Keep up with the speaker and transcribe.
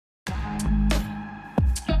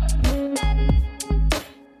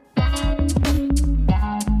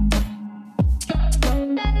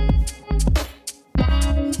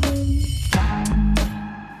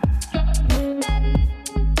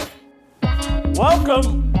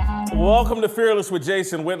Welcome to Fearless with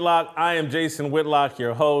Jason Whitlock. I am Jason Whitlock,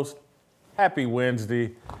 your host. Happy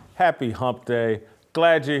Wednesday. Happy Hump Day.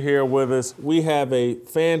 Glad you're here with us. We have a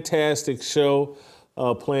fantastic show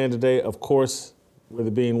planned today. Of course, with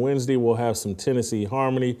it being Wednesday, we'll have some Tennessee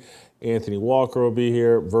Harmony. Anthony Walker will be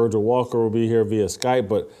here. Virgil Walker will be here via Skype.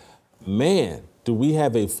 But, man, do we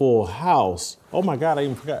have a full house. Oh, my God, I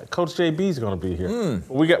even forgot. Coach JB's going to be here.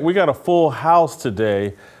 We got a full house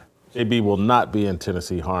today. JB will not be in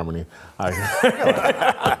Tennessee Harmony. I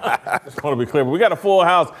just want to be clear. But we got a full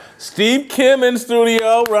house. Steve Kim in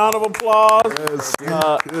studio. Round of applause. Yes,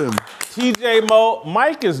 Kim. TJ Moe.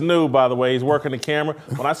 Mike is new, by the way. He's working the camera.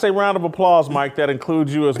 When I say round of applause, Mike, that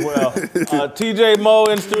includes you as well. TJ Moe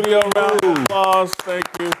in studio. Round of applause. Thank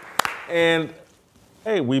you. And,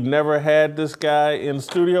 hey, we've never had this guy in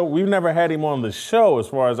studio. We've never had him on the show, as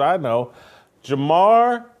far as I know.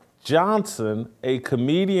 Jamar Johnson, a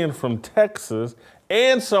comedian from Texas,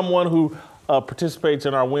 and someone who participates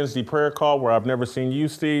in our Wednesday prayer call, where I've never seen you,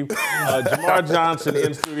 Steve. Jamar Johnson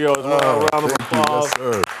in studio as well. Round of applause.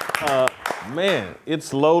 Yes, sir. Man,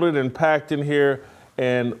 it's loaded and packed in here,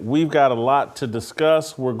 and we've got a lot to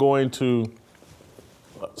discuss. We're going to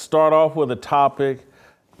start off with a topic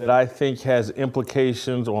that I think has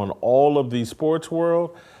implications on all of the sports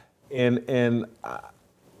world, and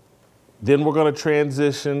then we're going to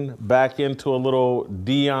transition back into a little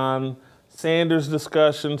Deion Sanders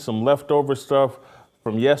discussion, some leftover stuff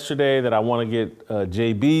from yesterday that I want to get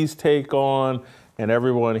JB's take on and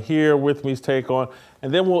everyone here with me's take on.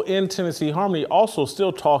 And then we'll end Tennessee Harmony, also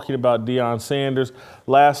still talking about Deion Sanders.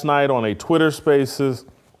 Last night on a Twitter Spaces,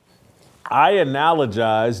 I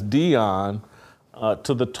analogized Deion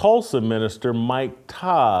to the Tulsa minister, Mike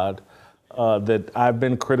Todd, that I've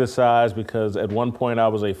been criticized because at one point I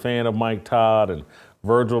was a fan of Mike Todd, and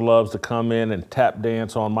Virgil loves to come in and tap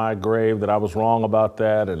dance on my grave that I was wrong about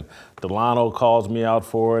that, and Delano calls me out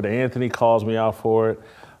for it, Anthony calls me out for it.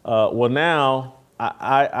 Well, now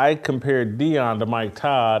I compared Deion to Mike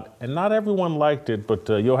Todd, and not everyone liked it, but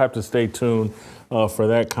you'll have to stay tuned for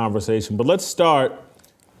that conversation. But let's start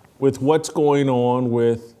with what's going on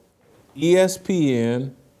with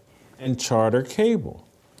ESPN and Charter Cable.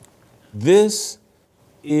 This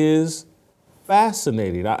is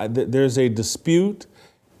fascinating. There's a dispute,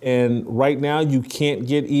 and right now you can't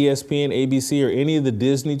get ESPN, ABC, or any of the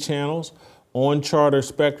Disney channels on Charter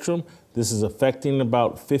Spectrum. This is affecting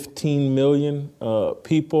about 15 million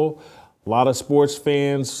people. A lot of sports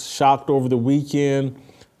fans shocked over the weekend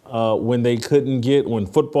when they couldn't get, when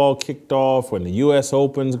football kicked off, when the U.S.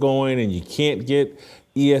 Open's going, and you can't get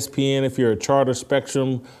ESPN if you're a Charter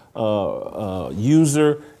Spectrum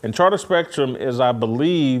user. And Charter Spectrum is, I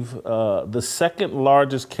believe, the second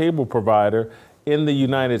largest cable provider in the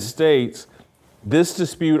United States. This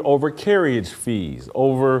dispute over carriage fees,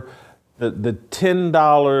 over the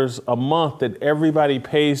 $10 a month that everybody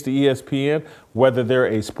pays to ESPN, whether they're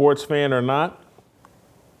a sports fan or not.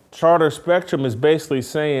 Charter Spectrum is basically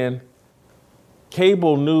saying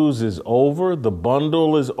cable news is over, the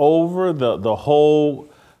bundle is over, the whole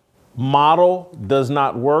model does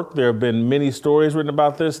not work. There have been many stories written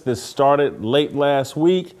about this. This started late last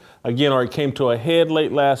week, again, or it came to a head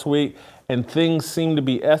late last week, and things seem to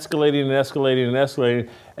be escalating and escalating and escalating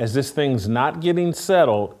as this thing's not getting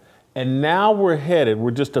settled. And now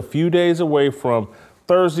we're just a few days away from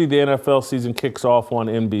Thursday. The NFL season kicks off on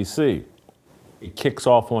NBC. It kicks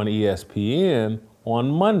off on ESPN on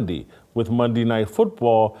Monday with Monday Night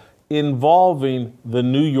Football involving the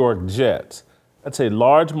New York Jets. That's a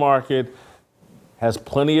large market, has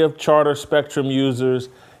plenty of Charter Spectrum users.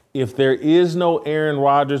 If there is no Aaron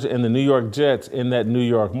Rodgers and the New York Jets in that New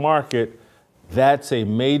York market, that's a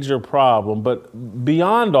major problem. But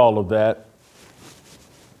beyond all of that,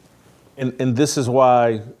 and this is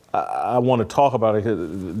why I want to talk about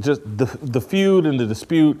it, just the feud and the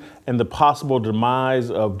dispute and the possible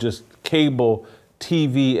demise of just cable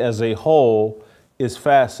TV as a whole is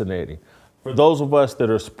fascinating. For those of us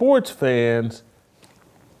that are sports fans,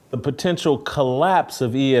 the potential collapse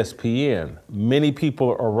of ESPN. Many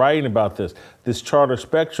people are writing about this. This Charter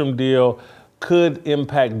Spectrum deal could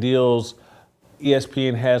impact deals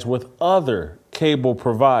ESPN has with other cable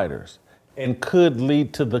providers and could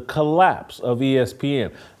lead to the collapse of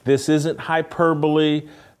ESPN. This isn't hyperbole.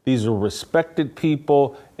 These are respected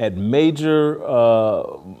people at major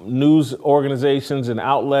news organizations and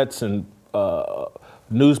outlets and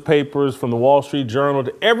newspapers, from the Wall Street Journal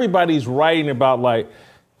to everybody's writing about, like,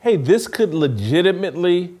 hey, this could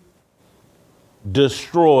legitimately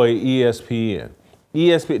destroy ESPN.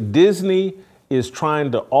 Disney is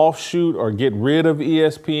trying to offshoot or get rid of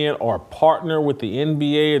ESPN or partner with the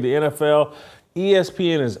NBA or the NFL.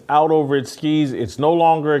 ESPN is out over its skis. It's no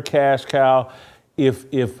longer a cash cow.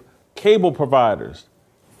 If cable providers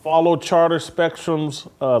follow Charter Spectrum's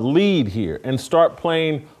lead here and start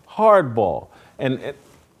playing hardball, and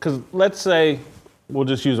because let's say, we'll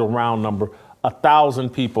just use a round number, 1,000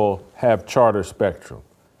 people have Charter Spectrum.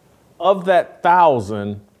 Of that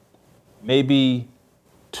 1,000, maybe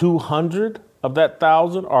 200 of that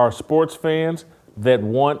 1,000 are sports fans that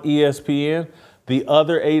want ESPN. The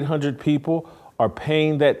other 800 people are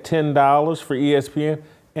paying that $10 for ESPN,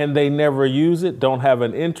 and they never use it, don't have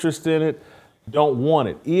an interest in it, don't want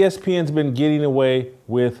it. ESPN's been getting away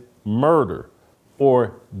with murder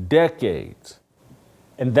for decades.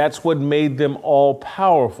 And that's what made them all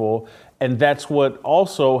powerful, and that's what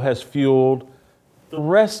also has fueled the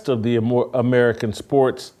rest of the American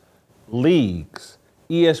sports leagues.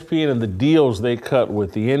 ESPN and the deals they cut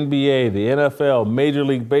with the NBA, the NFL, Major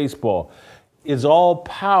League Baseball, is all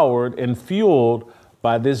powered and fueled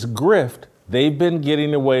by this grift they've been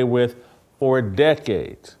getting away with for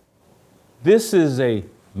decades. This is a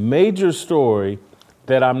major story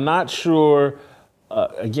that I'm not sure,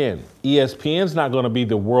 again, ESPN's not going to be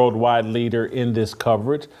the worldwide leader in this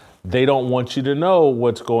coverage. They don't want you to know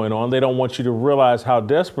what's going on. They don't want you to realize how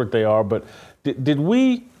desperate they are. But did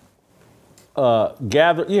we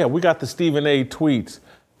gather? Yeah, we got the Stephen A. tweets.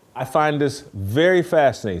 I find this very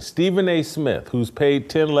fascinating. Stephen A. Smith, who's paid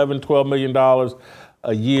 $10, $11, $12 million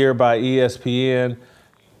a year by ESPN,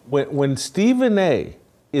 when Stephen A.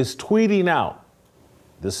 is tweeting out,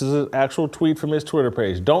 this is an actual tweet from his Twitter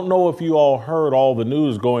page. Don't know if you all heard all the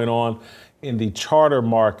news going on in the charter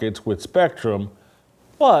markets with Spectrum,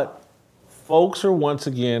 but folks are once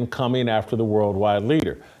again coming after the worldwide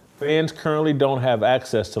leader. Fans currently don't have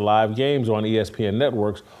access to live games on ESPN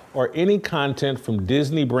networks or any content from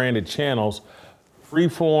Disney-branded channels,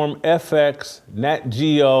 Freeform, FX, Nat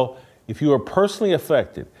Geo. If you are personally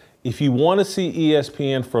affected, if you want to see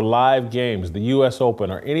ESPN for live games, the U.S.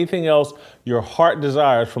 Open, or anything else your heart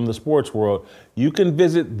desires from the sports world, you can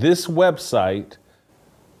visit this website,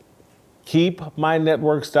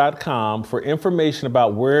 keepmynetworks.com, for information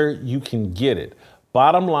about where you can get it.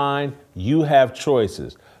 Bottom line, you have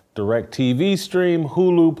choices. Direct TV stream,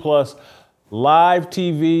 Hulu Plus, Live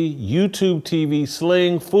TV, YouTube TV,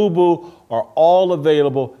 Sling, Fubo are all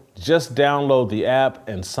available. Just download the app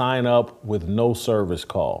and sign up with no service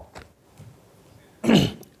call.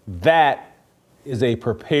 That is a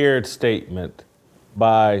prepared statement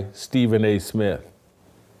by Stephen A. Smith.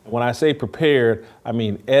 When I say prepared, I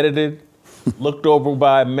mean edited, looked over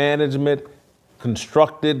by management,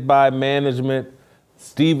 constructed by management.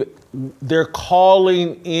 They're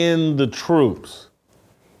calling in the troops.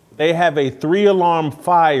 They have a 3-alarm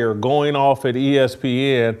fire going off at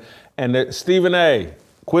ESPN, and Stephen A.,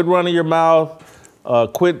 quit running your mouth,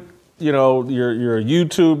 quit, your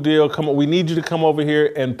YouTube deal. Come on, we need you to come over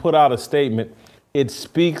here and put out a statement. It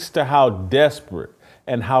speaks to how desperate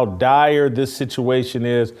and how dire this situation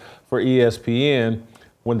is for ESPN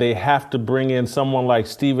when they have to bring in someone like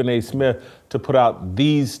Stephen A. Smith to put out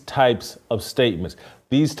these types of statements.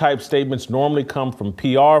 These type statements normally come from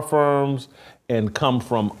PR firms and come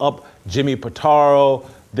from Jimmy Pitaro.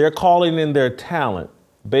 They're calling in their talent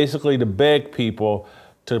basically to beg people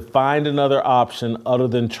to find another option other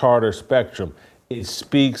than Charter Spectrum. It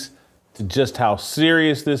speaks to just how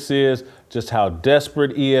serious this is, just how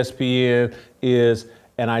desperate ESPN is.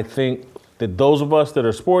 And I think that those of us that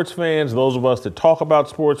are sports fans, those of us that talk about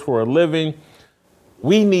sports for a living,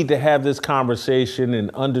 we need to have this conversation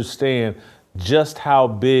and understand just how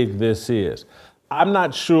big this is. I'm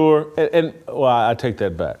not sure, well, I take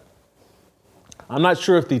that back. I'm not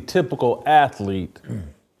sure if the typical athlete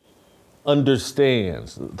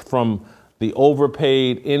understands, from the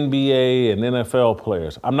overpaid NBA and NFL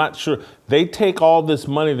players. I'm not sure. They take all this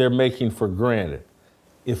money they're making for granted.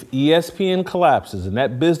 If ESPN collapses and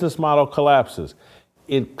that business model collapses,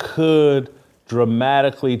 it could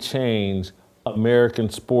dramatically change American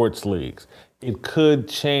sports leagues. It could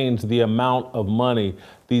change the amount of money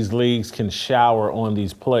these leagues can shower on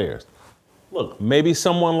these players. Look, maybe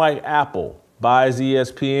someone like Apple buys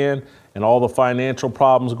ESPN and all the financial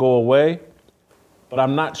problems go away, but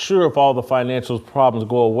I'm not sure if all the financial problems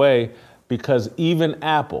go away, because even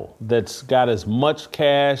Apple, that's got as much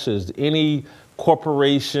cash as any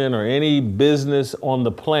corporation or any business on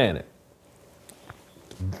the planet,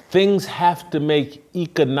 things have to make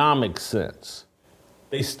economic sense.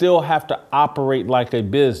 They still have to operate like a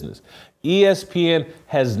business. ESPN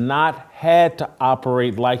has not had to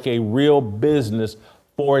operate like a real business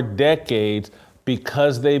for decades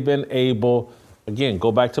because they've been able, again,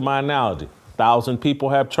 go back to my analogy, 1,000 people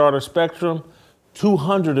have Charter Spectrum,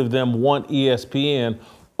 200 of them want ESPN.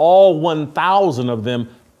 All 1,000 of them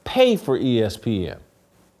pay for ESPN.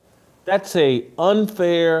 That's a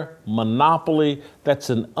unfair monopoly. That's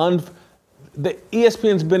the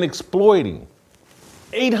ESPN's been exploiting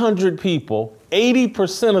 800 people,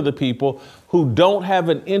 80% of the people who don't have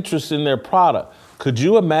an interest in their product. Could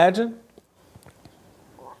you imagine?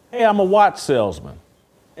 Hey, I'm a watch salesman,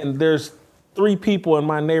 and there's 3 people in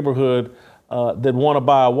my neighborhood that want to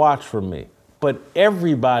buy a watch from me. But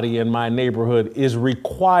everybody in my neighborhood is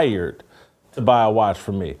required to buy a watch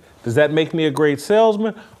from me. Does that make me a great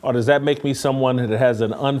salesman, or does that make me someone that has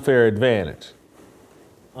an unfair advantage?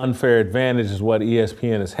 Unfair advantage is what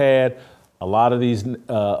ESPN has had. A lot of these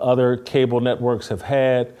other cable networks have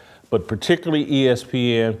had, but particularly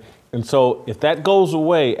ESPN. And so if that goes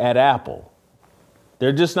away at Apple,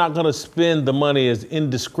 they're just not going to spend the money as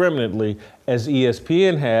indiscriminately as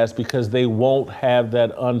ESPN has, because they won't have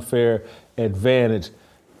that unfair advantage.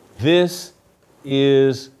 This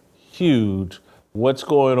is huge. What's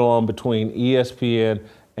going on between ESPN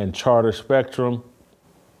and Charter Spectrum?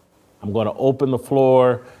 I'm going to open the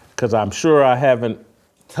floor because I'm sure I haven't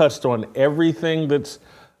touched on everything that's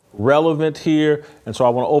relevant here. And so I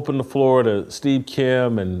want to open the floor to Steve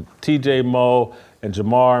Kim and TJ Moe and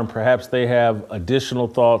Jamar, and perhaps they have additional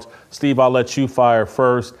thoughts. Steve, I'll let you fire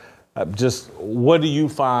first. Just what do you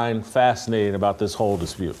find fascinating about this whole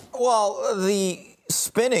dispute? Well, the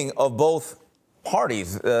spinning of both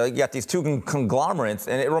parties, you got these two conglomerates,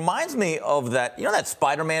 and it reminds me of that, you know that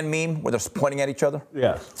Spider-Man meme where they're pointing at each other?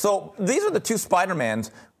 Yes. So these are the two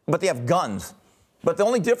Spider-Mans, but they have guns. But the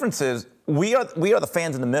only difference is we are the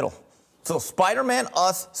fans in the middle. So Spider-Man,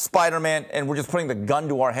 us, Spider-Man, and we're just putting the gun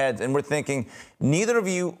to our heads, and we're thinking, neither of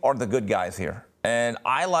you are the good guys here. And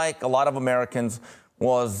I, like a lot of Americans,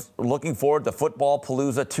 was looking forward to Football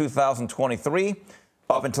Palooza 2023.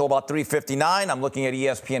 Up until about 3:59, I'm looking at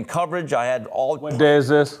ESPN coverage. I had all. What day is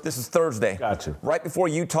this? This is Thursday. Gotcha. Right before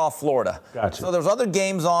Utah, Florida. Gotcha. So there's other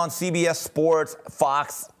games on CBS Sports,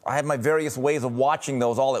 Fox. I had my various ways of watching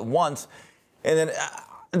those all at once. And then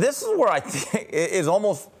this is where I think it is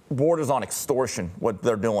almost borders on extortion, what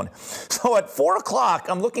they're doing. So at 4 o'clock,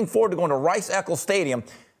 I'm looking forward to going to Rice-Eccles Stadium.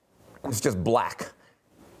 It's just black.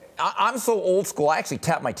 I'm so old school, I actually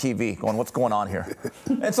tapped my TV going, what's going on here?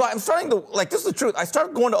 And so I'm starting to, like, this is the truth. I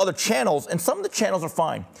started going to other channels, and some of the channels are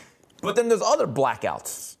fine. But then there's other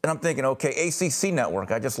blackouts. And I'm thinking, okay, ACC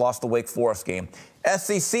Network, I just lost the Wake Forest game.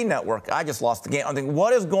 SEC Network, I just lost the game. I'm thinking,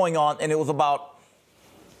 what is going on? And it was about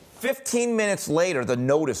 15 minutes later, the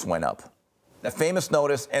notice went up. That famous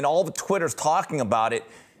notice, and all the Twitter's talking about it.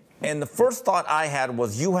 And the first thought I had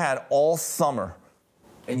was, you had all summer,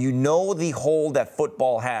 and you know the hold that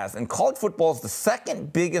football has. And college football is the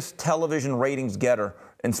second biggest television ratings getter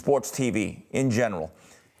in sports TV in general.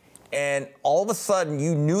 And all of a sudden,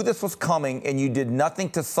 you knew this was coming, and you did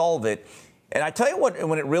nothing to solve it. And I tell you what,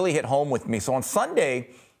 when it really hit home with me, so on Sunday,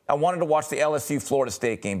 I wanted to watch the LSU-Florida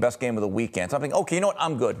State game, best game of the weekend. So I'm thinking, okay, you know what,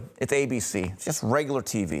 I'm good. It's ABC. It's just regular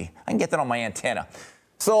TV. I can get that on my antenna.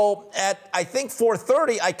 So at, I think,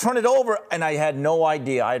 4:30, I turned it over, and I had no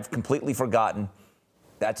idea. I had completely forgotten.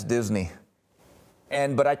 That's Disney.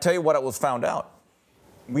 But I tell you what, it was found out.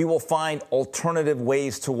 We will find alternative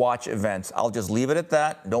ways to watch events. I'll just leave it at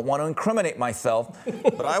that. Don't want to incriminate myself,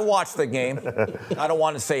 but I watched the game. I don't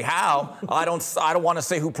want to say how. I don't want to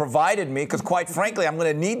say who provided me, because quite frankly, I'm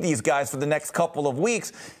going to need these guys for the next couple of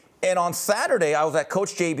weeks. And on Saturday, I was at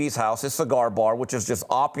Coach JB's house, his cigar bar, which is just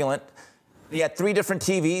opulent. He had 3 different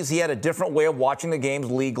TVs. He had a different way of watching the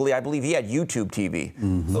games legally. I believe he had YouTube TV.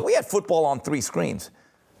 Mm-hmm. So we had football on 3 screens.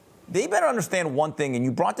 They better understand one thing, and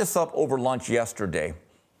you brought this up over lunch yesterday.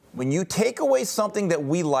 When you take away something that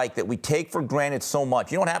we like, that we take for granted so much,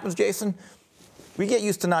 you know what happens, Jason? We get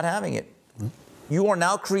used to not having it. Mm-hmm. You are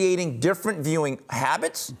now creating different viewing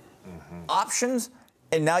habits, options,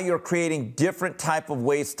 and now you're creating different type of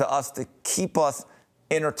ways to keep us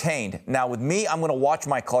entertained. Now, with me, I'm going to watch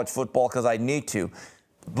my college football because I need to.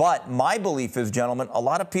 But my belief is, gentlemen, a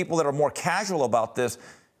lot of people that are more casual about this,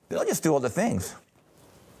 they'll just do other things.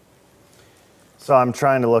 So I'm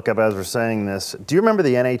trying to look up as we're saying this. Do you remember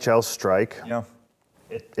the NHL strike? Yeah.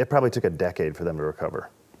 It probably took a decade for them to recover.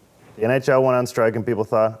 The NHL went on strike and people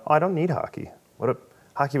thought, oh, I don't need hockey.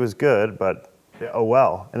 Hockey was good, but oh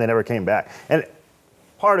well. And they never came back. And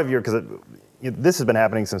part of because this has been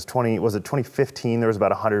happening since 2015? There was about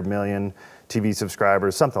 100 million TV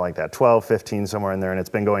subscribers, something like that, 12, 15, somewhere in there. And it's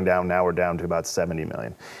been going down. Now we're down to about 70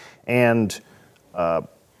 million. And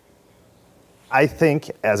I think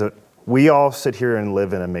we all sit here and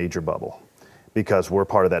live in a major bubble. because we're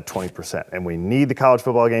part of that 20%. And we need the college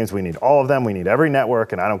football games. We need all of them. We need every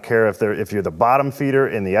network. And I don't care if you're the bottom feeder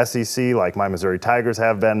in the SEC, like my Missouri Tigers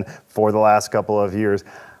have been for the last couple of years,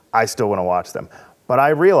 I still want to watch them. But I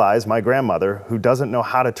realize my grandmother, who doesn't know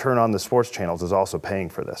how to turn on the sports channels, is also paying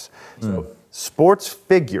for this. So sports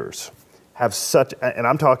figures have such, and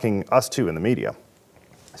I'm talking us too in the media,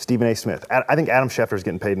 Stephen A. Smith. I think Adam Schefter's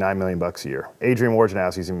getting paid $9 million a year. Adrian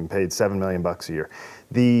Wojnarowski's even paid $7 million a year.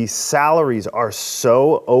 The salaries are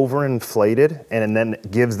so overinflated, and then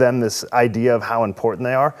gives them this idea of how important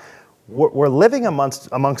they are. We're living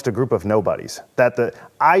amongst a group of nobodies.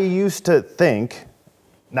 I used to think,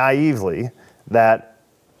 naively, that,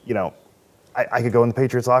 you know, I could go in the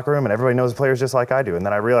Patriots locker room and everybody knows the players just like I do. And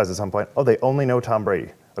then I realized at some point, oh, they only know Tom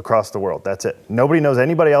Brady across the world. That's it. Nobody knows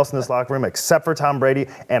anybody else in this locker room except for Tom Brady.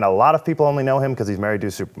 And a lot of people only know him because he's married to a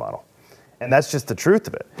supermodel. And that's just the truth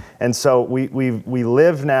of it. And so we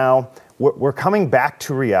live now, we're coming back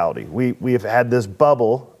to reality. We have had this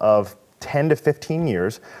bubble of 10 to 15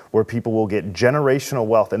 years where people will get generational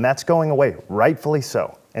wealth, and that's going away, rightfully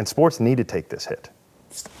so. And sports need to take this hit.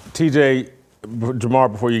 TJ,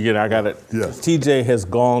 Jamar, before you get it, I got it. Yes. TJ has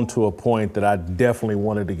gone to a point that I definitely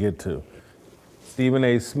wanted to get to. Stephen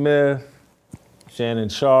A. Smith, Shannon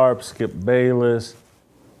Sharpe, Skip Bayless,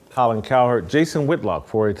 Colin Cowherd, Jason Whitlock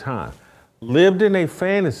for a time lived in a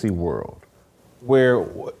fantasy world where,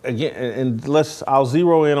 again, and I'll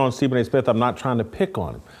zero in on Stephen A. Smith. I'm not trying to pick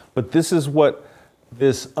on him, but this is what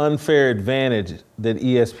this unfair advantage that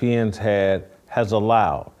ESPN's had has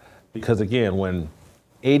allowed. Because again, when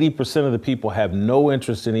 80% of the people have no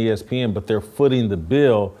interest in ESPN, but they're footing the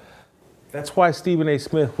bill, that's why Stephen A.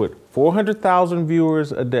 Smith, with 400,000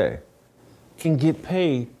 viewers a day, can get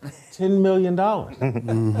paid $10 million.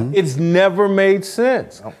 It's never made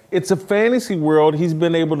sense. It's a fantasy world he's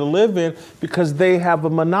been able to live in because they have a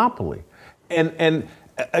monopoly. And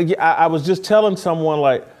I was just telling someone,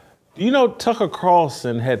 like, do you know Tucker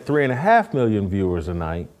Carlson had 3.5 million viewers a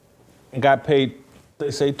night and got paid,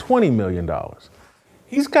 they say, $20 million.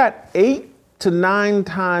 He's got 8 to 9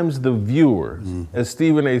 times the viewers as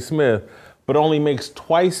Stephen A. Smith, but only makes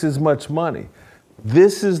twice as much money.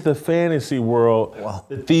 This is the fantasy world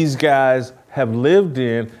that these guys have lived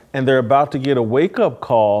in, and they're about to get a wake-up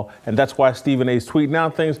call, and that's why Stephen A's tweeting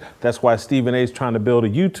out things. That's why Stephen A's trying to build a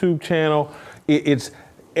YouTube channel. He's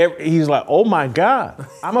like, oh my God,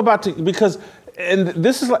 I'm about to, because, and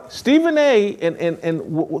this is like, Stephen A.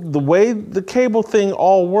 and the way the cable thing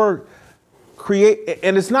all worked,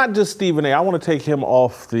 and it's not just Stephen A. I want to take him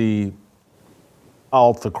off the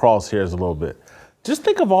crosshairs a little bit. Just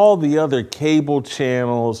think of all the other cable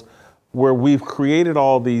channels where we've created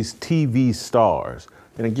all these TV stars.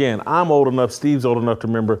 And again, I'm old enough, Steve's old enough to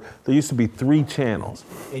remember there used to be 3 channels.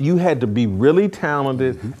 And you had to be really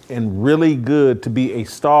talented and really good to be a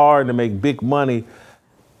star and to make big money.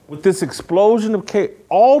 With this explosion of cable,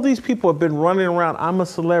 all these people have been running around, I'm a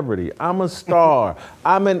celebrity, I'm a star,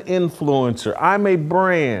 I'm an influencer, I'm a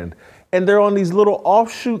brand. And they're on these little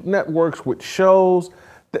offshoot networks with shows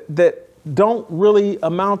that don't really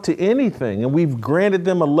amount to anything. And we've granted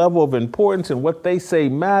them a level of importance, and what they say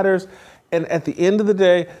matters. And at the end of the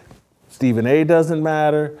day, Stephen A. doesn't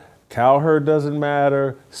matter, Cowherd doesn't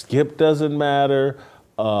matter, Skip doesn't matter,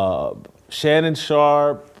 Shannon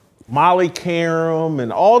Sharpe, Molly Karam,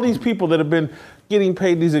 and all these people that have been getting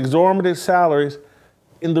paid these exorbitant salaries.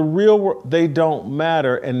 In the real world, they don't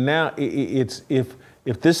matter. And now it's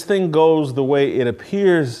if this thing goes the way it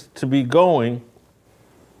appears to be going,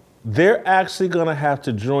 they're actually going to have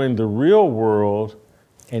to join the real world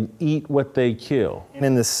and eat what they kill. And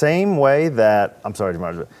in the same way that, I'm sorry,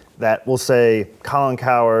 Jamar, that we'll say Colin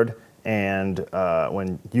Cowherd and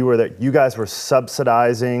when you were there, you guys were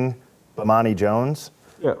subsidizing Bomani Jones.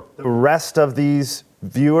 Yeah. The rest of these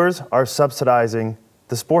viewers are subsidizing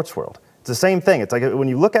the sports world. It's the same thing. It's like when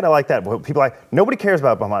you look at it like that, people are like, nobody cares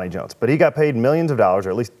about Bomani Jones, but he got paid millions of dollars,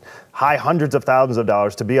 or at least high hundreds of thousands of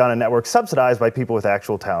dollars to be on a network subsidized by people with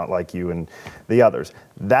actual talent like you and the others.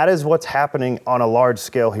 That is what's happening on a large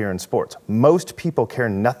scale here in sports. Most people care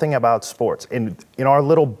nothing about sports. In our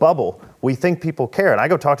little bubble, we think people care. And I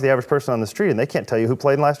go talk to the average person on the street and they can't tell you who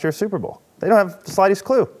played in last year's Super Bowl. They don't have the slightest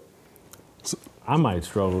clue. I might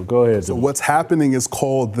struggle. Go ahead. So what's happening is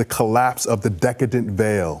called the collapse of the decadent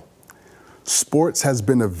veil. Sports has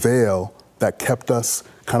been a veil that kept us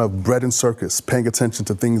kind of bred in circus, paying attention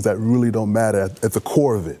to things that really don't matter at the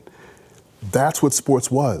core of it. That's what sports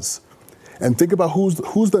was. And think about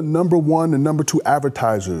who's the number 1 and number 2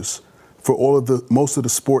 advertisers for most of the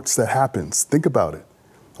sports that happens. Think about it.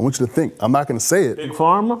 I want you to think. I'm not going to say it. Big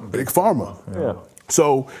Pharma? Big Pharma. Yeah.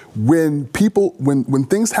 So when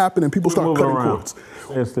things happen and people start cutting cords,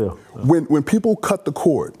 Stand still. when people cut the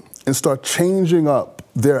cord and start changing up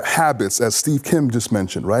their habits, as Steve Kim just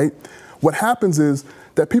mentioned, right? What happens is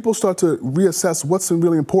that people start to reassess what's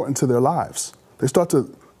really important to their lives. They start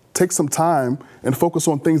to take some time and focus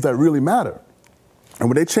on things that really matter. And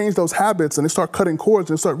when they change those habits and they start cutting cords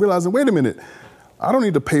and start realizing, wait a minute, I don't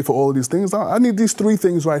need to pay for all of these things. I need these 3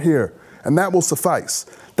 things right here, and that will suffice.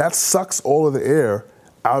 That sucks all of the air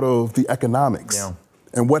out of the economics. Yeah.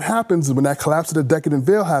 And what happens is when that collapse of the decadent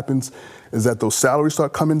veil happens is that those salaries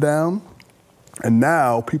start coming down, and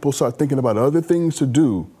now people start thinking about other things to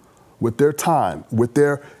do with their time, with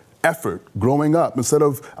their effort growing up. Instead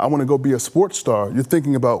of, I want to go be a sports star, you're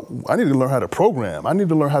thinking about, I need to learn how to program. I need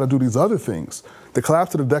to learn how to do these other things. The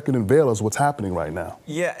collapse of the decadent veil is what's happening right now.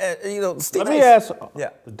 Yeah, Steve. Let me ask. Yeah.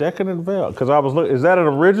 The decadent veil, because I was looking. Is that an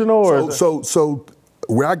original or? So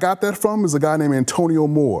where I got that from is a guy named Antonio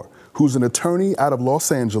Moore, who's an attorney out of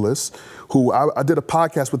Los Angeles, who I did a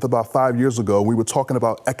podcast with about 5 years ago. We were talking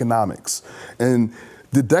about economics. And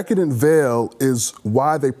the decadent veil is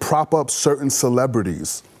why they prop up certain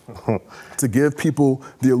celebrities to give people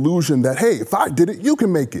the illusion that, hey, if I did it, you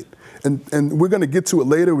can make it. And we're going to get to it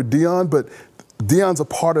later with Deion, but Deion's a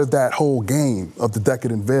part of that whole game of the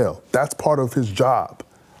decadent veil. That's part of his job.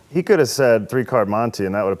 He could have said 3-card Monty,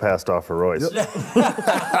 and that would have passed off for Royce. Yep.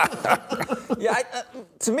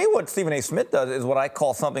 To me, what Stephen A. Smith does is what I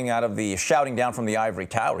call something out of the shouting down from the ivory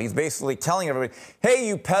tower. He's basically telling everybody, hey,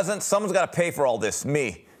 you peasants, someone's got to pay for all this,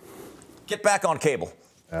 me. Get back on cable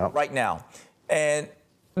right now. And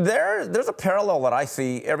there's a parallel that I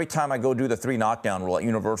see every time I go do the 3 knockdown rule at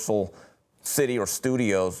Universal City or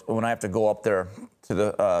Studios when I have to go up there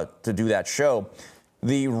to do that show.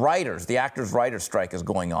 The actors' writers' strike is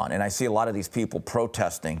going on, and I see a lot of these people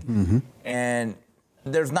protesting, and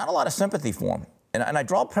there's not a lot of sympathy for them. And I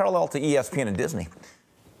draw a parallel to ESPN and Disney.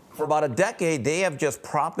 For about a decade, they have just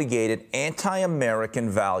propagated anti-American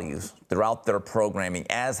values throughout their programming,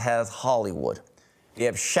 as has Hollywood. They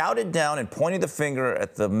have shouted down and pointed the finger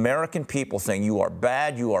at the American people saying, you are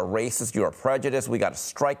bad, you are racist, you are prejudiced, we got to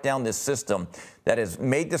strike down this system that has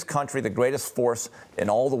made this country the greatest force in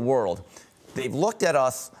all the world. They've looked at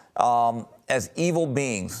us as evil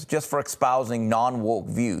beings just for espousing non-woke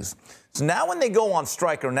views. So now when they go on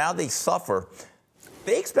strike or now they suffer,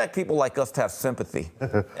 they expect people like us to have sympathy.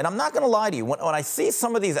 And I'm not going to lie to you. When I see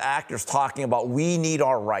some of these actors talking about we need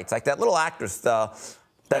our rights, like that little actress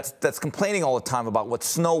that's complaining all the time about what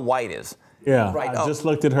Snow White is. Yeah, right. I just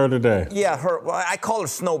looked at her today. Yeah, I call her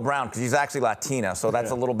Snow Brown because she's actually Latina, so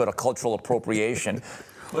that's a little bit of cultural appropriation.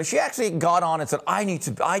 But she actually got on and said,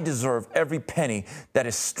 I deserve every penny that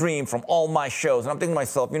is streamed from all my shows. And I'm thinking to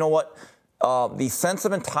myself, you know what? The sense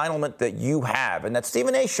of entitlement that you have, and that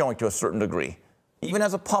Stephen A. is showing to a certain degree, even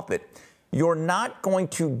as a puppet, you're not going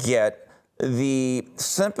to get the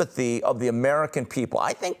sympathy of the American people.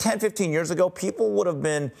 I think 10, 15 years ago, people would have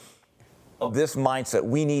been of this mindset,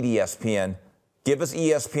 we need ESPN. Give us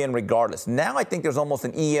ESPN regardless. Now I think there's almost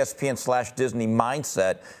an ESPN/Disney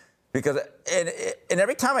mindset because, and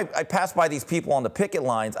every time I pass by these people on the picket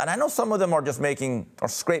lines, and I know some of them are just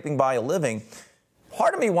scraping by a living,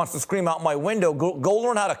 part of me wants to scream out my window, go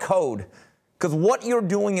learn how to code. Because what you're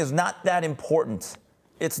doing is not that important.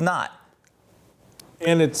 It's not.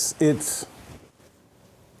 And it's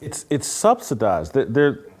subsidized.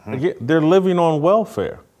 They're living on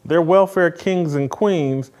welfare. They're welfare kings and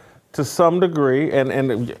queens to some degree.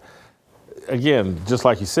 And again, just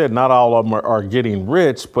like you said, not all of them are getting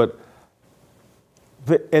rich, but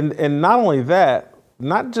and not only that,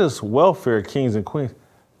 not just welfare kings and queens,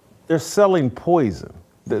 they're selling poison.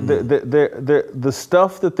 The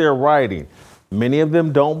stuff that they're writing, many of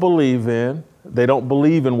them don't believe in. They don't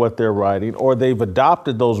believe in what they're writing, or they've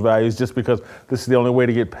adopted those values just because this is the only way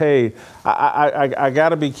to get paid. I got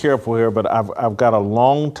to be careful here, but I've got a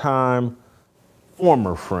long-time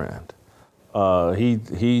former friend.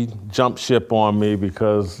 He jumped ship on me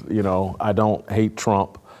because I don't hate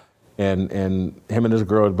Trump, and him and his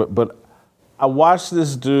girl. But I watched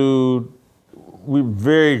this dude. We're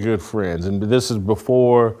very good friends, and this is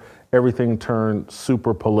before everything turned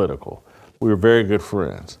super political. We were very good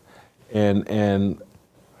friends. And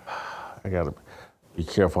I gotta be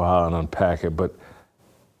careful how I unpack it, but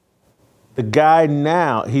the guy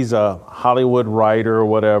now, he's a Hollywood writer or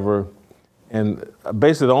whatever, and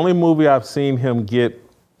basically the only movie I've seen him get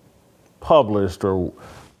published or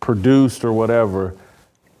produced or whatever,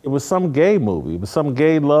 it was some gay movie. It was some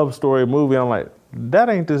gay love story movie. I'm like, that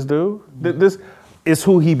ain't this dude. This is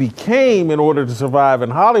who he became in order to survive in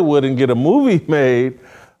Hollywood and get a movie made,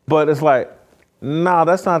 but it's like, No,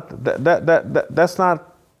 that's not that's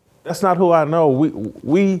not who I know.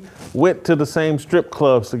 We went to the same strip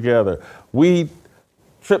clubs together. We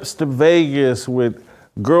trips to Vegas with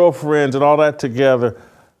girlfriends and all that together.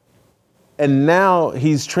 And now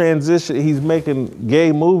he's transitioned. He's making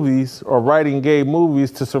gay movies or writing gay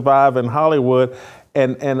movies to survive in Hollywood.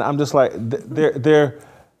 And I'm just like, they're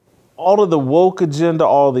all of the woke agenda,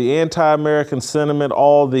 all the anti-American sentiment,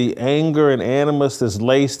 all the anger and animus that's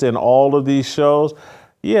laced in all of these shows.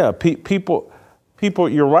 Yeah, people,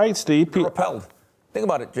 you're right, Steve. Repelled. Think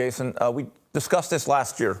about it, Jason. We discussed this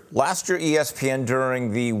last year. Last year, ESPN,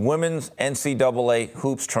 during the women's NCAA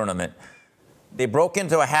hoops tournament, they broke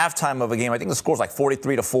into a halftime of a game. I think the score was like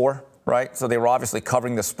 43-4, right? So they were obviously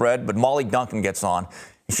covering the spread, but Molly Duncan gets on,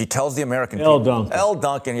 and she tells the American people. Elle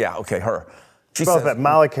Duncan, yeah, okay, her. She says, bad.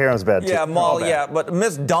 Molly Caron's bad, too. Yeah, Molly, yeah, but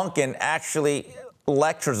Miss Duncan actually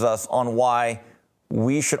lectures us on why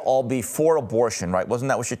we should all be for abortion, right? Wasn't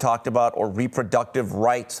that what she talked about? Or reproductive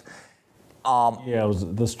rights? Yeah, it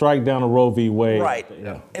was the strike down of Roe v. Wade. Right.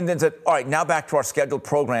 Yeah. And then said, all right, now back to our scheduled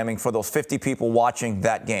programming for those 50 people watching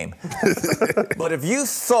that game. But if you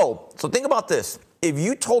so think about this. If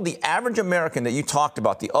you told the average American that you talked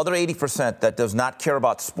about, the other 80% that does not care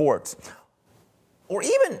about sports, or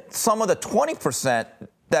even some of the 20%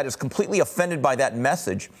 that is completely offended by that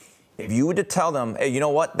message, if you were to tell them, hey, you know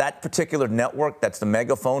what, that particular network that's the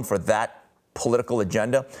megaphone for that political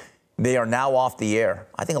agenda, they are now off the air,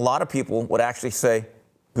 I think a lot of people would actually say,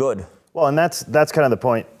 good. Well, and that's kind of the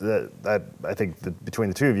point that I think between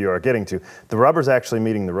the two of you are getting to. The rubber's actually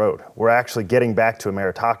meeting the road. We're actually getting back to a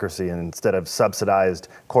meritocracy instead of subsidized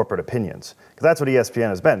corporate opinions. Because that's what ESPN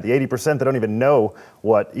has been. The 80% that don't even know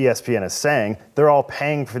what ESPN is saying, they're all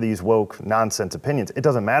paying for these woke nonsense opinions. It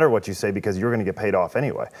doesn't matter what you say because you're going to get paid off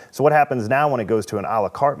anyway. So what happens now when it goes to an a la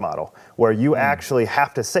carte model, where you actually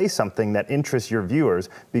have to say something that interests your viewers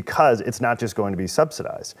because it's not just going to be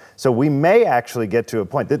subsidized. So we may actually get to a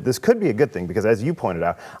point that this could be a good thing because, as you pointed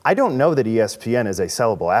out, I don't know that ESPN is a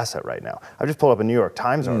sellable asset right now. I just pulled up a New York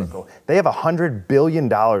Times article. They have $100 billion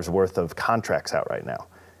worth of contracts out right now.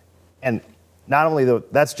 And not only though,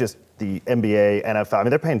 that's just the NBA, NFL. I mean,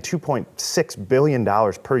 they're paying $2.6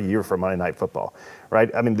 billion per year for Monday Night Football, right?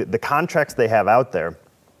 I mean, the contracts they have out there,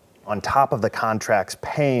 on top of the contracts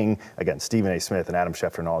paying, again, Stephen A. Smith and Adam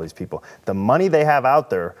Schefter and all these people, the money they have out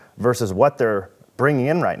there versus what they're bringing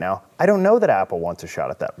in right now, I don't know that Apple wants a shot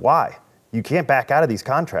at that. Why? You can't back out of these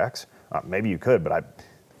contracts. Maybe you could, but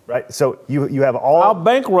right? So you have all... Our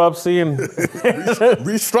bankruptcy and...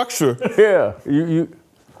 restructure. Yeah,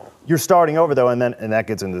 You're starting over, though, and that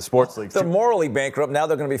gets into the sports leagues. They're morally bankrupt. Now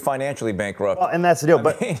they're going to be financially bankrupt. Well, and that's the deal.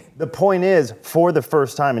 But the point is, for the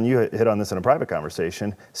first time, and you hit on this in a private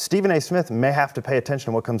conversation, Stephen A. Smith may have to pay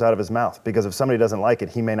attention to what comes out of his mouth, because if somebody doesn't like it,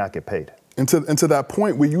 he may not get paid. And to that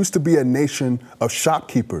point, we used to be a nation of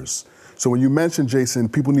shopkeepers. So when you mentioned, Jason,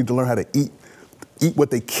 people need to learn how to eat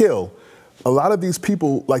what they kill. A lot of these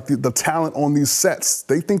people, like the talent on these sets,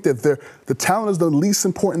 they think that the talent is the least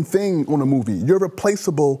important thing on a movie. You're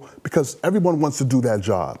replaceable because everyone wants to do that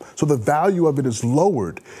job. So the value of it is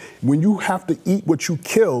lowered. When you have to eat what you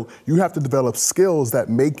kill, you have to develop skills that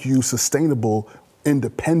make you sustainable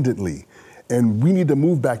independently. And we need to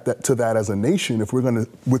move back to that as a nation if we're going to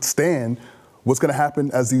withstand what's going to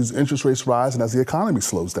happen as these interest rates rise and as the economy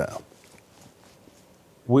slows down.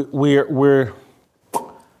 We're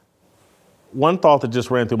one thought that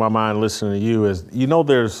just ran through my mind listening to you is,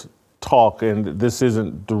 there's talk, and this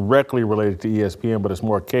isn't directly related to ESPN, but it's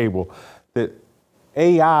more cable, that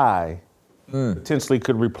AI potentially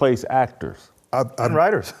could replace actors. And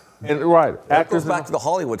writers. And, right. That goes back to the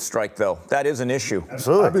Hollywood strike, though. That is an issue.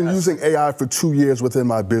 Absolutely. I've been using AI for 2 years within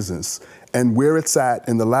my business, and where it's at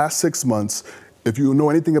in the last 6 months, if you know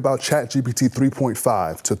anything about ChatGPT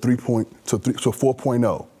 3.5 to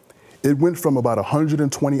 4.0, it went from about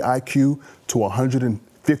 120 IQ to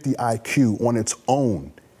 150 IQ on its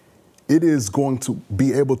own. It is going to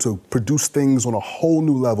be able to produce things on a whole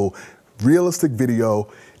new level, realistic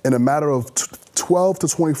video, in a matter of 12 to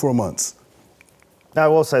 24 months. Now, I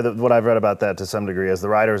will say that what I've read about that to some degree is the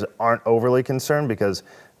writers aren't overly concerned because,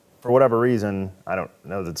 for whatever reason, I don't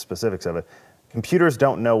know the specifics of it, computers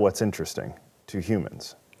don't know what's interesting to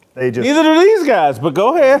humans. Neither do these guys, but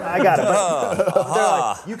go ahead. I got it.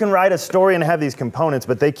 Like, you can write a story and have these components,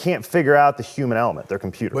 but they can't figure out the human element. They're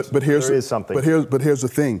computers. But here's there is something. But here's the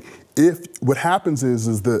thing. If what happens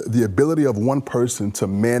is the ability of one person to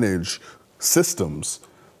manage systems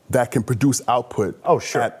that can produce output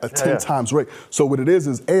at a 10 times rate. So what it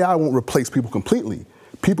is AI won't replace people completely,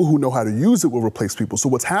 people who know how to use it will replace people. So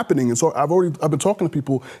what's happening is, I've been talking to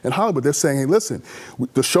people in Hollywood. They're saying, hey, listen,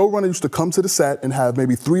 the showrunner used to come to the set and have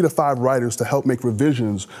maybe 3 to 5 writers to help make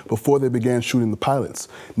revisions before they began shooting the pilots.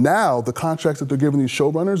 Now the contracts that they're giving these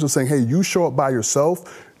showrunners are saying, hey, you show up by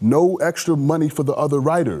yourself, no extra money for the other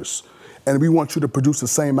writers, and we want you to produce the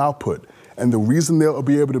same output. And the reason they'll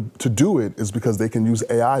be able to do it is because they can use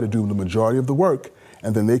AI to do the majority of the work,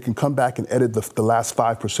 and then they can come back and edit the last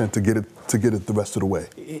 5% to get it the rest of the way.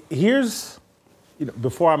 Here's,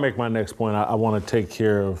 before I make my next point, I want to take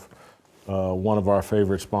care of one of our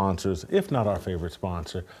favorite sponsors, if not our favorite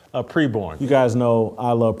sponsor, Preborn. You guys know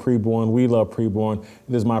I love Preborn. We love Preborn.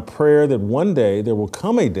 It is my prayer that one day there will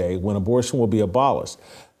come a day when abortion will be abolished.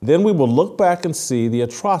 Then we will look back and see the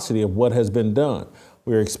atrocity of what has been done.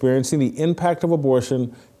 We are experiencing the impact of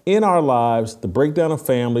abortion in our lives, the breakdown of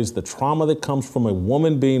families, the trauma that comes from a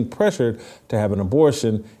woman being pressured to have an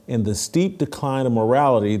abortion, and the steep decline of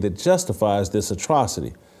morality that justifies this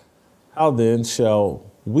atrocity. How then shall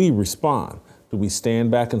we respond? Do we stand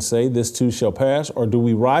back and say, this too shall pass, or do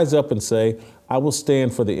we rise up and say, I will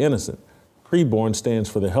stand for the innocent? Preborn stands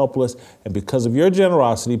for the helpless, and because of your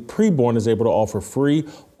generosity, Preborn is able to offer free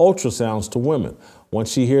ultrasounds to women.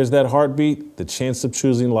 Once she hears that heartbeat, the chance of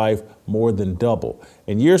choosing life more than double.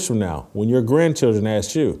 And years from now, when your grandchildren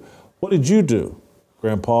ask you, what did you do?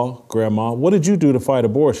 Grandpa, Grandma, what did you do to fight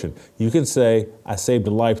abortion? You can say, I saved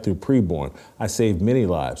a life through Preborn. I saved many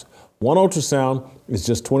lives. One ultrasound is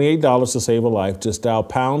just $28 to save a life. Just dial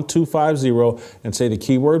pound 250 and say the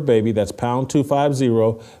keyword baby. That's pound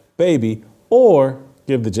 250 baby, or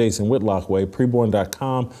give the Jason Whitlock way,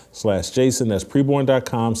 preborn.com/Jason. That's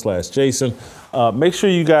preborn.com/Jason. Make sure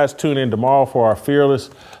you guys tune in tomorrow for our Fearless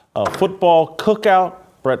football cookout.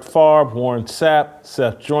 Brett Favre, Warren Sapp,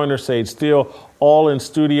 Seth Joyner, Sage Steele, all in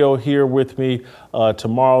studio here with me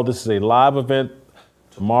tomorrow. This is a live event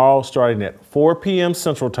tomorrow starting at 4 p.m.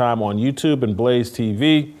 Central Time on YouTube and Blaze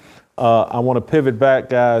TV. I want to pivot back,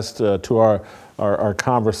 guys, to our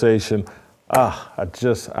conversation.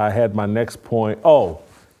 I had my next point. Oh,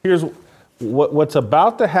 here's what's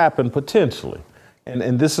about to happen potentially.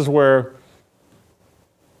 And this is where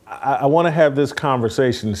I want to have this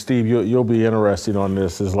conversation. Steve, you'll be interested on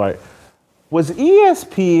this. Is like, was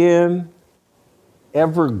ESPN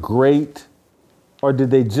ever great, or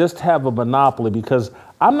did they just have a monopoly? Because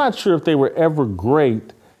I'm not sure if they were ever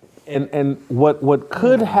great. And what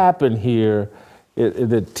could happen here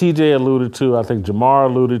that TJ alluded to, I think Jamar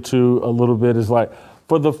alluded to a little bit, is like,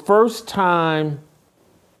 for the first time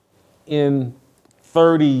in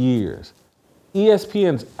 30 years,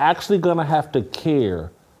 ESPN's actually going to have to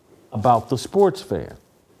care about the sports fan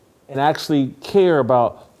and actually care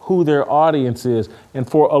about who their audience is. And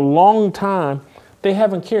for a long time, they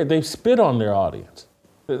haven't cared. They've spit on their audience,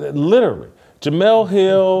 literally. Jamel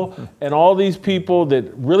Hill and all these people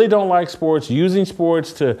that really don't like sports, using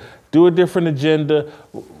sports to do a different agenda.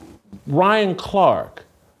 Ryan Clark,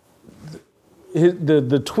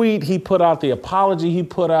 the tweet he put out, the apology he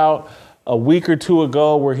put out a week or two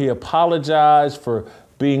ago where he apologized for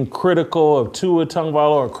being critical of Tua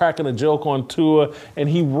Tagovailoa or cracking a joke on Tua. And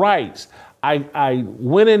he writes, I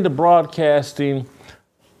went into broadcasting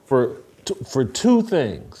for two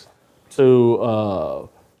things: to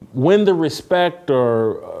win the respect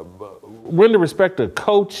of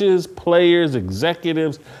coaches, players,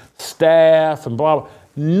 executives, staff, and blah, blah.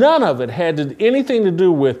 None of it had anything to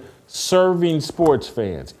do with serving sports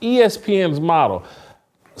fans. ESPN's model,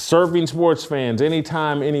 serving sports fans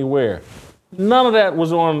anytime, anywhere. None of that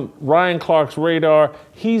was on Ryan Clark's radar.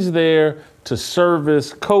 He's there to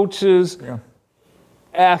service coaches,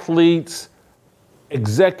 athletes,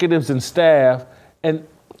 executives, and staff. And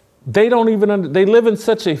they don't even, they live in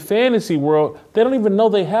such a fantasy world, they don't even know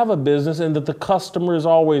they have a business and that the customer is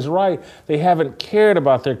always right. They haven't cared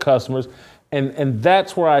about their customers. And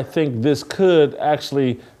that's where I think this could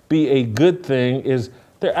actually be a good thing, is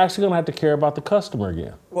they're actually going to have to care about the customer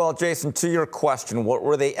again. Well, Jason, to your question,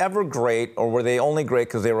 were they ever great, or were they only great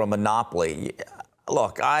because they were a monopoly?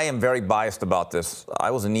 Look, I am very biased about this.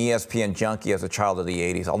 I was an ESPN junkie as a child of the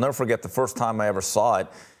 80s. I'll never forget the first time I ever saw it.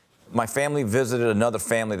 My family visited another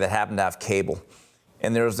family that happened to have cable.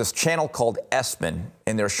 And there was this channel called ESPN,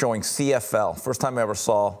 and they're showing CFL. First time I ever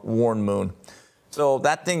saw Warren Moon. So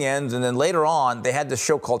that thing ends, and then later on, they had this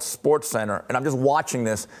show called SportsCenter, and I'm just watching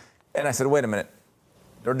this, and I said, wait a minute.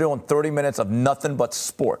 They're doing 30 minutes of nothing but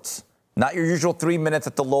sports, not your usual 3 minutes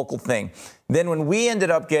at the local thing. Then when we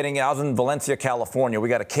ended up getting, I was in Valencia, California, we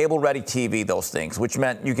got a cable-ready TV, those things, which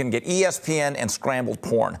meant you can get ESPN and scrambled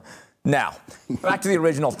porn. Now, back to the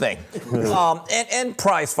original thing. And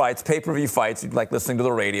prize fights, pay-per-view fights, like listening to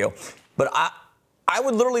the radio. But I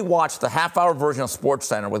would literally watch the half-hour version of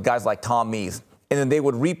SportsCenter with guys like Tom Mees, and then they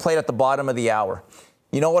would replay it at the bottom of the hour.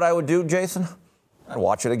 You know what I would do, Jason? I'd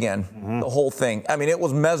watch it again, the whole thing. I mean, it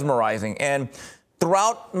was mesmerizing. And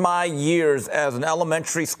throughout my years as an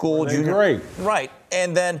elementary school junior, great. Right,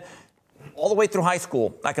 and then all the way through high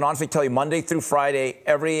school, I can honestly tell you, Monday through Friday,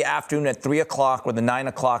 every afternoon at 3 o'clock with the 9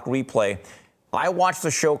 o'clock replay, I watched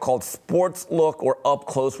a show called Sports Look or Up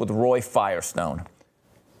Close with Roy Firestone.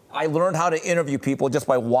 I learned how to interview people just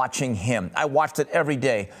by watching him. I watched it every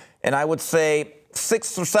day. And I would say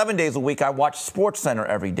 6 or 7 days a week, I watched SportsCenter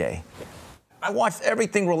every day. I watched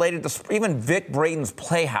everything related to even Vic Braden's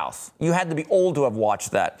Playhouse. You had to be old to have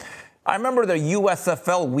watched that. I remember the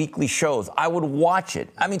USFL weekly shows. I would watch it.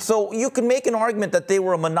 I mean, so you can make an argument that they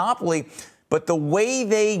were a monopoly, but the way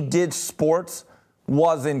they did sports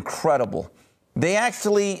was incredible. They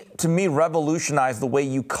actually, to me, revolutionized the way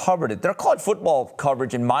you covered it. Their college football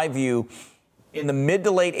coverage, in my view, in the mid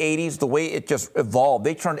to late 80s, the way it just evolved,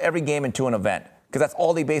 they turned every game into an event because that's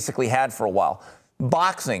all they basically had for a while.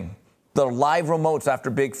 Boxing, the live remotes after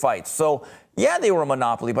big fights. So, yeah, they were a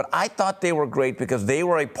monopoly, but I thought they were great because they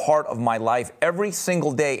were a part of my life every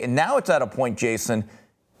single day. And now it's at a point, Jason,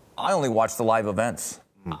 I only watch the live events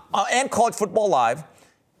and college football live,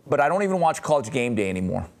 but I don't even watch College Game Day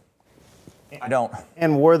anymore. I don't.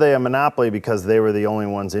 And were they a monopoly because they were the only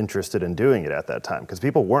ones interested in doing it at that time? Because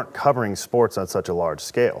people weren't covering sports on such a large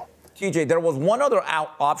scale. TJ, there was one other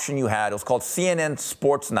option you had. It was called CNN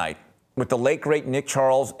Sports Night with the late, great Nick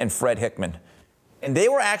Charles and Fred Hickman. And they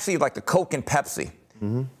were actually like the Coke and Pepsi.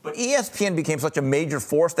 Mm-hmm. But ESPN became such a major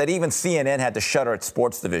force that even CNN had to shutter its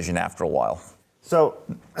sports division after a while. So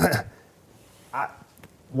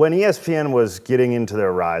when ESPN was getting into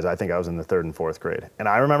their rise, I think I was in the 3rd and 4th grade. And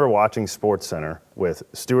I remember watching SportsCenter with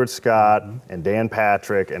Stuart Scott and Dan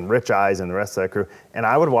Patrick and Rich Eisen and the rest of that crew. And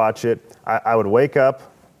I would watch it. I would wake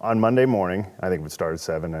up on Monday morning. I think it would start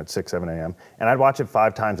at 6, 7 a.m. And I'd watch it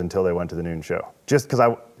 5 times until they went to the noon show. Just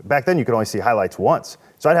because back then you could only see highlights once.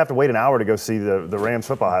 So I'd have to wait an hour to go see the Rams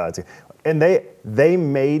football highlights. And they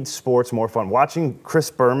made sports more fun. Watching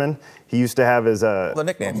Chris Berman, he used to have his the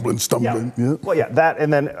nickname. Stumbling. Yeah. Well, yeah, that,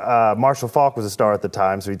 and then Marshall Faulk was a star at the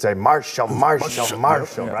time, so he'd say Marshall,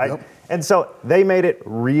 right? Yep. And so they made it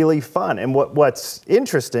really fun. And what's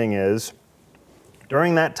interesting is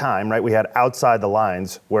during that time, right, we had Outside the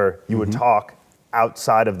Lines where you would talk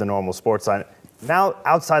outside of the normal sports line. Now,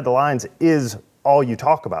 Outside the Lines is all you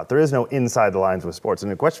talk about. There is no inside the lines with sports.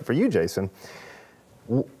 And the question for you, Jason,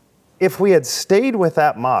 if we had stayed with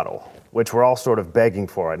that model, which we're all sort of begging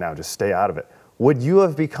for right now, just stay out of it, would you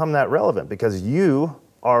have become that relevant? Because you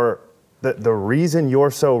are, the reason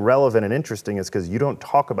you're so relevant and interesting is because you don't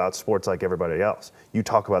talk about sports like everybody else. You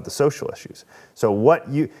talk about the social issues. So what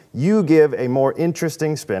you give a more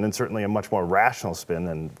interesting spin, and certainly a much more rational spin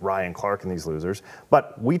than Ryan Clark and these losers,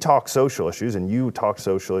 but we talk social issues, and you talk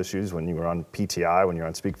social issues when you were on PTI, when you're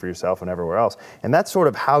on Speak for Yourself, and everywhere else. And that's sort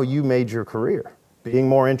of how you made your career. Being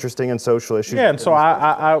more interesting in social issues. Yeah, and so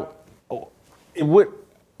I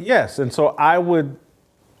would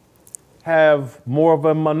have more of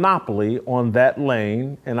a monopoly on that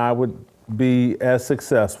lane, and I would be as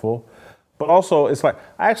successful. But also, it's like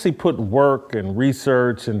I actually put work and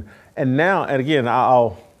research, and now, and again, I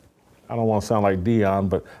don't want to sound like Deion,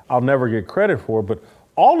 but I'll never get credit for it. But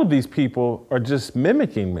all of these people are just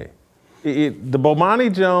mimicking me. The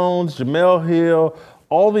Bomani Jones, Jamel Hill.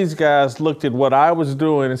 All these guys looked at what I was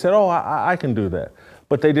doing and said, oh, I can do that.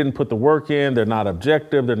 But they didn't put the work in. They're not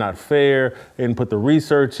objective. They're not fair. They didn't put the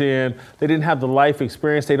research in. They didn't have the life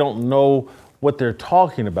experience. They don't know what they're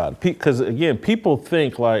talking about. Because, again, people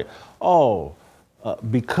think like,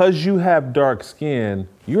 because you have dark skin,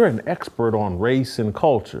 you're an expert on race and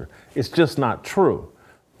culture. It's just not true.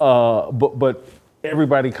 But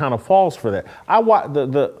everybody kind of falls for that. I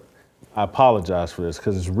apologize for this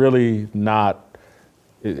because it's really not.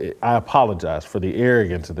 I apologize for the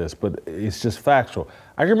arrogance of this, but it's just factual.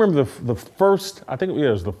 I can remember the first, I think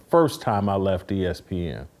it was the first time I left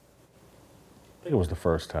ESPN. I think it was the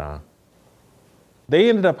first time. They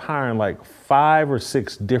ended up hiring like 5 or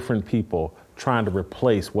 6 different people trying to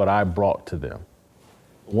replace what I brought to them.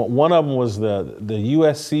 One of them was the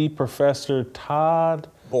USC professor, Todd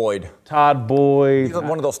Boyd. He's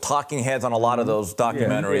one of those talking heads on a lot of those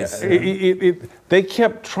documentaries. Yeah. They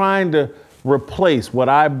kept trying to replace what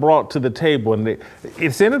I brought to the table, and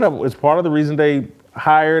it's ended up as part of the reason they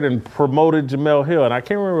hired and promoted Jamel Hill. And I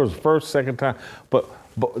can't remember if it was first, second time, but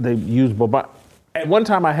they used Bob. at one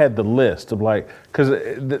time I had the list of like, because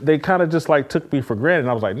they kind of just like took me for granted. And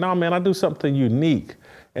I was like, no, man, I do something unique.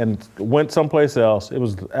 And went someplace else. It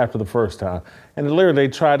was after the first time. And literally they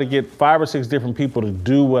tried to get 5 or 6 different people to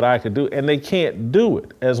do what I could do, and they can't do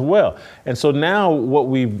it as well. And so now what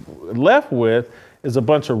we've left with is a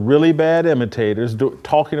bunch of really bad imitators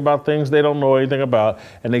talking about things they don't know anything about,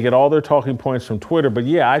 and they get all their talking points from Twitter. But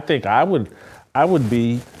yeah, I think I would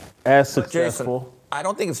be as successful. Jason, I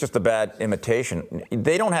don't think it's just a bad imitation.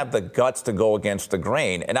 They don't have the guts to go against the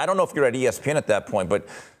grain. And I don't know if you're at ESPN at that point, but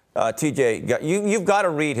TJ, you've got to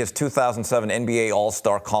read his 2007 NBA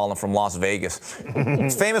All-Star column from Las Vegas.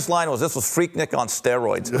 His famous line was, "This was Freaknik on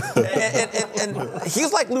steroids." and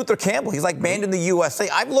he's like Luther Campbell. He's like banned in the USA.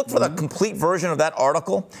 I've looked for the complete version of that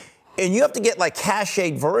article, and you have to get like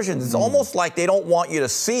cached versions. It's almost like they don't want you to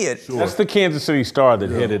see it. Sure. That's the Kansas City Star that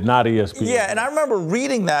hit it, not ESPN. Yeah, and I remember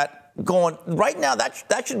reading that going, right now,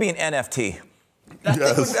 that should be an NFT.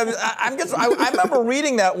 Yes. I remember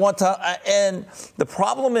reading that one time, and the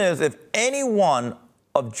problem is, if anyone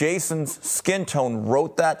of Jason's skin tone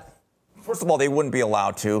wrote that, first of all, they wouldn't be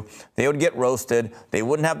allowed to. They would get roasted. They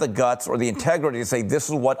wouldn't have the guts or the integrity to say, this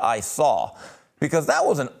is what I saw. Because that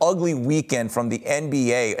was an ugly weekend from the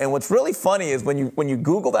NBA. And what's really funny is when you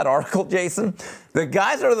Google that article, Jason, the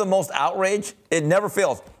guys that are the most outraged, it never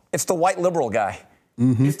fails. It's the white liberal guy.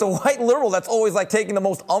 Mm-hmm. It's the white liberal that's always like taking the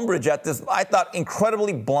most umbrage at this, I thought,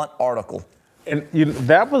 incredibly blunt article. And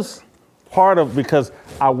that was part of, because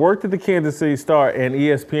I worked at the Kansas City Star and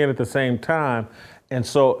ESPN at the same time. And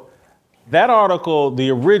so that article, the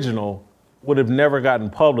original, would have never gotten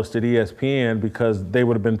published at ESPN because they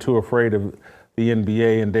would have been too afraid of the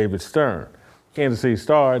NBA and David Stern. Kansas City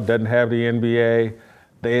Star doesn't have the NBA.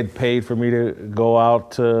 They had paid for me to go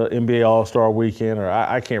out to NBA All-Star Weekend, or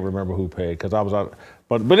I can't remember who paid because I was out.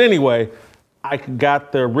 But anyway, I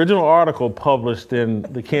got the original article published in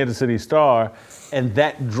the Kansas City Star, and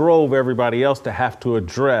that drove everybody else to have to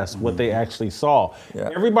address what they actually saw.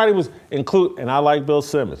 Yeah. Everybody was and I like Bill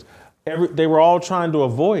Simmons. They were all trying to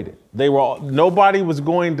avoid it. Nobody was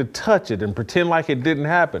going to touch it and pretend like it didn't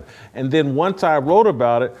happen. And then once I wrote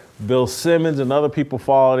about it, Bill Simmons and other people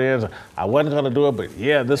followed in. I wasn't going to do it, but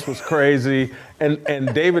yeah, this was crazy.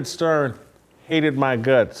 And David Stern hated my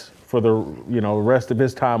guts for the rest of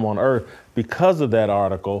his time on Earth because of that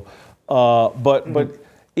article. But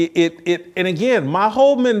and again, my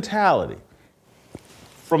whole mentality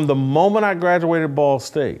from the moment I graduated Ball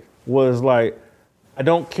State was like, I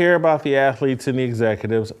don't care about the athletes and the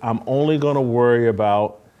executives. I'm only going to worry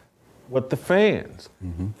about what the fans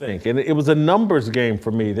think. And it was a numbers game for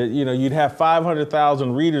me that, you'd have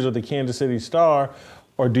 500,000 readers of the Kansas City Star,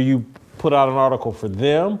 or do you put out an article for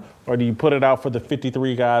them, or do you put it out for the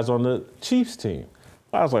 53 guys on the Chiefs team?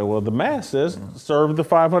 I was like, well, the math says serve the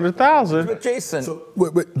 500,000. But Jason.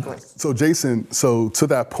 So Jason, to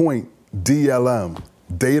that point, DLM,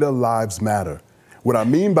 data lives matter. What I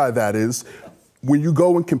mean by that is, when you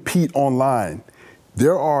go and compete online,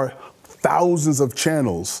 there are thousands of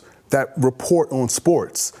channels that report on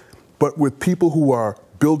sports, but with people who are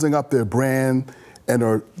building up their brand and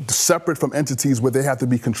are separate from entities where they have to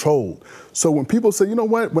be controlled. So when people say, you know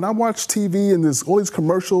what, when I watch TV and there's all these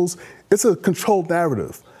commercials, it's a controlled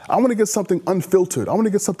narrative. I want to get something unfiltered. I want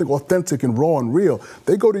to get something authentic and raw and real.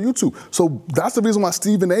 They go to YouTube. So that's the reason why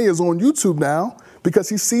Stephen A is on YouTube now, because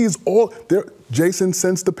he sees Jason,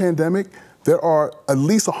 since the pandemic, there are at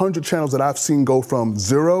least 100 channels that I've seen go from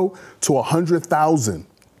 0 to 100,000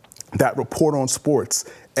 that report on sports.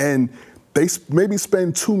 And they maybe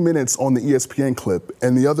spend 2 minutes on the ESPN clip,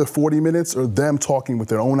 and the other 40 minutes are them talking with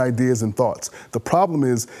their own ideas and thoughts. The problem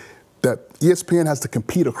is that ESPN has to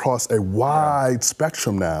compete across a wide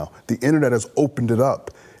spectrum now. The internet has opened it up.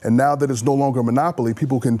 And now that it's no longer a monopoly,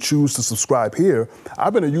 people can choose to subscribe here.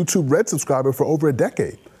 I've been a YouTube Red subscriber for over a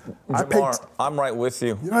decade. Jamar, I'm right with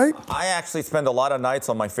you. Right? I actually spend a lot of nights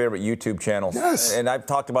on my favorite YouTube channels. Yes. And I've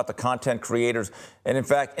talked about the content creators. And in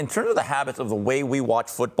fact, in terms of the habits of the way we watch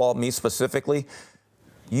football, me specifically,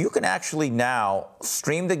 you can actually now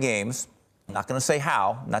stream the games. I'm not going to say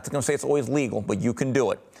how. I'm not going to say it's always legal, but you can do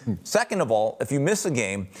it. Second of all, if you miss a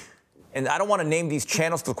game, and I don't want to name these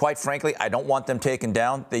channels because, quite frankly, I don't want them taken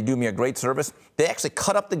down. They do me a great service. They actually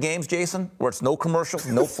cut up the games, Jason, where it's no commercials,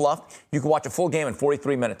 no fluff. You can watch a full game in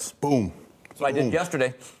 43 minutes. Boom. So I did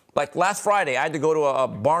yesterday. Like last Friday, I had to go to a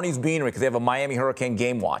Barney's Beanery because they have a Miami Hurricane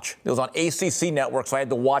game watch. It was on ACC Network, so I had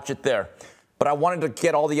to watch it there. But I wanted to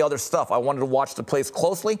get all the other stuff. I wanted to watch the plays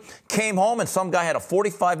closely. Came home, and some guy had a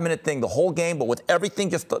 45-minute thing, the whole game, but with everything,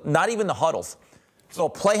 just not even the huddles. So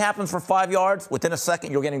play happens for 5 yards. Within a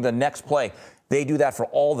second, you're getting the next play. They do that for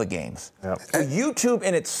all the games. Yep. So YouTube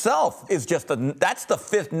in itself is that's the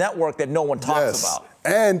fifth network that no one talks about.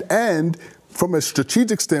 And from a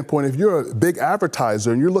strategic standpoint, if you're a big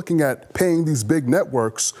advertiser and you're looking at paying these big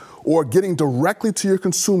networks or getting directly to your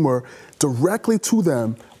consumer, directly to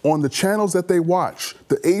them on the channels that they watch,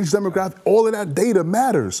 the age demographic, all of that data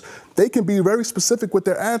matters. They can be very specific with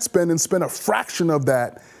their ad spend and spend a fraction of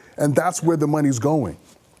that, and that's where the money's going.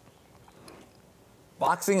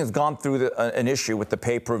 Boxing has gone through an issue with the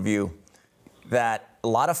pay-per-view that a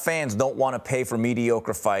lot of fans don't want to pay for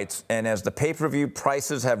mediocre fights. And as the pay-per-view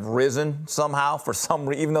prices have risen somehow, for some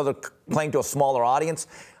reason, even though they're playing to a smaller audience,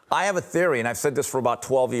 I have a theory, and I've said this for about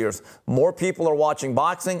 12 years. More people are watching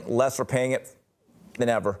boxing, less are paying it than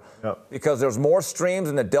ever. Yep. Because there's more streams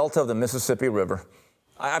in the delta of the Mississippi River.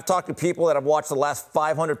 I've talked to people that have watched the last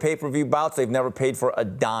 500 pay-per-view bouts. They've never paid for a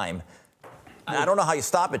dime. I don't know how you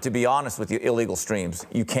stop it, to be honest with you, illegal streams.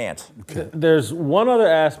 You can't. There's one other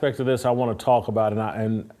aspect of this I want to talk about,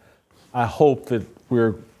 and I hope that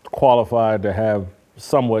we're qualified to have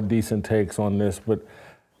somewhat decent takes on this. But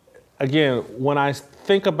again, when I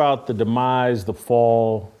think about the demise, the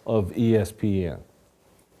fall of ESPN,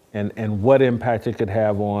 and what impact it could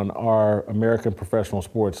have on our American professional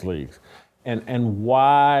sports leagues, and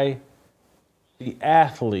why the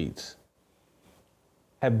athletes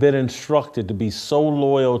have been instructed to be so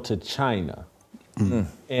loyal to China.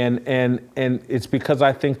 Mm-hmm. And it's because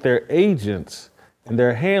I think their agents and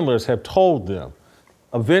their handlers have told them,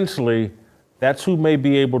 eventually, that's who may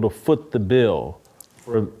be able to foot the bill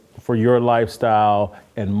for your lifestyle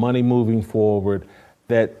and money moving forward,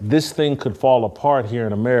 that this thing could fall apart here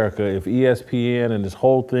in America if ESPN and this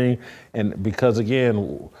whole thing, and because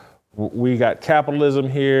again, we got capitalism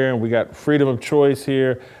here and we got freedom of choice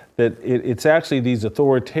here, that it's actually these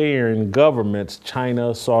authoritarian governments,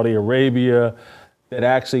 China, Saudi Arabia, that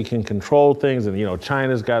actually can control things. And, you know,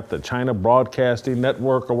 China's got the China Broadcasting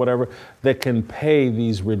Network or whatever that can pay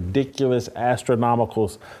these ridiculous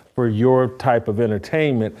astronomicals for your type of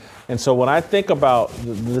entertainment. And so when I think about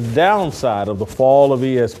the downside of the fall of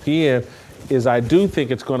ESPN is I do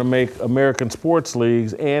think it's going to make American sports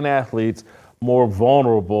leagues and athletes more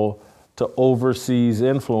vulnerable to overseas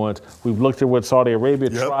influence. We've looked at what Saudi Arabia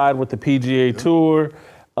tried with the PGA Tour.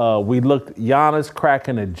 We looked, Giannis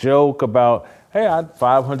cracking a joke about, hey, I had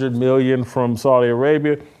 $500 million from Saudi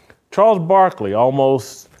Arabia. Charles Barkley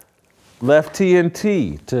almost left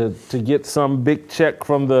TNT to get some big check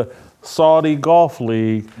from the Saudi Golf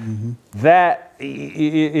League. Mm-hmm. That,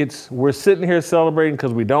 we're sitting here celebrating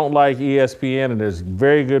because we don't like ESPN, and there's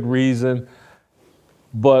very good reason.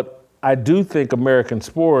 But I do think American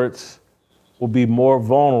sports will be more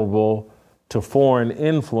vulnerable to foreign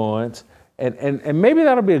influence. And maybe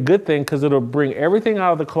that'll be a good thing because it'll bring everything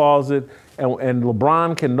out of the closet, and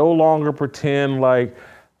LeBron can no longer pretend like,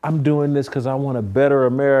 I'm doing this because I want a better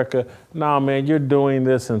America. Nah, man, you're doing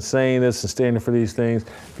this and saying this and standing for these things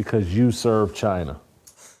because you serve China.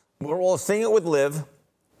 We're seeing it with LIV.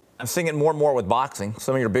 I'm seeing it more and more with boxing.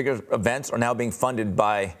 Some of your bigger events are now being funded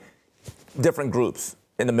by different groups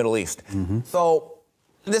in the Middle East. Mm-hmm. So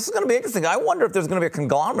this is going to be interesting. I wonder if there's going to be a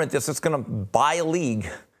conglomerate that's just going to buy a league,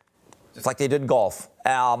 just like they did golf.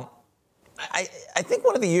 I think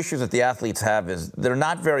one of the issues that the athletes have is they're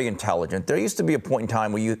not very intelligent. There used to be a point in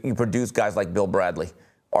time where you produced guys like Bill Bradley,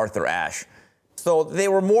 Arthur Ashe. So they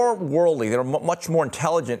were more worldly. They were much more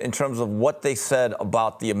intelligent in terms of what they said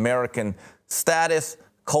about the American status,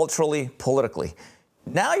 culturally, politically.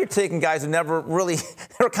 Now you're taking guys who never really,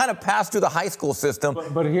 they're kind of passed through the high school system.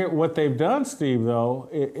 But here, what they've done, Steve, though,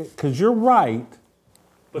 because you're right,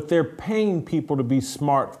 but they're paying people to be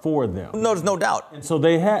smart for them. No, there's no doubt. And so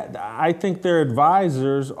I think their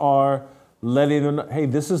advisors are letting them know, hey,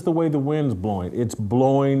 this is the way the wind's blowing. It's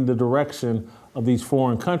blowing the direction of these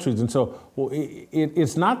foreign countries. And so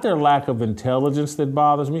it's not their lack of intelligence that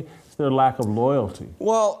bothers me, it's their lack of loyalty.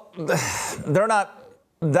 Well, they're not.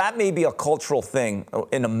 That may be a cultural thing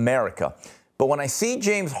in America. But when I see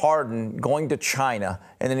James Harden going to China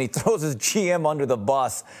and then he throws his GM under the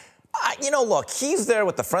bus, look, he's there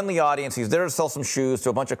with the friendly audience. He's there to sell some shoes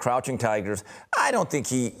to a bunch of crouching tigers. I don't think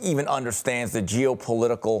he even understands the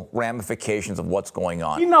geopolitical ramifications of what's going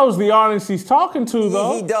on. He knows the audience he's talking to,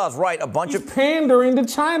 though. He does, right. He's pandering to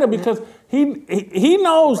China because he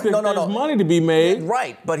knows that there's money to be made.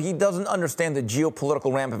 Right, but he doesn't understand the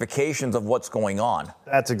geopolitical ramifications of what's going on.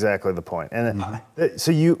 That's exactly the point. And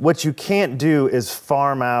so what you can't do is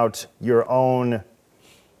farm out your own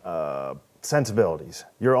sensibilities,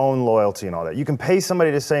 your own loyalty and all that. You can pay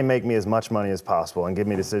somebody to say, make me as much money as possible and give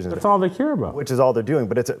me decisions. That's all they care about. Which is all they're doing.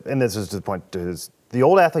 But and this is the point, the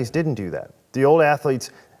old athletes didn't do that. The old athletes,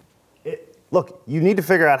 look, you need to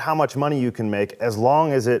figure out how much money you can make as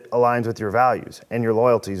long as it aligns with your values and your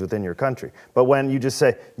loyalties within your country. But when you just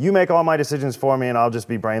say, you make all my decisions for me and I'll just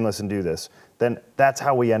be brainless and do this, then that's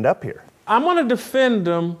how we end up here. I'm going to defend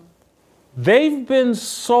them. They've been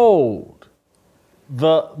sold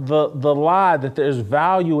the lie that there's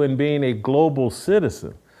value in being a global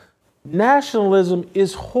citizen. Nationalism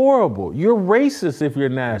is horrible. You're racist if you're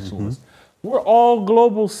nationalist. Mm-hmm. We're all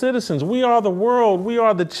global citizens. We are the world. We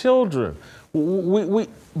are the children.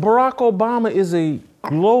 Barack Obama is a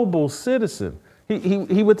global citizen.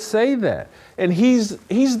 He would say that. And he's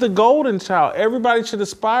the golden child. Everybody should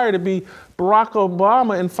aspire to be Barack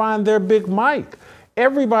Obama and find their Big Mike.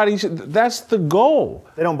 Everybody should, that's the goal.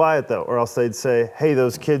 They don't buy it though, or else they'd say, hey,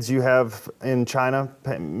 those kids you have in China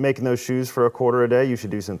making those shoes for $0.25 a day, you should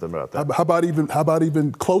do something about that. How about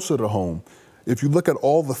even closer to home? If you look at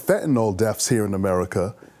all the fentanyl deaths here in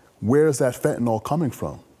America, where is that fentanyl coming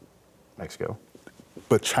from? Mexico.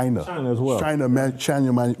 But China. China as well. China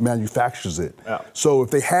manufactures it. Yeah. So if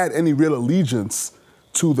they had any real allegiance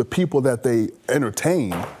to the people that they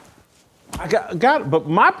entertain. I got it. But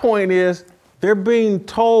my point is, they're being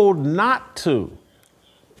told not to.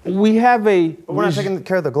 We have But we're not taking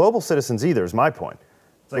care of the global citizens either, is my point.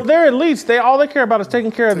 Well, they're elites. All they care about is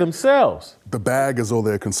taking care of themselves. The bag is all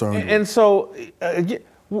they're concerned with. And so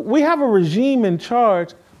we have a regime in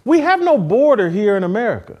charge. We have no border here in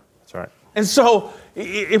America. That's right. And so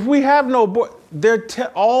if we have no border,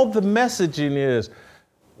 all the messaging is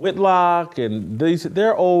Whitlock and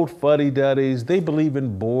they're old fuddy-duddies. They believe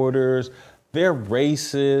in borders. They're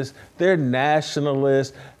racist, they're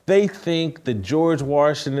nationalists, they think that George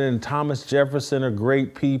Washington and Thomas Jefferson are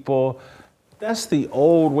great people. That's the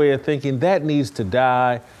old way of thinking. That needs to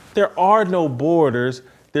die. There are no borders,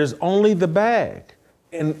 there's only the bag.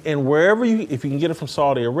 And wherever if you can get it from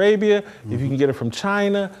Saudi Arabia, if you can get it from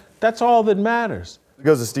China, that's all that matters. It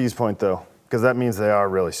goes to Steve's point though, because that means they are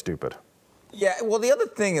really stupid. Yeah, well, the other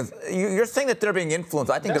thing is, you're saying that they're being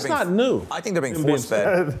influenced. I think That's they're being, not new. I think they're being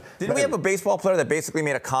force-fed. Didn't we have a baseball player that basically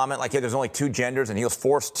made a comment like, hey, there's only 2 genders, and he was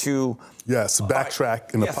forced to... Yes,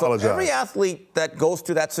 backtrack and apologize. So every athlete that goes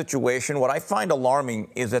through that situation, what I find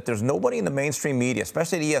alarming is that there's nobody in the mainstream media,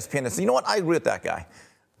 especially at ESPN, that says, you know what, I agree with that guy.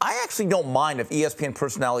 I actually don't mind if ESPN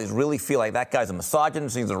personalities really feel like that guy's a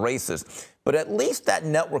misogynist, he's a racist. But at least that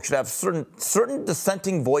network should have certain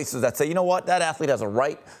dissenting voices that say, you know what, that athlete has a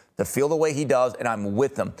right to feel the way he does, and I'm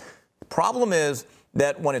with them. The problem is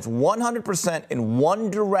that when it's 100% in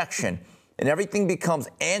one direction and everything becomes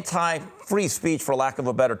anti-free speech, for lack of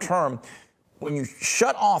a better term, when you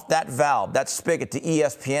shut off that valve, that spigot to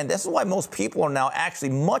ESPN, this is why most people are now actually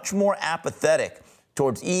much more apathetic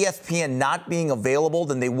towards ESPN not being available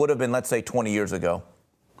than they would have been, let's say, 20 years ago.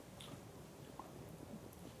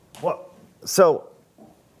 Well, so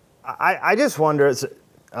I just wonder,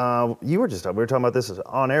 we were talking about this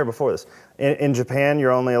on air before this. In Japan,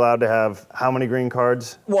 you're only allowed to have how many green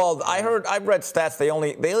cards? Well, I've read stats, they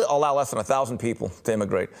allow less than 1,000 people to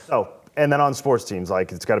immigrate. Oh, and then on sports teams,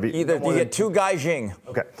 like it's got to be... You get 2 Gaijin.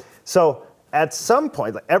 Okay, so at some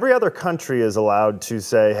point, like, every other country is allowed to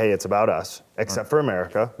say, hey, it's about us, except for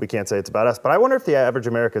America. We can't say it's about us. But I wonder if the average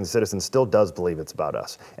American citizen still does believe it's about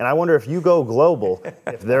us. And I wonder if you go global,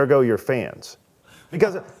 if there go your fans.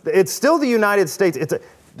 Because it's still the United States.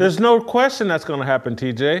 There's no question that's going to happen,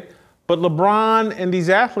 TJ. But LeBron and these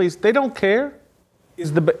athletes, they don't care.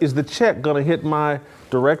 Is the check going to hit my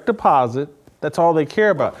direct deposit? That's all they care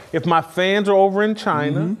about. If my fans are over in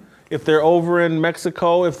China, if they're over in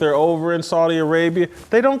Mexico, if they're over in Saudi Arabia,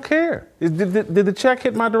 they don't care. Did the check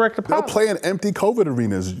hit my direct deposit? They'll play in empty COVID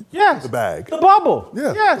arenas. Yes. The bag. The bubble.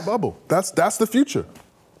 Yeah, yes. the bubble. That's the future.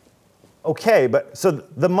 Okay, but so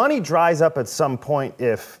the money dries up at some point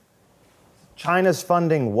if China's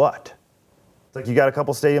funding what? It's like you got a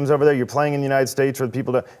couple stadiums over there, you're playing in the United States for the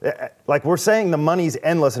people to, like we're saying the money's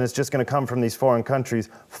endless and it's just going to come from these foreign countries.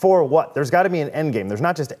 For what? There's got to be an end game. There's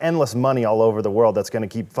not just endless money all over the world that's going to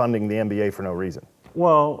keep funding the NBA for no reason.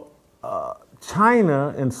 Well,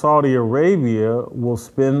 China and Saudi Arabia will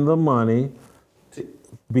spend the money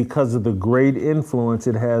because of the great influence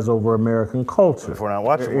it has over American culture. If we're not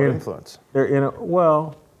watching, what influence? They're in a,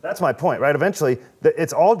 well... That's my point, right? Eventually,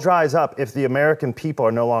 it's all dries up if the American people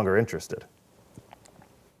are no longer interested.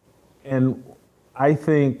 And I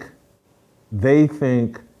think they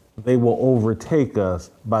will overtake us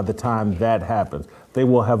by the time that happens. They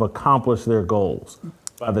will have accomplished their goals.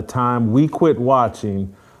 By the time we quit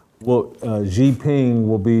watching, Well, Xi Jinping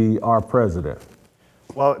will be our president.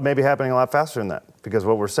 Well, it may be happening a lot faster than that, because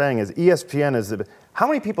what we're saying is ESPN is how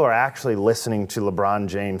many people are actually listening to LeBron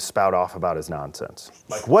James spout off about his nonsense?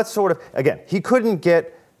 Like, what sort of, again, he could,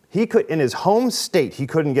 in his home state, he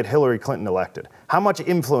couldn't get Hillary Clinton elected. How much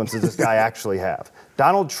influence does this guy actually have?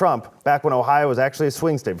 Donald Trump, back when Ohio was actually a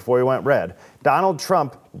swing state before he went red, Donald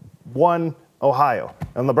Trump won Ohio.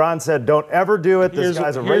 And LeBron said, don't ever do it. This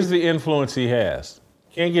guy's a racist. Here's the influence he has.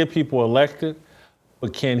 Can't get people elected,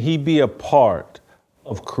 but can he be a part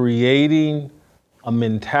of creating a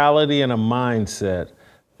mentality and a mindset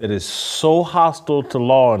that is so hostile to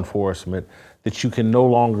law enforcement that you can no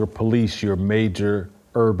longer police your major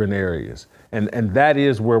urban areas? And that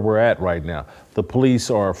is where we're at right now. The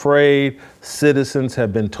police are afraid. Citizens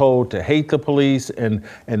have been told to hate the police, and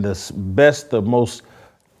the most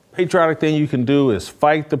patriotic thing you can do is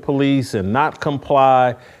fight the police and not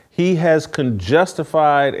comply. He has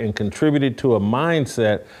justified and contributed to a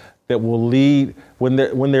mindset that will lead, when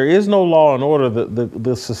there is no law and order,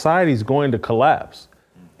 the society is going to collapse.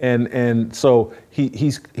 And so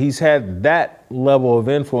he's had that level of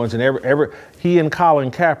influence, and he and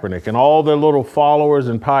Colin Kaepernick and all their little followers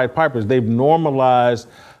and Pied Pipers, they've normalized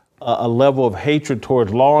a level of hatred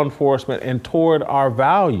towards law enforcement and toward our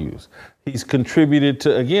values. He's contributed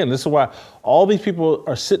to, again, this is why all these people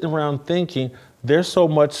are sitting around thinking they're so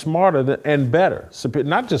much smarter and better,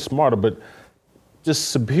 not just smarter, but just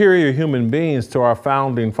superior human beings to our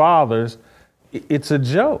founding fathers. It's a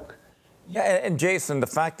joke. Yeah, and Jason, the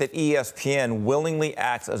fact that ESPN willingly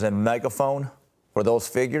acts as a megaphone for those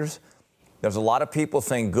figures, there's a lot of people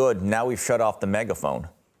saying, good, now we've shut off the megaphone.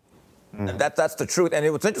 And that's the truth. And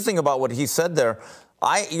what's interesting about what he said there,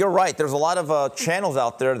 you're right, there's a lot of channels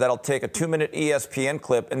out there that'll take a 2-minute ESPN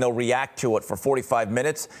clip and they'll react to it for 45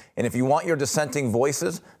 minutes. And if you want your dissenting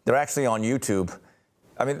voices, they're actually on YouTube.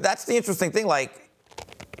 I mean, that's the interesting thing. Like,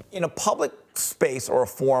 in a public space or a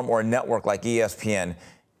forum or a network like ESPN,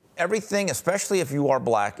 everything, especially if you are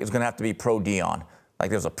black, is going to have to be pro-Deion. Like,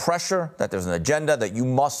 there's a pressure, that there's an agenda, that you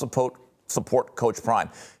must support Coach Prime.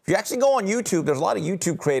 If you actually go on YouTube, there's a lot of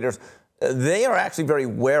YouTube creators. They are actually very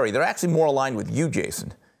wary. They're actually more aligned with you,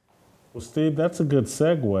 Jason. Well, Steve, that's a good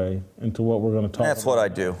segue into what we're going to talk about. That's what I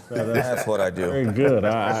do. That's what I do. Very good.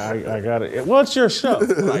 I got it. Well, it's your show.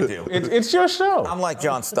 That's what I do. It's your show. I'm like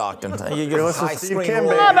John Stockton. You're high screen.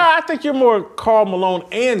 No, I think you're more Karl Malone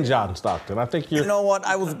and John Stockton. I think you're. You know what?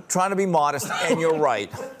 I was trying to be modest, and you're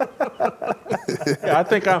right. Yeah, I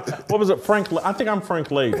think what was it, Frank? I think I'm Frank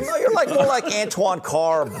Layden. No, you're more like Antoine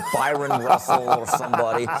Carr, Byron Russell, or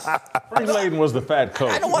somebody. Frank Layden was the fat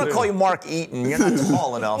coach. I don't want to call you Mark Eaton. You're not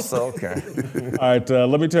tall enough, so okay. All right,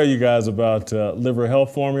 let me tell you guys about Liver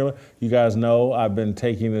Health Formula. You guys know I've been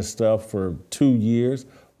taking this stuff for 2 years,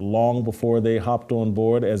 long before they hopped on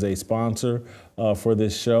board as a sponsor for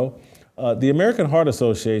this show. The American Heart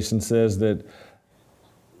Association says that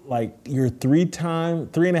you're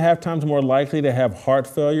 3.5 times more likely to have heart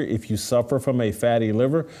failure if you suffer from a fatty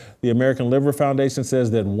liver. The American Liver Foundation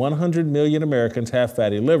says that 100 million Americans have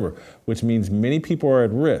fatty liver, which means many people are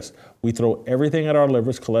at risk. We throw everything at our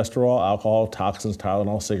livers: cholesterol, alcohol, toxins,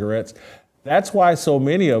 Tylenol, cigarettes. That's why so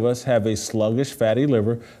many of us have a sluggish fatty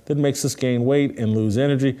liver that makes us gain weight and lose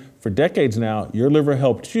energy. For decades now, your liver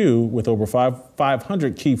helped you with over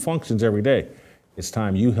 500 key functions every day. It's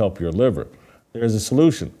time you help your liver. There's a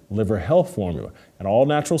solution: Liver Health Formula, an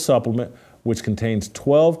all-natural supplement which contains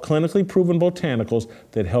 12 clinically proven botanicals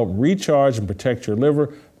that help recharge and protect your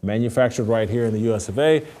liver, manufactured right here in the US of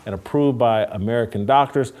A and approved by American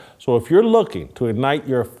doctors. So if you're looking to ignite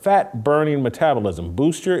your fat-burning metabolism,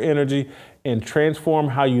 boost your energy, and transform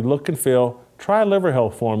how you look and feel, try Liver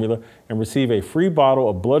Health Formula and receive a free bottle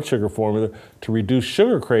of blood sugar formula to reduce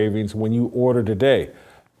sugar cravings when you order today.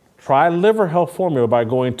 Try Liver Health Formula by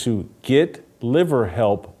going to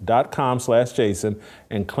getliverhelp.com/Jason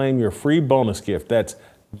and claim your free bonus gift. That's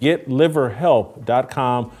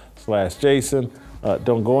getliverhelp.com/Jason.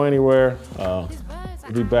 Don't go anywhere. We'll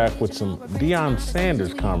be back with some Deion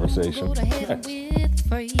Sanders conversation next.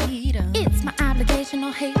 It's my obligation,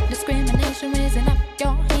 no hate, discrimination, raising up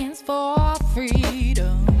your hands for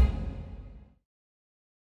freedom.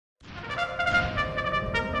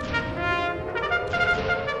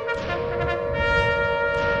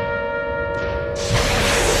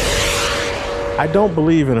 I don't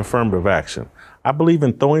believe in affirmative action. I believe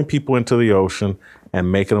in throwing people into the ocean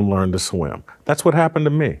and making them learn to swim. That's what happened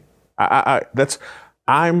to me. Pardon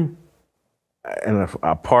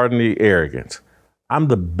the arrogance, I'm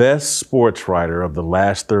the best sports writer of the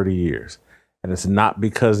last 30 years. And it's not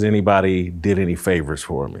because anybody did any favors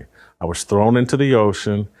for me. I was thrown into the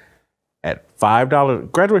ocean at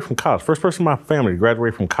 $5, graduate from college, first person in my family to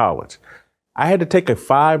graduate from college. I had to take a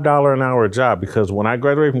 $5 an hour job because when I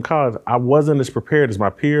graduated from college, I wasn't as prepared as my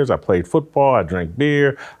peers. I played football, I drank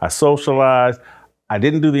beer, I socialized. I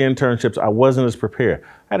didn't do the internships. I wasn't as prepared.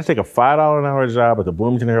 I had to take a $5 an hour job at the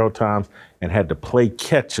Bloomington Herald-Times and had to play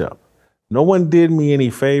catch up. No one did me any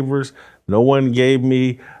favors. No one gave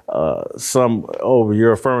me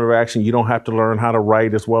you're affirmative action. You don't have to learn how to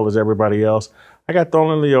write as well as everybody else. I got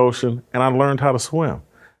thrown in the ocean and I learned how to swim.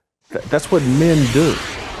 That's what men do.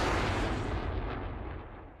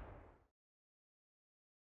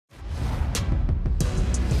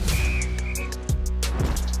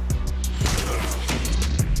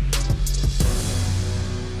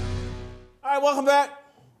 All right, welcome back.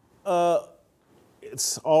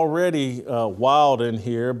 It's already wild in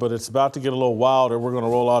here, but it's about to get a little wilder. We're going to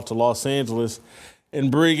roll out to Los Angeles and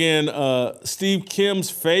bring in Steve Kim's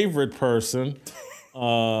favorite person,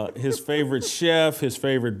 his favorite chef, his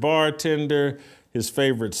favorite bartender, his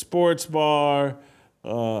favorite sports bar,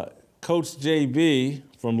 Coach JB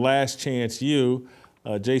from Last Chance U,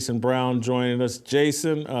 Jason Brown joining us.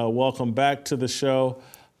 Jason, welcome back to the show.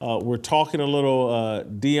 We're talking a little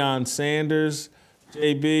Deion Sanders,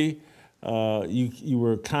 JB. You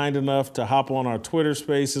were kind enough to hop on our Twitter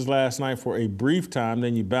Spaces last night for a brief time,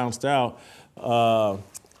 then you bounced out.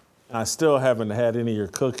 I still haven't had any of your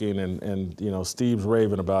cooking, and you know Steve's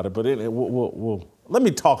raving about it. But let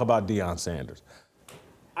me talk about Deion Sanders.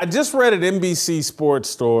 I just read an NBC Sports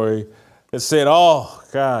story that said, "Oh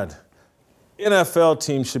God, NFL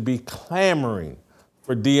teams should be clamoring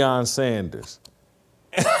for Deion Sanders."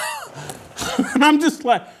 And I'm just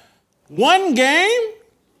like, one game,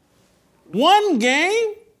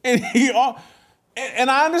 and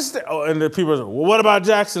and I understand. Oh, and the people are like, well, what about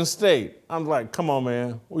Jackson State? I'm like, come on,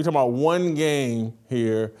 man. We're talking about one game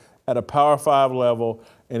here at a Power 5 level,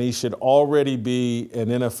 and he should already be an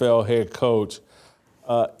NFL head coach.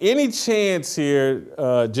 Any chance here,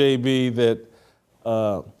 JB, that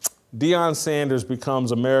Deion Sanders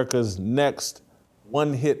becomes America's next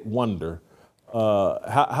one-hit wonder?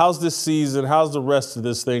 How's this season, how's the rest of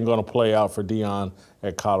this thing going to play out for Deion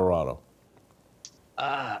at Colorado?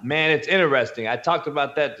 Man, it's interesting. I talked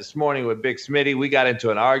about that this morning with Big Smitty. We got into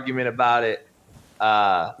an argument about it.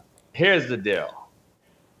 Here's the deal.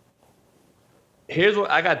 Here's what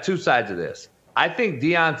I got: two sides of this. I think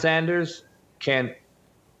Deion Sanders can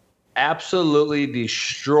absolutely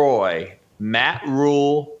destroy Matt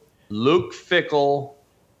Rule, Luke Fickell,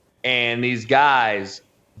 and these guys,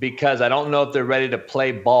 because I don't know if they're ready to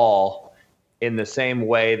play ball in the same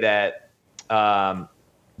way that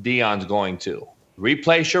Deion's going to.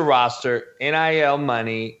 Replace your roster, NIL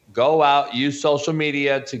money, go out, use social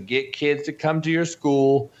media to get kids to come to your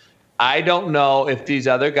school. I don't know if these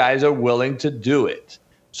other guys are willing to do it.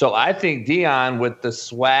 So I think Deion, with the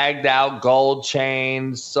swagged out gold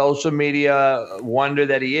chain, social media wonder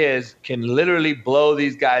that he is, can literally blow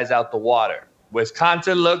these guys out the water.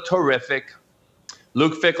 Wisconsin looked horrific.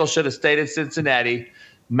 Luke Fickell should have stayed at Cincinnati.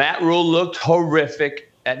 Matt Rule looked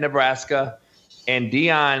horrific at Nebraska. And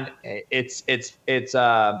Deion, it's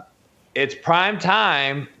prime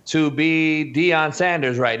time to be Deion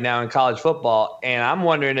Sanders right now in college football. And I'm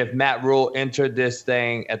wondering if Matt Rule entered this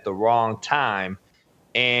thing at the wrong time.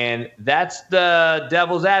 And that's the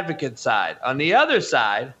devil's advocate side. On the other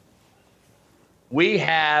side, we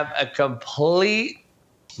have a complete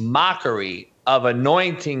mockery of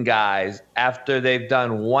anointing guys after they've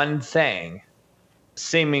done one thing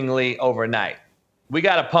seemingly overnight. We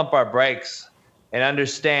got to pump our brakes and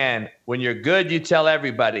understand, when you're good, you tell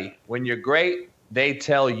everybody. When you're great, they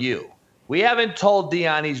tell you. We haven't told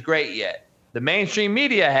Deion he's great yet. The mainstream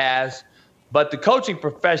media has, but the coaching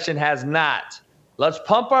profession has not. Let's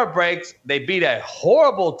pump our brakes. They beat a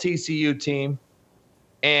horrible TCU team,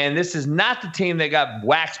 and this is not the team that got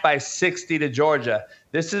waxed by 60 to Georgia.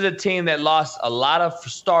 This is a team that lost a lot of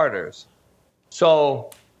starters. So,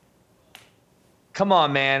 come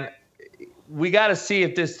on, man. We got to see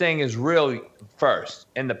if this thing is real first.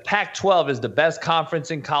 And the Pac-12 is the best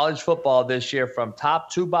conference in college football this year from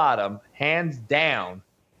top to bottom, hands down.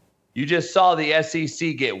 You just saw the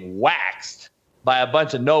SEC get waxed by a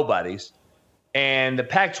bunch of nobodies. And the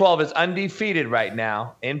Pac-12 is undefeated right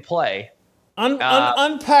now in play.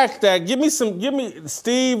 Unpack that. Give me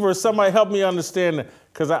Steve or somebody help me understand that,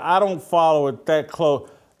 because I don't follow it that close.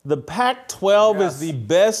 The Pac-12 is the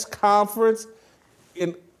best conference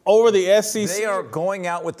over the SEC. They are going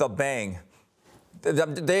out with a bang. I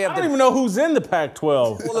don't even know who's in the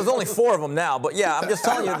Pac-12. Well, there's only 4 of them now, but yeah, I'm just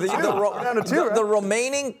telling you, the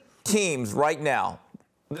remaining teams right now,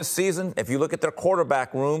 this season, if you look at their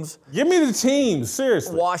quarterback rooms, Give me the teams,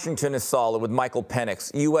 seriously. Washington is solid with Michael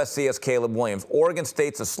Penix. USC has Caleb Williams. Oregon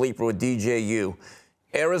State's a sleeper with DJU.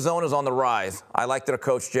 Arizona's on the rise. I like their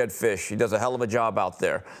coach, Jed Fish. He does a hell of a job out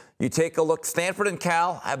there. You take a look, Stanford and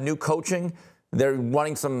Cal have new coaching. They're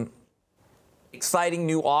running some exciting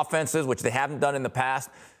new offenses, which they haven't done in the past.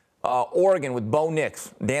 Oregon with Bo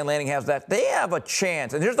Nix. Dan Lanning has that. They have a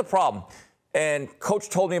chance. And here's the problem. And Coach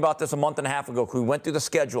told me about this a month and a half ago. We went through the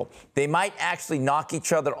schedule. They might actually knock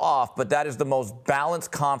each other off, but that is the most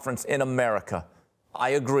balanced conference in America. I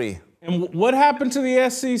agree. And what happened to the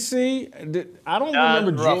SEC? I don't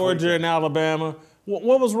remember Georgia and Alabama.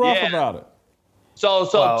 What was rough about it? So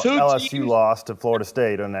two LSU teams lost to Florida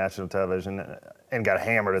State on national television and got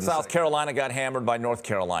hammered in South Carolina got hammered by North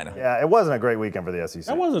Carolina. Yeah, it wasn't a great weekend for the SEC.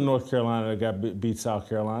 That wasn't North Carolina that beat South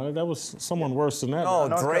Carolina. That was someone worse than that. No,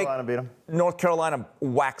 North Drake, Carolina beat them. North Carolina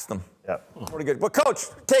waxed them. Yep. Pretty good. Well, Coach,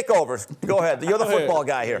 takeovers. Go ahead. You're the football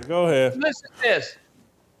guy here. Go ahead. Listen to this.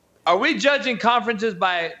 Are we judging conferences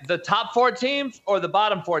by the top 4 teams or the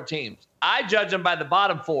bottom 4 teams? I judge them by the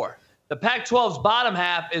bottom 4. The Pac-12's bottom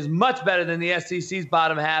half is much better than the SEC's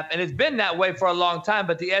bottom half, and it's been that way for a long time,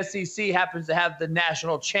 but the SEC happens to have the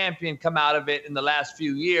national champion come out of it in the last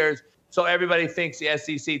few years, so everybody thinks the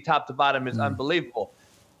SEC top to bottom is unbelievable.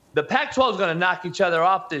 The Pac-12 is going to knock each other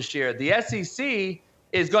off this year. The SEC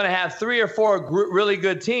is going to have 3 or 4 really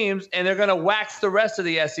good teams, and they're going to wax the rest of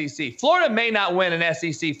the SEC. Florida may not win an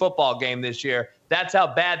SEC football game this year. That's how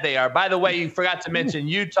bad they are. By the way, you forgot to mention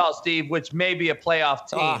Utah, Steve, which may be a playoff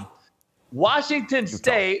team. Washington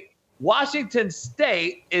State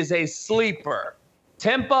is a sleeper.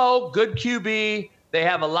 Tempo, good QB. They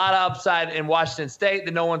have a lot of upside in Washington State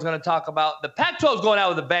that no one's going to talk about. The Pac-12 is going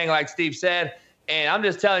out with a bang, like Steve said. And I'm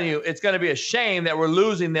just telling you, it's going to be a shame that we're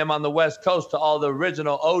losing them on the West Coast to all the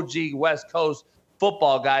original OG West Coast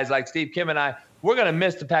football guys like Steve Kim and I. We're going to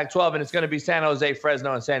miss the Pac-12, and it's going to be San Jose,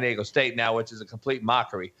 Fresno, and San Diego State now, which is a complete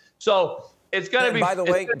mockery. So it's going to be. By the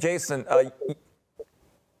way, Jason,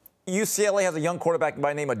 UCLA has a young quarterback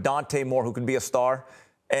by the name of Dante Moore who could be a star.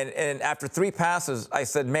 And after 3 passes, I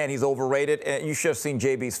said, man, he's overrated. And you should have seen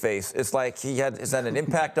JB's face. It's like has had an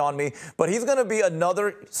impact on me. But he's going to be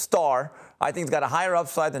another star. I think he's got a higher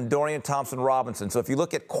upside than Dorian Thompson-Robinson. So if you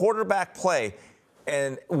look at quarterback play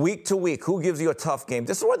and week to week, who gives you a tough game?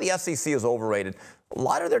 This is where the SEC is overrated. A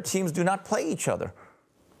lot of their teams do not play each other.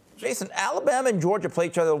 Jason, Alabama and Georgia play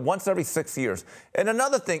each other once every 6 years. And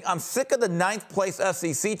another thing, I'm sick of the 9th place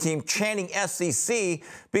SEC team chanting SEC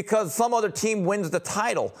because some other team wins the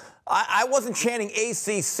title. I wasn't chanting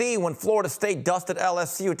ACC when Florida State dusted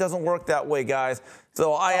LSU. It doesn't work that way, guys.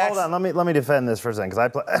 So hold on, let me defend this for a second,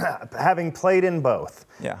 because having played in both.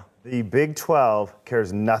 Yeah. The Big 12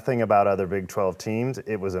 cares nothing about other Big 12 teams.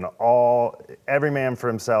 It was an every man for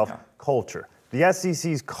himself culture. The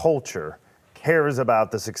SEC's culture cares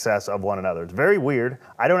about the success of one another. It's very weird.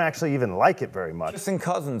 I don't actually even like it very much. Kissing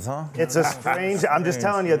cousins, huh? It's a strange. I'm just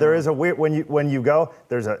telling you, there is a weird when you go.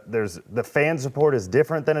 There's the fan support is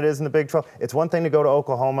different than it is in the Big 12. It's one thing to go to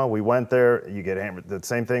Oklahoma. We went there. You get hammered. The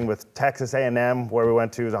same thing with Texas A&M, where we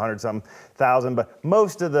went to, is 100-something thousand. But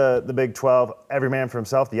most of the Big 12, every man for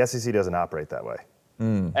himself. The SEC doesn't operate that way.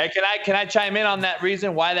 Hey, can I chime in on that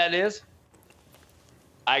reason why that is?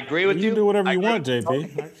 I agree with you. You can do whatever you want,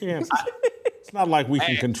 JP. I can't. It's not like we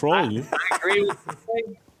can control you. I agree with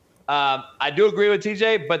TJ. I do agree with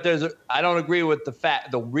TJ, but I don't agree with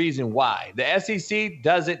the reason why. The SEC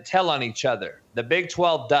doesn't tell on each other. The Big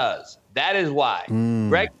 12 does. That is why.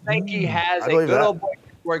 Greg Sankey has a good old boy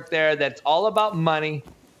network there that's all about money,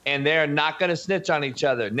 and they're not going to snitch on each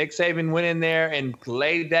other. Nick Saban went in there and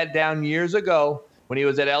laid that down years ago when he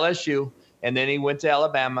was at LSU, and then he went to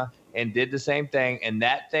Alabama and did the same thing, and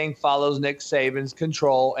that thing follows Nick Saban's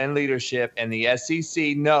control and leadership, and the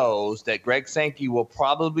SEC knows that Greg Sankey will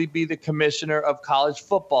probably be the commissioner of college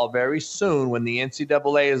football very soon when the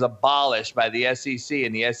NCAA is abolished by the SEC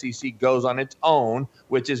and the SEC goes on its own,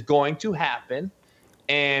 which is going to happen,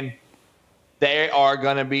 and they are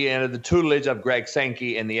going to be under the tutelage of Greg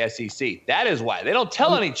Sankey and the SEC. That is why. They don't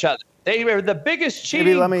tell on each other. They are the biggest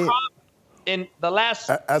cheating in the last.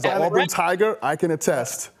 As an Auburn Tiger, I can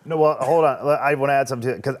attest. No, well, hold on. I want to add something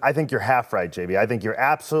to it because I think you're half right, JB. I think you're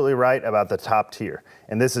absolutely right about the top tier,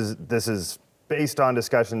 and this is based on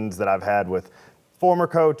discussions that I've had with former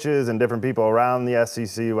coaches and different people around the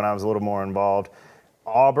SEC when I was a little more involved.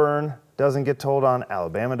 Auburn doesn't get told on.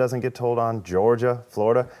 Alabama doesn't get told on. Georgia,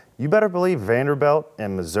 Florida. You better believe Vanderbilt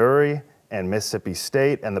and Missouri and Mississippi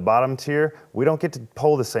State and the bottom tier, we don't get to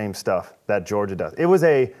pull the same stuff that Georgia does. It was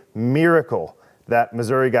a miracle that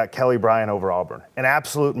Missouri got Kelly Bryant over Auburn. An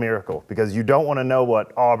absolute miracle, because you don't want to know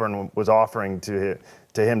what Auburn was offering to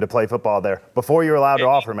him to play football there before you're allowed to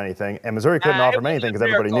offer him anything. And Missouri couldn't offer him anything because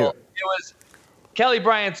everybody knew it. It was Kelly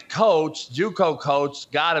Bryant's coach, JUCO coach,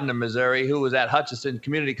 got him to Missouri, who was at Hutchinson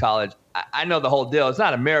Community College. I know the whole deal. It's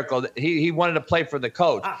not a miracle. He wanted to play for the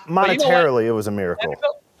coach. Monetarily, it was a miracle.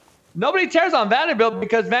 Nobody tears on Vanderbilt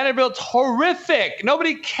because Vanderbilt's horrific.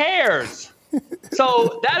 Nobody cares.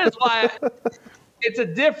 So that is why it's a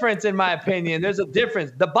difference, in my opinion. There's a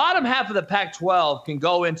difference. The bottom half of the Pac-12 can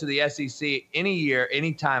go into the SEC any year,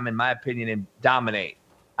 anytime, in my opinion, and dominate.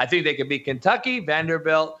 I think they could beat Kentucky,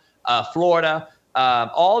 Vanderbilt, Florida,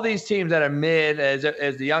 all these teams that are mid,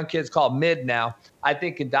 as the young kids call mid now, I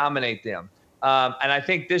think can dominate them. And I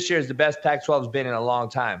think this year is the best Pac-12 has been in a long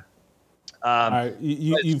time. All right,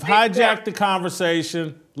 you've hijacked the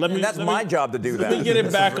conversation. That's my job to do that. Let me get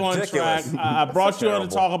it back on track. I brought you on to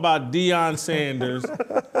talk about Deion Sanders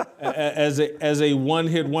as a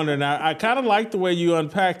one-hit wonder. Now, I kind of like the way you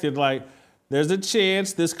unpacked it. Like, there's a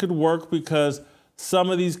chance this could work because some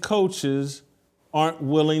of these coaches aren't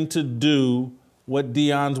willing to do what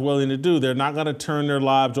Deion's willing to do. They're not going to turn their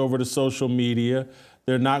lives over to social media.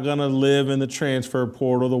 They're not going to live in the transfer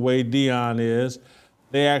portal the way Deion is.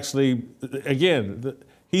 They actually, again,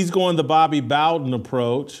 he's going the Bobby Bowden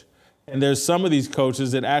approach, and there's some of these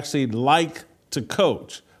coaches that actually like to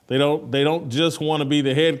coach. They don't just want to be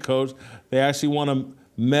the head coach. They actually want to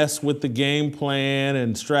mess with the game plan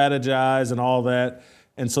and strategize and all that.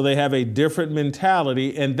 And so they have a different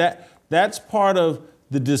mentality, and that's part of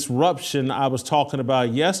the disruption I was talking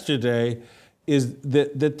about yesterday, is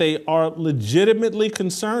that they are legitimately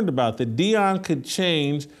concerned about, that Deion could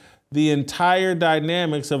change the entire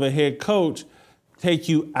dynamics of a head coach, take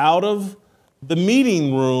you out of the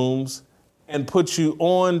meeting rooms and put you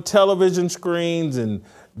on television screens and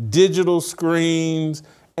digital screens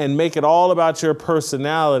and make it all about your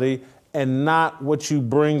personality and not what you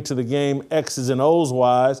bring to the game, X's and O's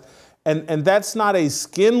wise. And that's not a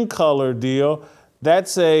skin color deal.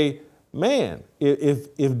 That's a, man,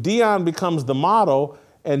 if Deion becomes the model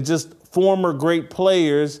and just former great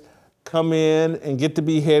players come in and get to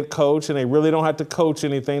be head coach and they really don't have to coach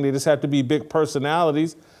anything, they just have to be big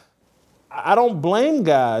personalities, I don't blame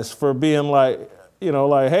guys for being like,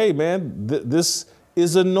 hey, man, this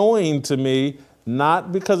is annoying to me,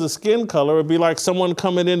 not because of skin color. It'd be like someone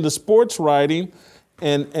coming into sports writing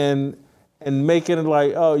and making it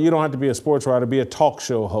like, oh, you don't have to be a sports writer, be a talk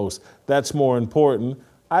show host. That's more important.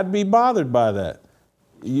 I'd be bothered by that.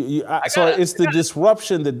 So it's the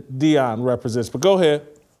disruption that Deion represents. But go ahead.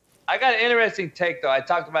 I got an interesting take, though. I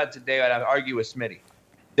talked about it today, and I argue with Smitty.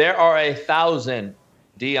 There are 1,000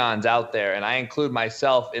 Deions out there, and I include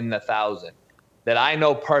myself in the 1,000, that I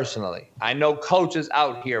know personally. I know coaches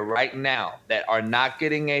out here right now that are not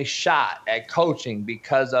getting a shot at coaching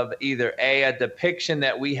because of either A, depiction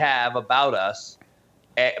that we have about us,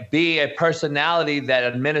 B, a personality that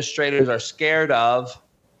administrators are scared of,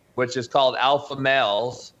 which is called alpha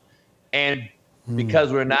males, and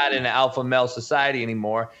because we're not in an alpha male society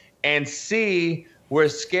anymore, and C, we're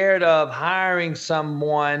scared of hiring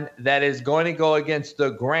someone that is going to go against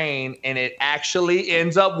the grain, and it actually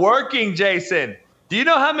ends up working, Jason. Do you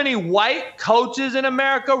know how many white coaches in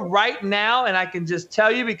America right now, and I can just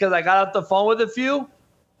tell you because I got off the phone with a few,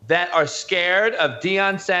 that are scared of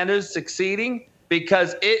Deion Sanders succeeding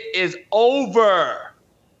because it is over.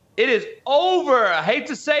 It is over. I hate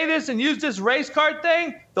to say this and use this race card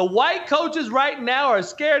thing. The white coaches right now are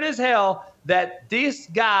scared as hell that this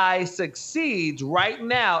guy succeeds right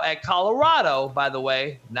now at Colorado, by the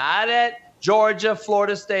way, not at Georgia,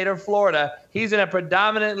 Florida State, or Florida. He's in a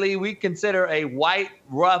predominantly, we consider, a white,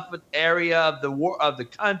 rough area of the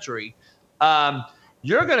country.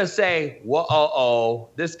 You're going to say, well,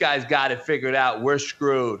 this guy's got it figured out. We're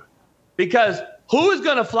screwed. Because who is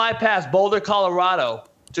going to fly past Boulder, Colorado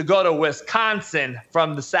to go to Wisconsin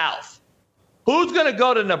from the South? Who's going to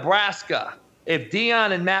go to Nebraska if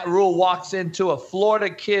Deion and Matt Rule walks into a Florida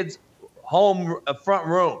kid's home front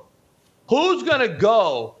room? Who's going to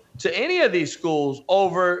go to any of these schools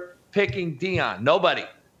over picking Deion? Nobody.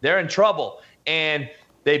 They're in trouble. And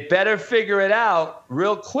they better figure it out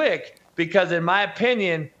real quick because, in my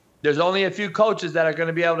opinion, there's only a few coaches that are going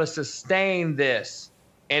to be able to sustain this.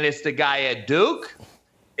 And it's the guy at Duke.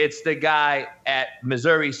 It's the guy at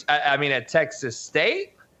at Texas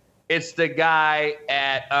State. It's the guy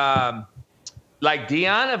at like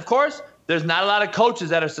Deion, of course. There's not a lot of coaches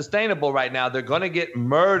that are sustainable right now. They're going to get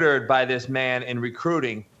murdered by this man in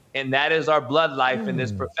recruiting. And that is our blood life in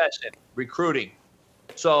this profession, recruiting.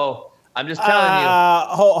 So I'm just telling you.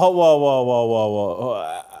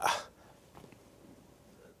 Whoa.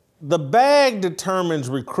 the bag determines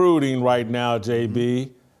recruiting right now,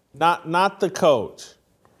 JB, not the coach.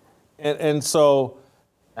 And so,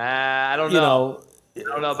 I don't know. I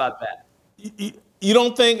don't know about that. You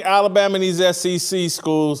don't think Alabama and these SEC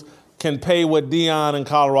schools can pay what Deion and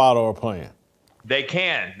Colorado are paying? They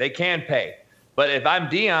can. They can pay. But if I'm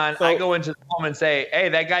Deion, I go into the home and say, hey,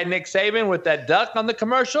 that guy Nick Saban with that duck on the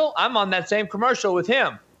commercial, I'm on that same commercial with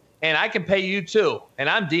him. And I can pay you too. And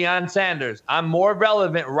I'm Deion Sanders. I'm more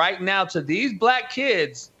relevant right now to these black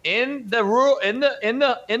kids in the rural, in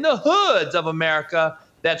the hoods of America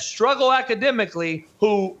that struggle academically,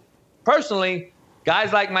 who personally,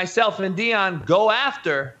 guys like myself and Deion go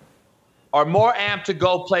after, are more amped to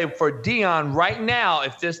go play for Deion right now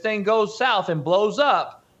if this thing goes south and blows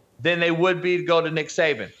up than they would be to go to Nick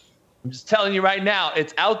Saban. I'm just telling you right now,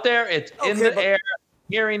 it's out there, it's in the air,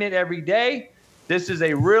 hearing it every day. This is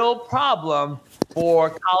a real problem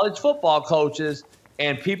for college football coaches,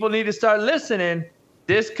 and people need to start listening.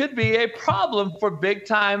 This could be a problem for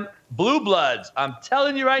big-time blue bloods. I'm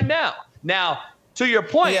telling you right now. Now, to your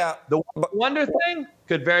point, the wonder thing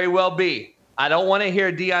could very well be. I don't want to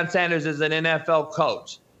hear Deion Sanders as an NFL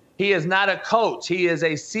coach. He is not a coach. He is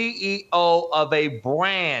a CEO of a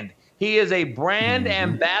brand. He is a brand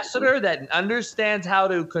ambassador that understands how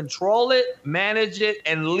to control it, manage it,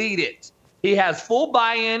 and lead it. He has full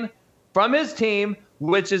buy-in from his team,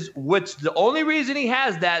 which the only reason he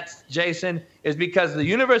has that, Jason, is because the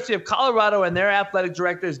University of Colorado and their athletic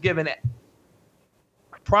director is given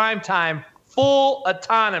prime time full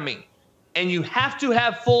autonomy. And you have to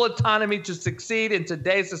have full autonomy to succeed in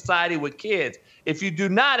today's society with kids. If you do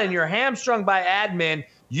not and you're hamstrung by admin,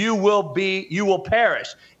 you will perish.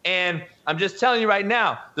 And I'm just telling you right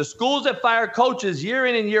now, the schools that fire coaches year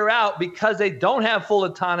in and year out because they don't have full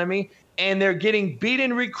autonomy and they're getting beat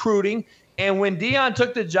in recruiting. And when Deion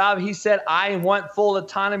took the job, he said, I want full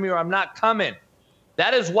autonomy or I'm not coming.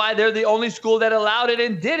 That is why they're the only school that allowed it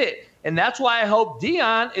and did it. And that's why I hope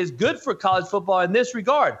Deion is good for college football in this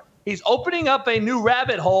regard. He's opening up a new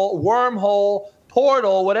rabbit hole, wormhole,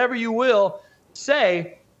 portal, whatever you will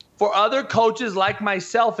say, for other coaches like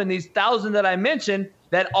myself and these 1,000 that I mentioned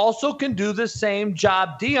that also can do the same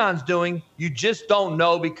job Deion's doing. You just don't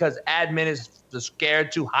know because admin is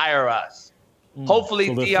scared to hire us. Hopefully,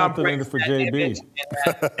 so Deion brings for that JB.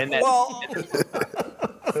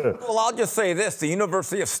 Well, I'll just say this. The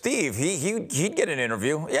University of Steve, he'd get an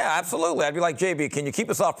interview. Yeah, absolutely. I'd be like, JB, can you keep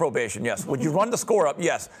us off probation? Yes. Would you run the score up?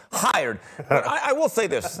 Yes. Hired. But I will say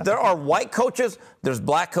this. There are white coaches, there's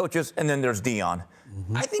black coaches, and then there's Deion.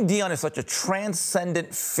 I think Deion is such a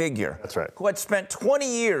transcendent figure. That's right. Who had spent 20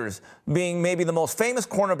 years being maybe the most famous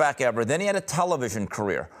cornerback ever. Then he had a television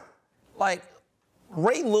career. Like,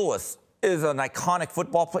 Ray Lewis is an iconic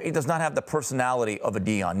football player. He does not have the personality of a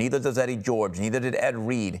Deion. Neither does Eddie George. Neither did Ed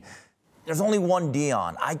Reed. There's only one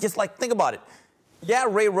Deion. I just think about it. Yeah,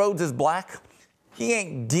 Ray Rhodes is black. He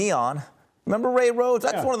ain't Deion. Remember Ray Rhodes?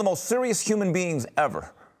 That's one of the most serious human beings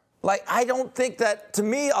ever. Like, I don't think that, to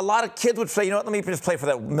me, a lot of kids would say, you know what, let me just play for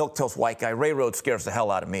that milquetoast white guy. Ray Rhodes scares the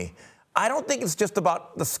hell out of me. I don't think it's just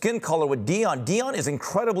about the skin color with Deion. Deion is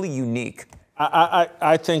incredibly unique.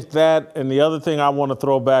 I think that, and the other thing I want to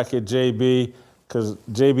throw back at JB, because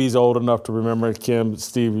JB's old enough to remember, Kim,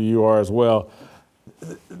 Steve, you are as well.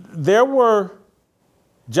 There were,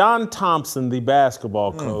 John Thompson, the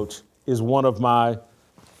basketball coach, is one of my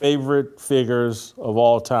favorite figures of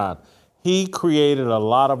all time. He created a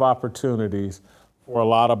lot of opportunities for a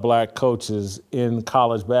lot of black coaches in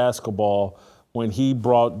college basketball when he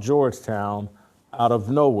brought Georgetown out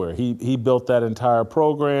of nowhere. He built that entire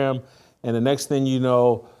program. And the next thing you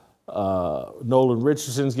know, Nolan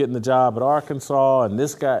Richardson's getting the job at Arkansas, and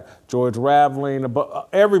this guy, George Raveling,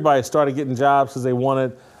 everybody started getting jobs because they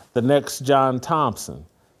wanted the next John Thompson.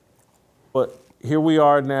 But here we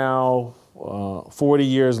are now, 40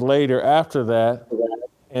 years later after that,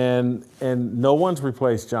 and no one's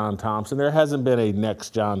replaced John Thompson. There hasn't been a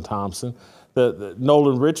next John Thompson. The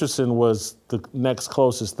Nolan Richardson was the next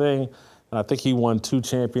closest thing. And I think he won 2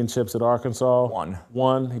 championships at Arkansas.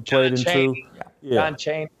 One. He played in 2. Yeah.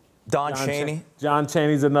 Don Chaney. John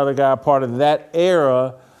Chaney's another guy part of that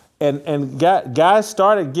era. And guys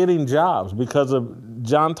started getting jobs because of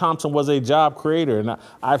John Thompson was a job creator. And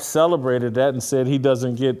I've celebrated that and said he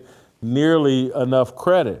doesn't get nearly enough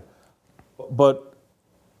credit. But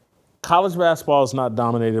college basketball is not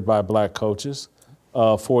dominated by black coaches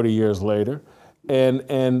 40 years later.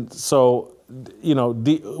 And so, you know,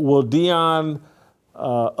 will Deion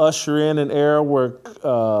usher in an era where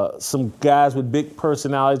some guys with big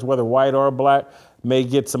personalities, whether white or black, may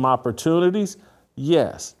get some opportunities?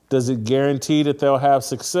 Yes. Does it guarantee that they'll have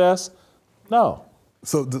success? No.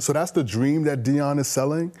 So that's the dream that Deion is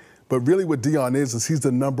selling. But really what Deion is he's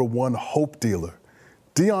the #1 hope dealer.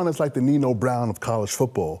 Deion is like the Nino Brown of college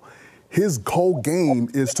football. His whole game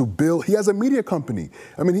is to build. He has a media company.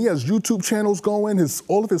 I mean, he has YouTube channels going.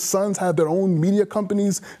 All of his sons have their own media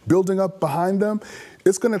companies building up behind them.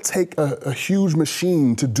 It's going to take a huge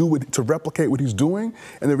machine to replicate what he's doing.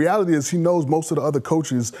 And the reality is he knows most of the other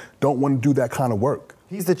coaches don't want to do that kind of work.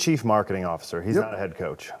 He's the chief marketing officer. He's not a head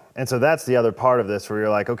coach. And so that's the other part of this where you're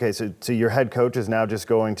like, okay, so your head coach is now just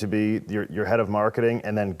going to be your head of marketing,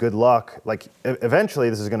 and then good luck. Like, eventually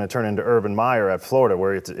this is going to turn into Urban Meyer at Florida,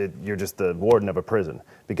 where you're just the warden of a prison.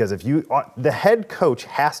 Because the head coach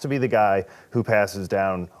has to be the guy who passes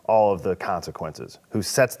down all of the consequences, who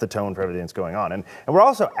sets the tone for everything that's going on. And we're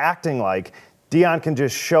also acting like Deion can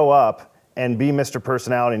just show up and be Mr.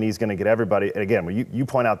 Personality, and he's going to get everybody. And again, when you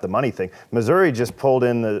point out the money thing, Missouri just pulled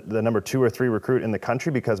in the #2 or #3 recruit in the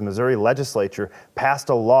country because Missouri legislature passed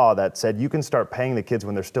a law that said you can start paying the kids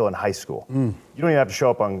when they're still in high school. You don't even have to show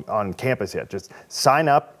up on campus yet. Just sign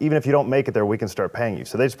up. Even if you don't make it there, we can start paying you.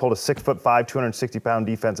 So they just pulled a 6'5", 260-pound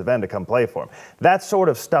defensive end to come play for them. That sort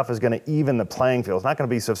of stuff is going to even the playing field. It's not going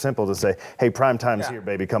to be so simple to say, hey, prime time's here,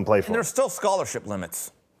 baby, come play for And there's still scholarship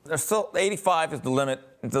limits. There's still 85 is the limit.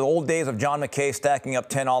 The old days of John McKay stacking up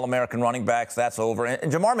 10 All-American running backs, that's over.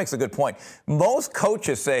 And Jamar makes a good point. Most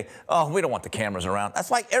coaches say, oh, we don't want the cameras around. That's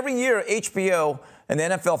like every year HBO and the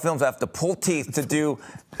NFL films have to pull teeth to do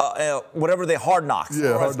whatever they hard knocks.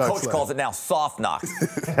 Yeah, or as coach calls it now, soft knocks.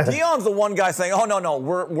 Deion's the one guy saying, oh, no,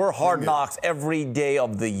 we're hard knocks every day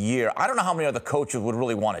of the year. I don't know how many other coaches would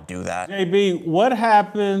really want to do that. JB, what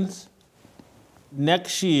happens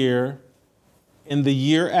next year in the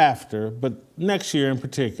year after, but next year in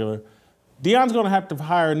particular, Deion's going to have to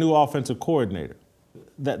hire a new offensive coordinator.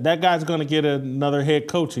 That guy's going to get another head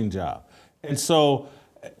coaching job. And so,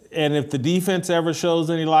 and if the defense ever shows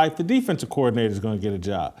any life, the defensive coordinator is going to get a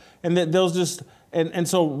job. And those just, and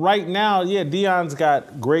so right now, yeah, Deion's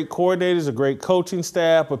got great coordinators, a great coaching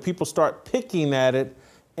staff, but people start picking at it,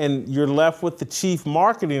 and you're left with the chief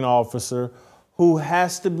marketing officer who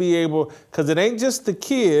has to be able, because it ain't just the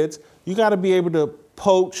kids, you got to be able to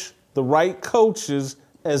poach the right coaches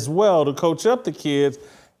as well to coach up the kids.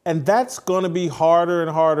 And that's going to be harder and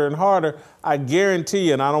harder and harder. I guarantee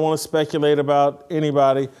you, and I don't want to speculate about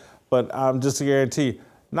anybody, but I'm just a guarantee,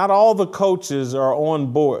 not all the coaches are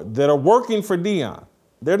on board that are working for Deion.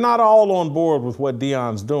 They're not all on board with what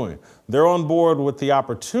Deion's doing. They're on board with the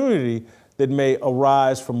opportunity that may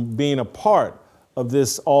arise from being a part of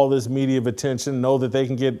all this media of attention, know that they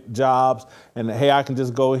can get jobs, and hey, I can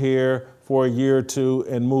just go here for a year or two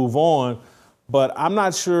and move on. But I'm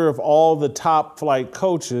not sure if all the top flight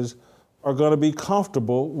coaches are going to be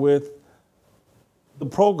comfortable with the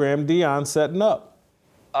program Deion's setting up.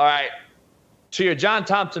 All right, to your John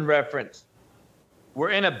Thompson reference,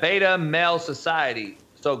 we're in a beta male society.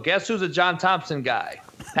 So guess who's a John Thompson guy?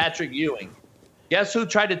 Patrick Ewing. Guess who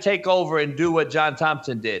tried to take over and do what John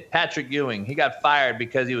Thompson did? Patrick Ewing. He got fired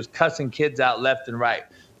because he was cussing kids out left and right.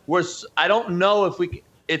 I don't know if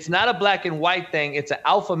it's not a black and white thing. It's an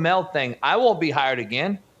alpha male thing. I won't be hired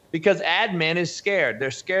again because admin is scared.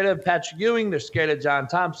 They're scared of Patrick Ewing. They're scared of John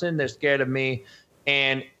Thompson. They're scared of me.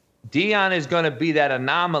 And Deion is going to be that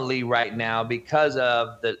anomaly right now because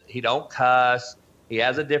of he don't cuss. He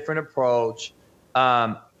has a different approach.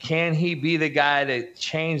 Can he be the guy to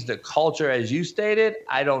change the culture as you stated?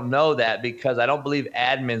 I don't know that because I don't believe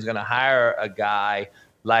admin's going to hire a guy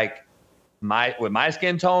like with my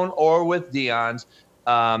skin tone or with Deion's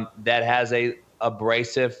that has a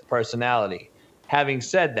abrasive personality. Having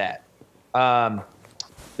said that,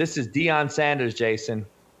 this is Deion Sanders, Jason.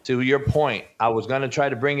 To your point, I was going to try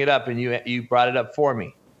to bring it up, and you brought it up for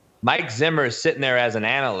me. Mike Zimmer is sitting there as an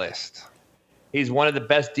analyst. He's one of the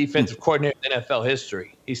best defensive coordinators in NFL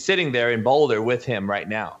history. He's sitting there in Boulder with him right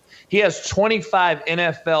now. He has 25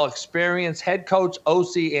 NFL experience, head coach,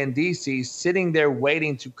 OC, and DC sitting there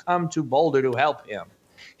waiting to come to Boulder to help him.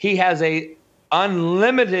 He has a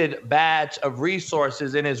unlimited batch of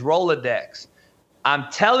resources in his Rolodex. I'm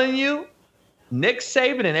telling you, Nick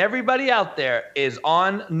Saban and everybody out there is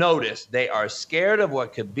on notice. They are scared of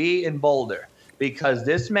what could be in Boulder because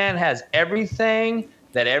this man has everything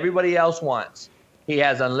that everybody else wants. He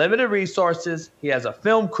has unlimited resources. He has a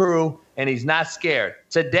film crew, and he's not scared.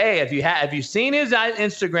 Today, have you seen his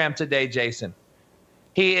Instagram today, Jason?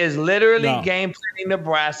 He is literally game planning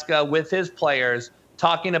Nebraska with his players,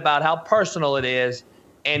 talking about how personal it is,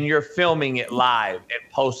 and you're filming it live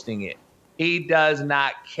and posting it. He does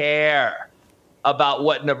not care about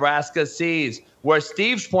what Nebraska sees. Where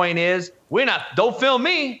Steve's point is, don't film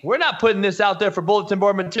me. We're not putting this out there for bulletin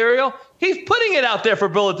board material. He's putting it out there for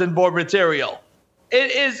bulletin board material.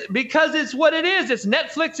 It is because it's what it is. It's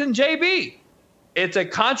Netflix and JB. It's a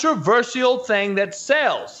controversial thing that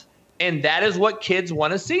sells. And that is what kids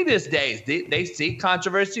want to see these days. They see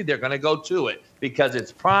controversy. They're going to go to it because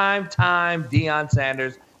it's prime time Deion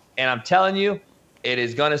Sanders. And I'm telling you, it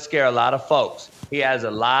is going to scare a lot of folks. He has a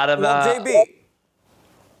lot of... JB,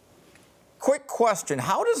 quick question.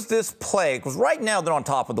 How does this play? Because right now they're on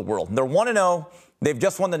top of the world. They're 1-0. They've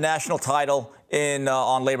just won the national title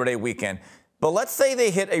on Labor Day weekend. But let's say they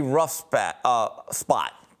hit a rough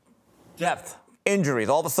spot. Depth. Injuries,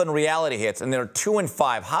 all of a sudden reality hits, and they're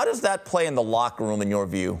 2-5. How does that play in the locker room, in your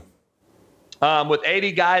view? With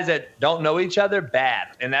 80 guys that don't know each other,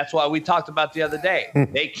 bad. And that's why we talked about the other day.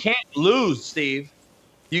 They can't lose, Steve.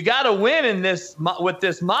 You got to win with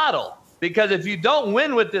this model, because if you don't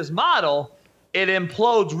win with this model, it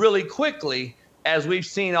implodes really quickly, as we've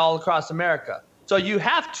seen all across America. So you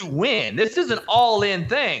have to win. This is an all-in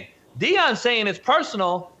thing. Deion's saying it's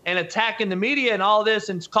personal and attacking the media and all this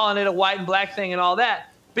and calling it a white and black thing and all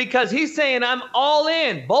that because he's saying I'm all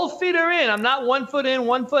in. Both feet are in. I'm not 1 foot in,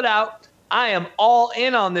 1 foot out. I am all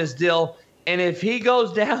in on this deal. And if he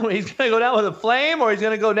goes down, he's going to go down with a flame, or he's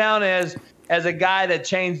going to go down as a guy that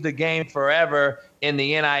changed the game forever in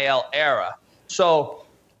the NIL era. So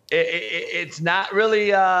it's not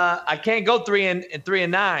really I can't go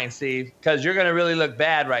 3-9, Steve, because you're going to really look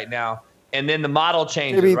bad right now. And then the model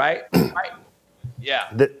changes, right? Right?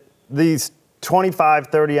 Yeah. These 25,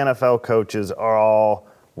 30 NFL coaches are all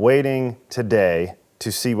waiting today to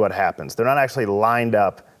see what happens. They're not actually lined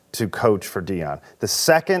up to coach for Deion. The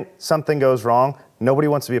second something goes wrong, nobody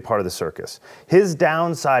wants to be a part of the circus. His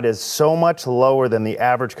downside is so much lower than the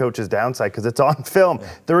average coach's downside because it's on film. Yeah.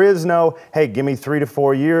 There is no, hey, give me 3 to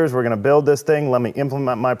 4 years. We're going to build this thing. Let me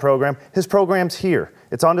implement my program. His program's here.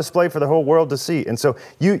 It's on display for the whole world to see. And so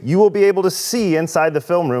you will be able to see inside the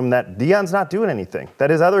film room that Deion's not doing anything, that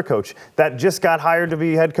his other coach that just got hired to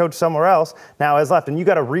be head coach somewhere else now has left. And you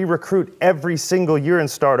got to re-recruit every single year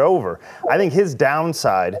and start over. I think his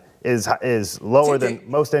downside is lower than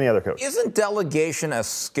most any other coach. Isn't delegation a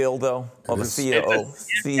skill, though, of a CEO?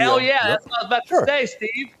 Hell yeah, that's what I was about to say,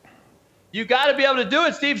 Steve. You got to be able to do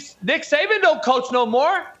it, Steve. Nick Saban don't coach no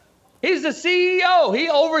more. He's the CEO. He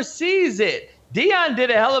oversees it. Deion did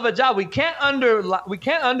a hell of a job. We can't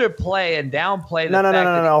underplay and downplay the fact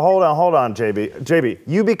that No. Hold on, JB. JB,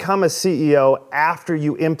 you become a CEO after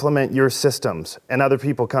you implement your systems and other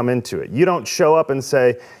people come into it. You don't show up and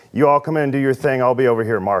say, you all come in and do your thing, I'll be over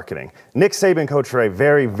here marketing. Nick Saban coached for a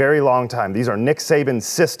very, very long time. These are Nick Saban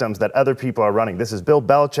systems that other people are running. This is Bill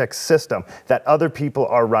Belichick's system that other people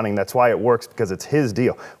are running. That's why it works, because it's his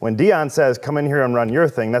deal. When Deion says, come in here and run your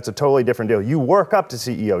thing, that's a totally different deal. You work up to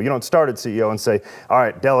CEO. You don't start at CEO and say, all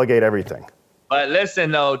right, delegate everything. But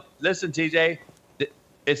listen, TJ,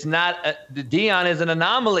 it's not, Deion is an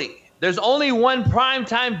anomaly. There's only one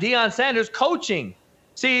primetime Deion Sanders coaching.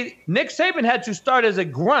 See, Nick Saban had to start as a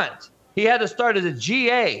grunt. He had to start as a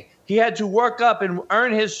GA. He had to work up and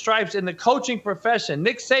earn his stripes in the coaching profession.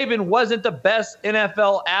 Nick Saban wasn't the best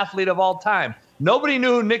NFL athlete of all time. Nobody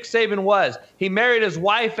knew who Nick Saban was. He married his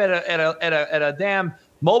wife at a damn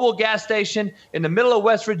mobile gas station in the middle of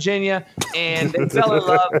West Virginia, and they fell in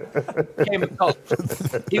love, became a coach.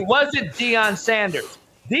 He wasn't Deion Sanders.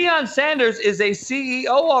 Deion Sanders is a CEO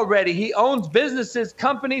already. He owns businesses,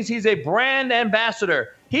 companies. He's a brand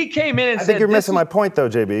ambassador. He came in and said, I think you're missing my point, though,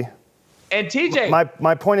 JB. And TJ.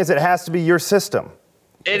 My point is it has to be your system.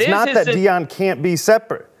 It's not that Deion can't be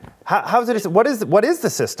separate. How is it? What is the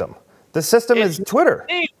system? The system is Twitter.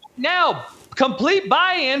 Now, complete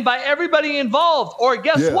buy-in by everybody involved. Or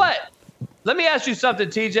guess what? Let me ask you something,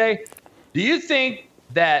 TJ. Do you think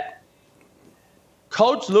that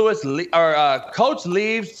Coach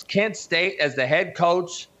leaves Kent State as the head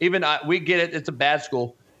coach? Even we get it; it's a bad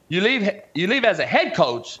school. You leave as a head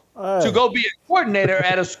coach to go be a coordinator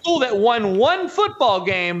at a school that won one football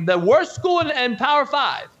game, the worst school in Power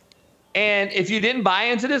 5. And if you didn't buy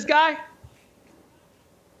into this guy,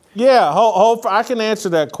 yeah, I can answer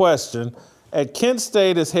that question. At Kent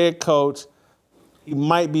State as head coach, he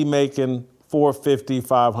might be making $450,000,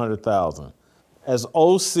 $500,000. As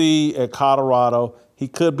OC at Colorado, he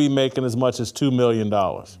could be making as much as $2 million.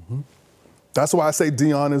 Mm-hmm. That's why I say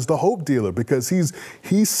Deion is the hope dealer, because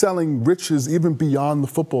he's selling riches even beyond the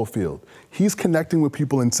football field. He's connecting with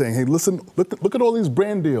people and saying, hey, listen, look at all these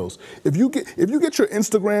brand deals. If you get your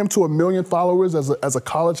Instagram to 1 million followers as a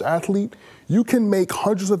college athlete, you can make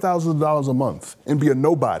hundreds of thousands of dollars a month and be a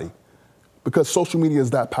nobody. because social media is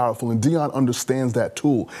that powerful, and Deion understands that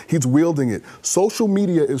tool. He's wielding it. Social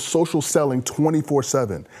media is social selling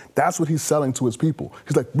 24/7. That's what he's selling to his people.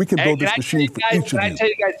 He's like, we can build this machine for each of you. Can I tell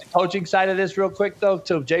you guys the coaching side of this real quick, though,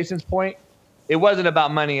 to Jason's point? It wasn't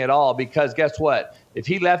about money at all, because guess what? If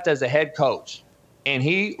he left as a head coach and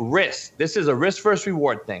he risked, this is a risk versus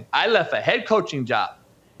reward thing. I left a head coaching job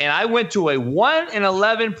and I went to a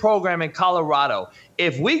 1-11 program in Colorado.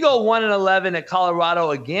 If we go 1-11 at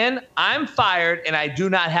Colorado again, I'm fired and I do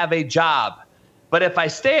not have a job. But if I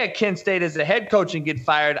stay at Kent State as a head coach and get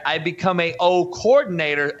fired, I become a O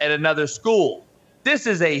coordinator at another school. This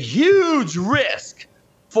is a huge risk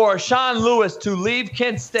for Sean Lewis to leave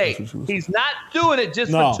Kent State. He's not doing it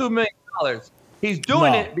just for $2 million. He's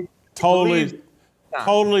doing it because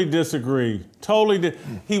totally disagree.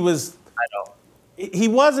 He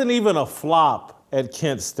wasn't even a flop at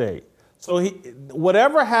Kent State. So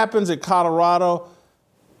whatever happens at Colorado,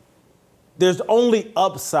 there's only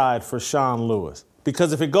upside for Sean Lewis.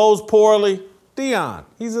 Because if it goes poorly, Deion,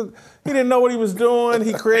 he didn't know what he was doing.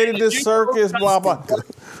 He created this circus, blah, blah.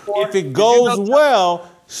 If it goes well,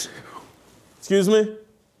 excuse me?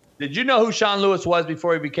 Did you know who Sean Lewis was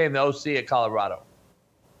before he became the OC at Colorado?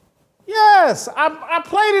 Yes, I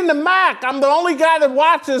played in the MAC. I'm the only guy that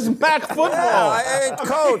watches MAC football.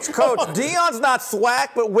 Coach, Deion's not SWAC,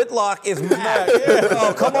 but Whitlock is MAC.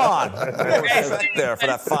 Oh, come on. Respect there for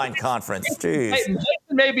that fine conference. Jeez. Jason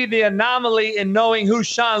may be the anomaly in knowing who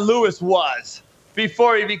Sean Lewis was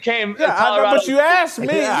before he became Colorado. But you asked me.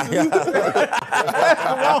 You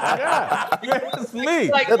asked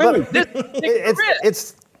me. Like,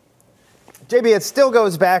 it's JB, it still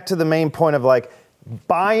goes back to the main point of, like,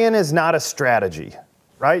 buy-in is not a strategy,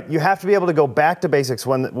 right? You have to be able to go back to basics.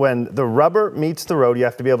 When the rubber meets the road, you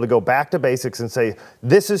have to be able to go back to basics and say,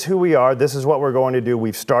 this is who we are, this is what we're going to do.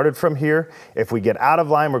 We've started from here. If we get out of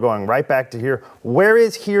line, we're going right back to here. Where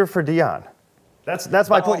is here for Deion? That's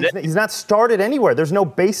my point. He's not started anywhere. There's no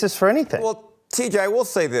basis for anything. Well, TJ, I will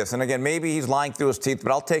say this, and again, maybe he's lying through his teeth,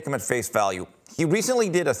 but I'll take him at face value. He recently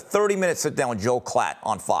did a 30-minute sit-down with Joe Klatt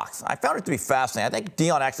on Fox. I found it to be fascinating. I think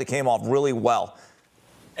Deion actually came off really well.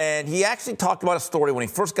 And he actually talked about a story when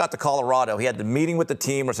he first got to Colorado. He had the meeting with the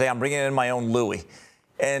team or say, I'm bringing in my own Louis.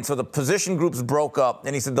 And so the position groups broke up.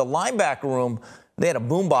 And he said the linebacker room, they had a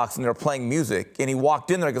boombox and they were playing music. And he walked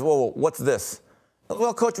in there and goes, whoa, what's this? I said,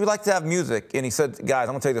 well, Coach, we like to have music. And he said, guys,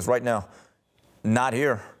 I'm going to tell you this right now. Not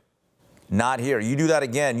here. Not here. You do that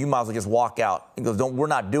again, you might as well just walk out. He goes, we're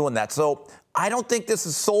not doing that. So I don't think this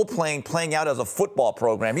is soul playing out as a football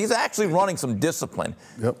program. He's actually running some discipline.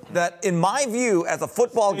 Yep. That, in my view, as a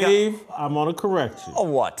football Steve, guy. I'm going to correct you. Oh,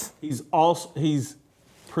 what? He's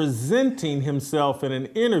presenting himself in an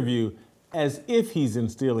interview as if he's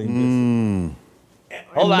instilling discipline.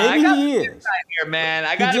 Hold on, maybe I got he the is. inside here, man.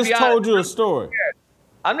 I He got to just be honest. told you a story.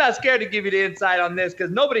 I'm not scared to give you the insight on this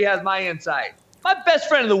because nobody has my insight. My best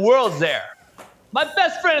friend in the world's there. My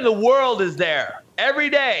best friend in the world is there every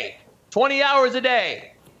day, 20 hours a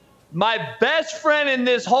day. My best friend in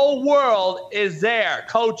this whole world is there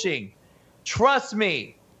coaching. Trust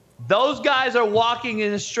me, those guys are walking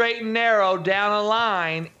in a straight and narrow down a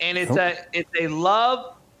line, and it's a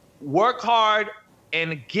love, work hard,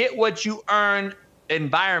 and get what you earn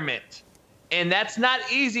environment. And that's not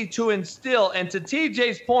easy to instill. And to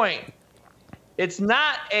TJ's point, it's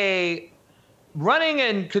not a running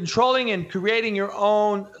and controlling and creating your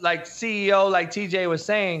own, like CEO, like TJ was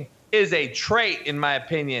saying, is a trait, in my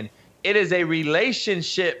opinion. It is a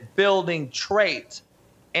relationship building trait.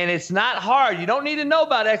 And it's not hard. You don't need to know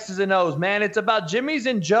about X's and O's, man. It's about Jimmy's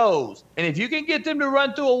and Joe's. And if you can get them to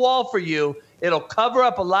run through a wall for you, it'll cover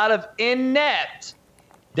up a lot of inept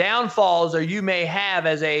downfalls or you may have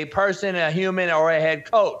as a person, a human, or a head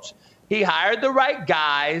coach. He hired the right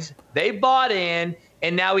guys. They bought in.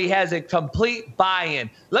 And now he has a complete buy-in.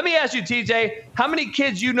 Let me ask you, TJ, how many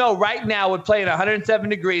kids you know right now would play in 107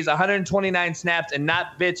 degrees, 129 snaps, and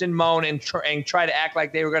not bitch and moan and try to act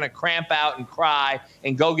like they were going to cramp out and cry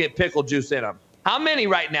and go get pickle juice in them? How many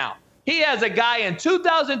right now? He has a guy in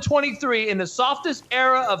 2023 in the softest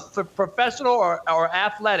era of professional or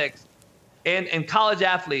athletics and college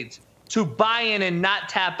athletes to buy in and not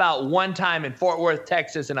tap out one time in Fort Worth,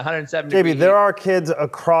 Texas in 107 degrees. JB, there are kids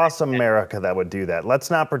across America that would do that.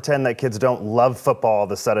 Let's not pretend that kids don't love football all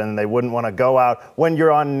of a sudden and they wouldn't want to go out when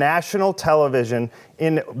you're on national television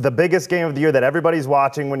in the biggest game of the year that everybody's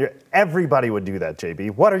watching. Everybody would do that,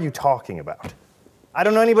 JB. What are you talking about? I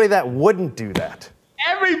don't know anybody that wouldn't do that.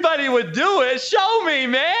 Everybody would do it. Show me,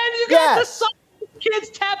 man. You got the kids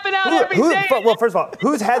tapping out every day. Well, first of all,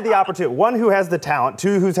 who's had the opportunity? One, who has the talent.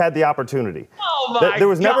 Two, who's had the opportunity. Oh, my There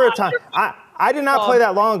was never a God. time. I did not play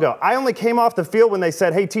that long ago. I only came off the field when they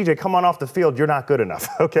said, hey, TJ, come on off the field. You're not good enough,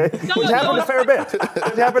 okay? Which happened a fair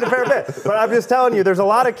bit. But I'm just telling you, there's a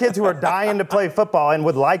lot of kids who are dying to play football and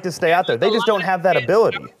would like to stay out there. They just don't have that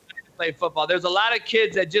ability. Play football. There's a lot of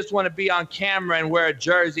kids that just want to be on camera and wear a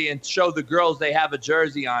jersey and show the girls they have a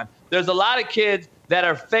jersey on. There's a lot of kids that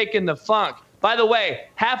are faking the funk. By the way,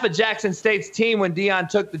 half of Jackson State's team when Deion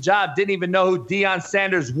took the job didn't even know who Deion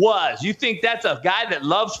Sanders was. You think that's a guy that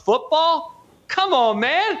loves football? Come on,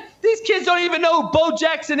 man. These kids don't even know who Bo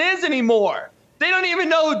Jackson is anymore. They don't even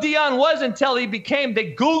know who Deion was until they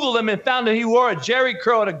Googled him and found that he wore a Jerry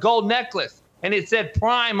curl and a gold necklace. And it said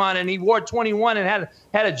Prime on it, and he wore 21 and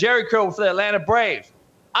had a Jerry curl for the Atlanta Braves.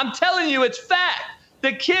 I'm telling you, it's fact.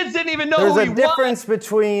 The kids didn't even know who he was. There's a difference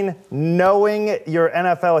between knowing your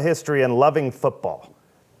NFL history and loving football.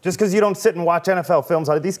 Just because you don't sit and watch NFL films,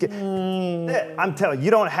 these kids, I'm telling you, you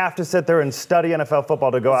don't have to sit there and study NFL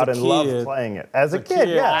football to go out and love playing it. As a kid,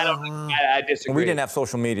 yeah. I disagree. We didn't have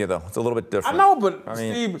social media, though. It's a little bit different. I know,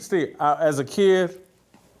 but Steve, as a kid,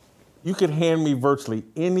 you could hand me virtually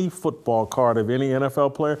any football card of any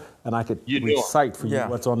NFL player, and I could recite for you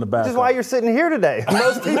what's on the back. Which is why you're sitting here today.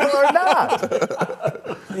 Most people are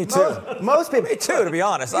not. Me too. Most people. Me too, to be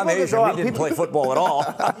honest. I'm Asian. We didn't play football at all.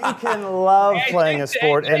 You can love playing a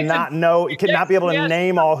sport and not know, you cannot be able to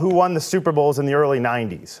name who won the Super Bowls in the early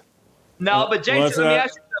 90s. No, but Jason, let me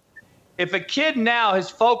ask you something. If a kid now is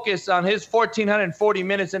focused on his 1,440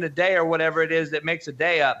 minutes in a day or whatever it is that makes a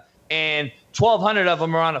day up, and 1,200 of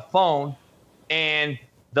them are on a phone, and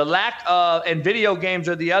the lack of, and video games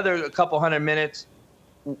are the other couple hundred minutes,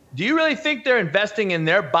 do you really think they're investing in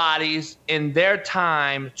their bodies, in their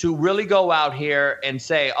time to really go out here and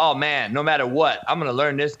say, oh man, no matter what, I'm going to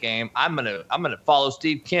learn this game. I'm going to follow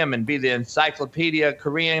Steve Kim and be the encyclopedia,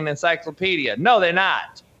 Korean encyclopedia. No, they're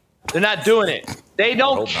not. They're not doing it. They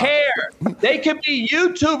don't care. They could be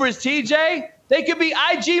YouTubers, TJ. They could be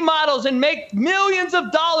IG models and make millions of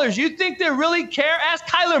dollars. You think they really care? Ask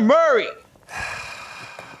Kyler Murray.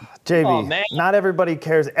 JB, not everybody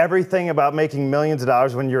cares everything about making millions of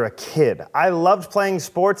dollars when you're a kid. I loved playing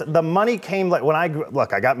sports. The money came when I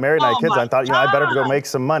got married and I had kids. I thought, I better go make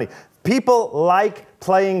some money. People like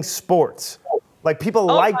playing sports. Like, people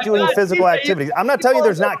like doing physical activities. I'm not telling you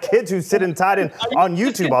there's not kids who sit inside and on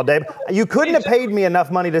YouTube all day. You couldn't have paid me enough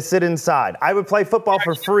money to sit inside. I would play football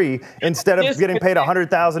for free instead of getting paid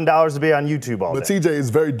 $100,000 to be on YouTube all day. But TJ, it's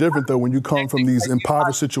very different, though, when you come from these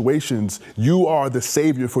impoverished situations. You are the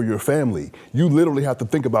savior for your family. You literally have to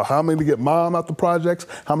think about how I'm going to get mom out the projects,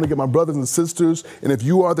 how I'm going to get my brothers and sisters. And if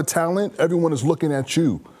you are the talent, everyone is looking at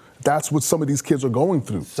you. That's what some of these kids are going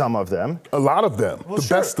through. Some of them. A lot of them. Well,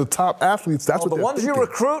 best, the top athletes, that's what they're thinking. The ones you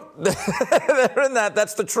recruit, they're in that.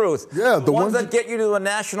 That's the truth. Yeah, the ones that get you to a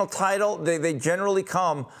national title, they generally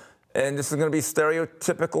come, and this is going to be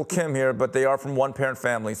stereotypical Kim here, but they are from one-parent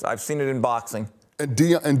families. I've seen it in boxing. And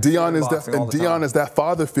Deion is that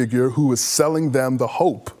father figure who is selling them the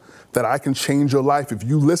hope that I can change your life. If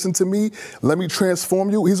you listen to me, let me transform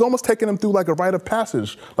you. He's almost taking them through like a rite of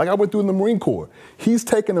passage, like I went through in the Marine Corps. He's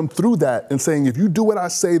taking them through that and saying, if you do what I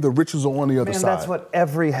say, the riches are on the other side. That's what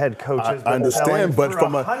every head coach has been understand, but for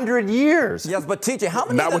 100 years. Yes, but TJ, how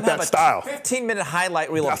many of them have a 15-minute highlight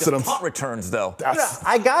reel of just punt returns, though?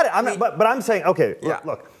 I got it. But I'm saying, okay,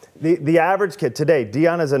 look. The average kid today,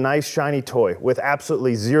 Deion is a nice, shiny toy with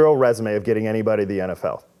absolutely zero resume of getting anybody to the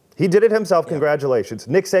NFL. He did it himself. Congratulations.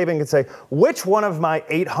 Nick Saban can say, which one of my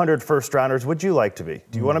 800 first-rounders would you like to be?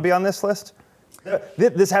 Do you want to be on this list?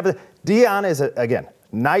 This happens. Deion is, again,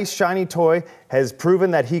 nice, shiny toy, has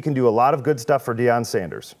proven that he can do a lot of good stuff for Deion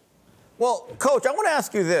Sanders. Well, Coach, I want to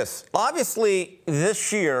ask you this. Obviously,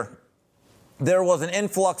 this year, there was an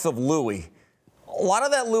influx of Louis. A lot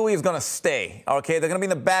of that Louis is going to stay, okay? They're going to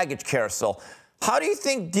be in the baggage carousel. How do you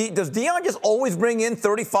think, does Deion just always bring in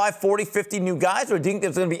 35, 40, 50 new guys, or do you think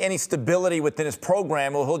there's going to be any stability within his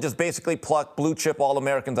program, or he'll just basically pluck blue-chip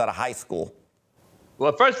All-Americans out of high school?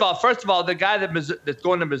 Well, first of all, the guy that's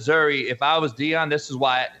going to Missouri, if I was Deion, this is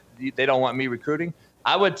why they don't want me recruiting.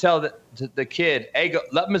 I would tell the kid, hey,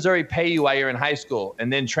 let Missouri pay you while you're in high school,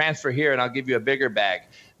 and then transfer here, and I'll give you a bigger bag.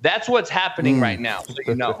 That's what's happening right now, so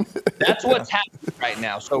you know. That's what's happening right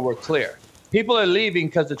now, so we're clear. People are leaving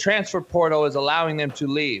because the transfer portal is allowing them to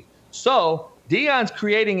leave. So Deion's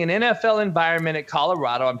creating an NFL environment at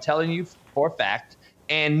Colorado, I'm telling you for a fact,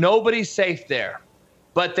 and nobody's safe there.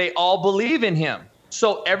 But they all believe in him.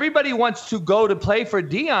 So everybody wants to go to play for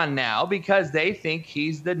Deion now because they think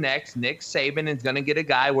he's the next Nick Saban and is going to get a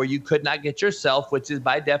guy where you could not get yourself, which is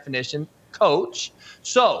by definition coach.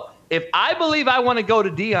 So if I believe I want to go to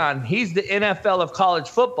Deion, he's the NFL of college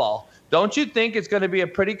football. don't you think it's going to be a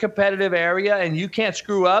pretty competitive area and you can't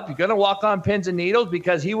screw up? You're going to walk on pins and needles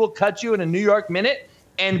because he will cut you in a New York minute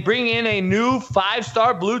and bring in a new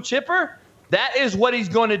 5-star blue chipper? That is what he's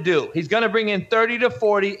going to do. He's going to bring in 30 to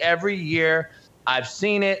 40 every year. I've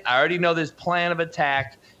seen it. I already know this plan of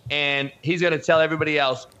attack. And he's going to tell everybody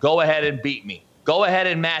else, go ahead and beat me. Go ahead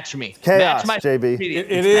and match me. Chaos, match JB.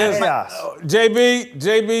 It is. Chaos.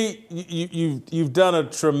 JB, you've done a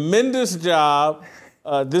tremendous job.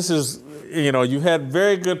 This is, you had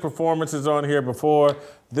very good performances on here before.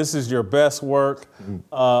 This is your best work.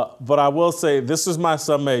 But I will say, this is my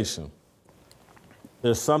summation.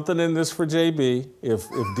 There's something in this for JB if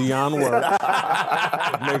Deion works.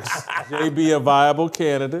 It makes JB a viable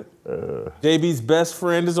candidate. JB's best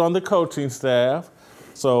friend is on the coaching staff.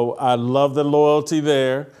 So I love the loyalty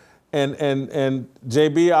there. And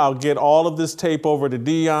JB, I'll get all of this tape over to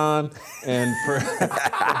Deion, and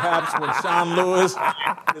perhaps when Sean Lewis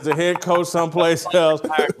is a head coach someplace else,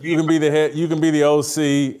 you can be the OC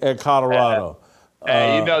at Colorado.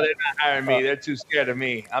 Hey, they're not hiring me. They're too scared of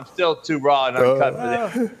me. I'm still too raw and uncut for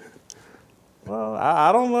them. Well,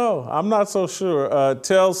 I don't know. I'm not so sure.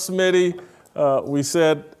 Tell Smitty we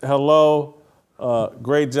said hello.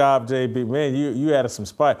 Great job, JB. Man, you added some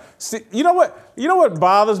spice. See, you know what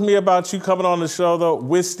bothers me about you coming on the show, though,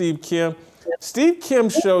 with Steve Kim? Steve Kim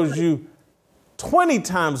shows you 20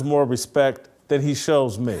 times more respect than he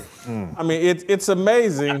shows me. I mean, it's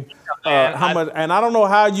amazing how much, and I don't know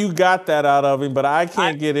how you got that out of him, but I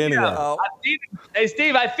can't get any of it. Hey,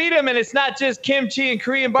 Steve, I feed him, and it's not just kimchi and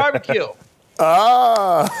Korean barbecue.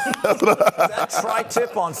 That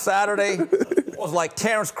tri-tip on Saturday was like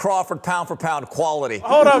Terrence Crawford pound for pound quality.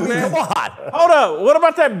 Hold up, man. Come on. Hold up. What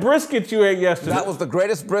about that brisket you ate yesterday? That was the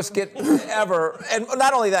greatest brisket ever. And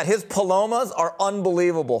not only that, his palomas are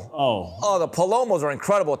unbelievable. Oh, the palomas are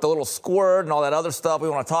incredible with the little squirt and all that other stuff we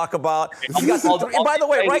want to talk about. And by the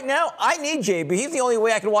way, right now, I need JB. He's the only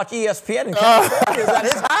way I can watch ESPN in California is at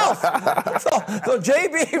his house. So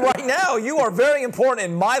JB, right now, you are very important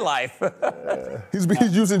in my life. He's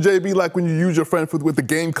using JB like when you use your friend with the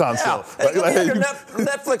game console. Yeah. Your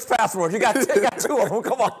Netflix password. You got 2 of them.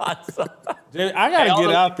 Come on. I gotta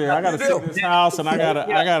get out there. I gotta see this house, and I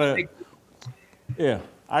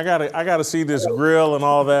gotta see this grill and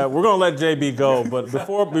all that. We're gonna let JB go, but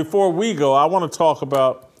before we go, I want to talk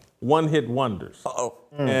about one-hit wonders.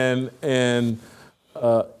 And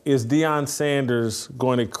is Deion Sanders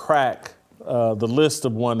going to crack the list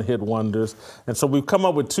of one-hit wonders? And so we've come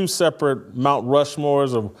up with 2 separate Mount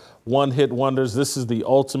Rushmores of one-hit wonders. This is the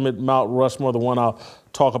ultimate Mount Rushmore, the one I'll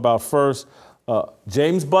talk about first.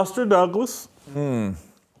 James Buster Douglas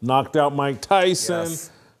knocked out Mike Tyson.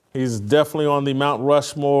 Yes. He's definitely on the Mount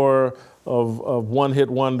Rushmore of one-hit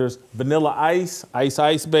wonders. Vanilla Ice,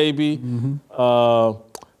 Ice Baby.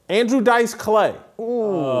 Andrew Dice Clay.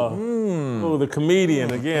 The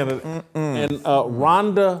comedian again. And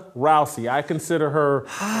Ronda Rousey. I consider her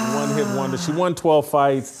one-hit wonder. She won 12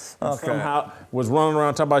 fights. Somehow was running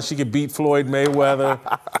around talking about she could beat Floyd Mayweather.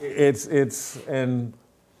 And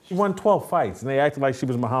she won 12 fights, and they acted like she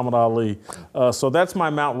was Muhammad Ali. So that's my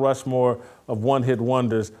Mount Rushmore of one-hit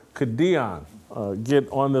wonders. Could Deion get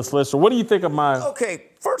on this list? Or what do you think of my... Okay,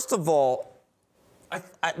 first of all,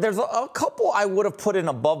 there's a couple I would have put in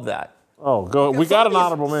above that. Oh, go. We got an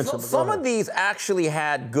honorable mention. Some of these actually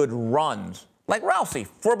had good runs. Like Rousey,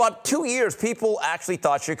 for about 2 years, people actually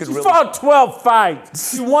thought she could really... She fought 12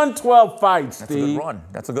 fights. She won 12 fights, Steve. That's a good run.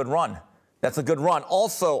 That's a good run. That's a good run.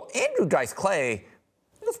 Also, Andrew Dice Clay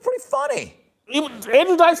was pretty funny.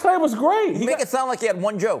 Andrew Dice Clay was great. You make it sound like he had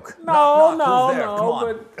one joke. No.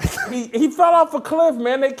 But he fell off a cliff,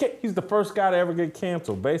 man. He's the first guy to ever get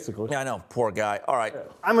canceled, basically. Yeah, I know. Poor guy. All right.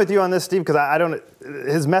 I'm with you on this, Steve, because I don't.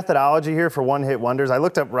 His methodology here for one-hit wonders. I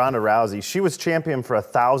looked up Ronda Rousey. She was champion for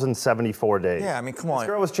 1,074 days. Yeah, I mean, come on. This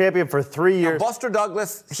girl was champion for 3 years. Now, Buster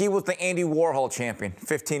Douglas, he was the Andy Warhol champion,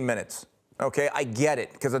 15 minutes. Okay, I get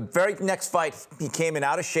it, because the very next fight, he came in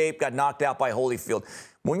out of shape, got knocked out by Holyfield.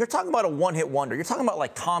 When you're talking about a one-hit wonder, you're talking about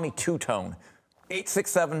like Tommy Two-Tone,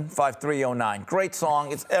 867-5309. Great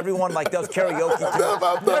song. It's everyone like does karaoke to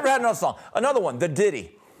it. Never had another song. Another one, The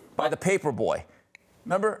Ditty by the Paperboy.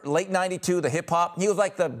 Remember, late 92, the hip-hop? He was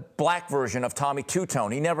like the black version of Tommy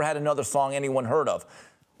Two-Tone. He never had another song anyone heard of.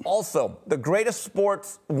 Also, the greatest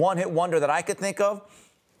sports one-hit wonder that I could think of,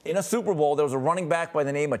 in a Super Bowl, there was a running back by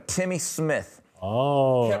the name of Timmy Smith.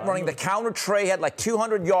 Oh. Kept running the counter tray, had like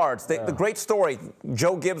 200 yards. The great story,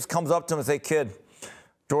 Joe Gibbs comes up to him and says, "Hey, kid,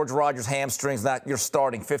 George Rogers hamstrings, you're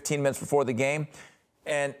starting 15 minutes before the game."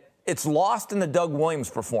 And It's lost in the Doug Williams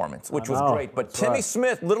performance, which was great. But Timmy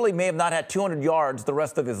Smith literally may have not had 200 yards the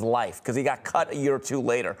rest of his life because he got cut a year or two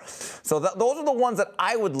later. So those are the ones that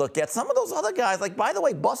I would look at. Some of those other guys, like, by the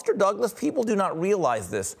way, Buster Douglas, people do not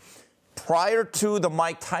realize this. Prior to the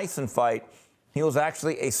Mike Tyson fight, he was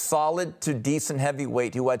actually a solid to decent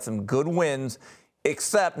heavyweight who had some good wins,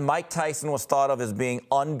 except Mike Tyson was thought of as being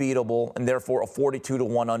unbeatable and therefore a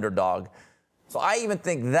 42-1 underdog. So I even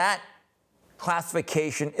think that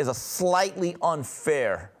classification is a slightly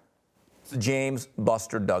unfair to James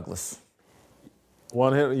Buster Douglas.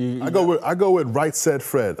 One hit. I go with Right Said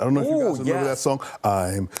Fred. I don't know if you guys remember that song.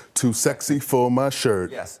 I'm too sexy for my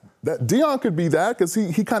shirt. Yes. That Deion could be that because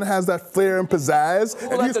he kind of has that flair and pizzazz.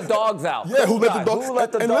 Who let the dogs out? Yeah, who let the dogs out? Who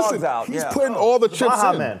let the dogs out? He's putting all the chips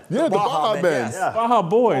Baja in. Men. Yeah, the Baja Men. Yes. Yeah. Baja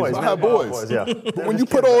Boys. Baja Boys. Yeah. But when you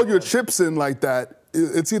put all your chips in like that,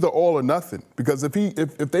 it's either all or nothing. Because if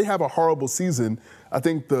they have a horrible season, I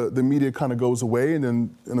think the media kind of goes away, and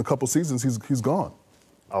then in a couple seasons he's gone.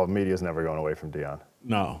 Oh, media's never going away from Deion.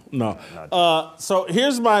 No. So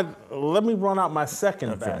here's let me run out my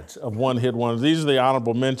second batch of one-hit wonders. These are the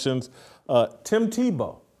honorable mentions. Tim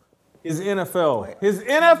Tebow, his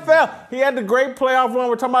NFL. He had the great playoff run.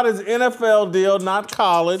 We're talking about his NFL deal, not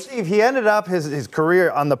college. Steve, he ended up his career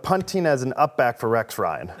on the punt team as an upback for Rex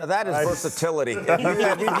Ryan. Now that is versatility.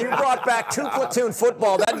 If you brought back two platoon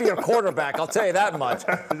football, that'd be your quarterback, I'll tell you that much.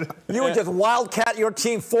 You would just wildcat your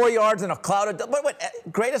team 4 yards in a cloud of... Wait,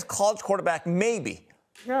 greatest college quarterback, maybe.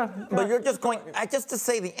 Yeah. But you're just going... Just to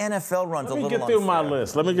say the NFL runs a little Let me get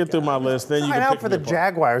through my list. Then you can out pick for me the apart.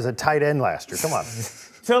 Jaguars at tight end last year. Come on.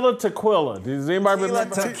 Tilla Tequila. Does anybody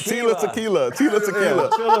remember? Tila Tequila.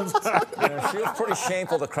 Yeah, she was pretty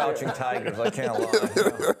shameful to Crouching Tigers, I can't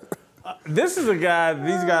lie. This is a guy,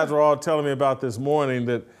 these guys were all telling me about this morning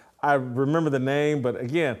that I remember the name, but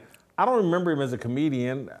again, I don't remember him as a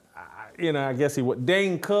comedian. I guess he would.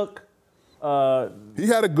 Dane Cook. He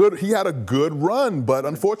had a good run, but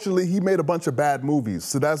unfortunately he made a bunch of bad movies.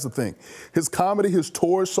 So that's the thing. His comedy, his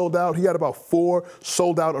tours sold out. He had about 4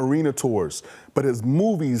 sold-out arena tours, but his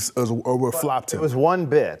movies were flopped. It was one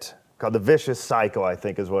bit called The Vicious Cycle, I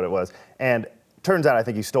think is what it was. And turns out I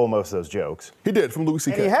think he stole most of those jokes. He did, from Louis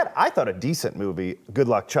C.K. And he had, I thought, a decent movie, Good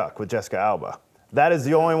Luck Chuck, with Jessica Alba. That is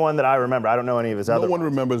the only one that I remember. I don't know any of his other ones. No one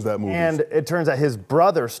remembers that movie. And it turns out his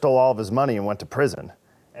brother stole all of his money and went to prison.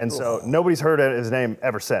 And so nobody's heard his name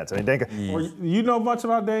ever since. I mean, You know much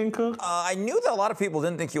about Dane Cook? I knew that a lot of people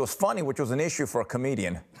didn't think he was funny, which was an issue for a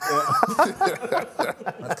comedian.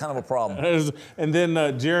 That's kind of a problem. And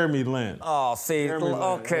then Jeremy Lin. Oh, see,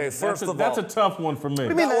 okay, first of all. That's a tough one for me.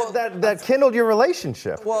 What do you mean that kindled your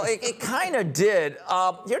relationship? Well, it kind of did.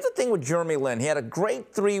 Here's the thing with Jeremy Lin. He had a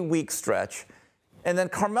great 3-week stretch. And then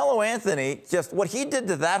Carmelo Anthony, just what he did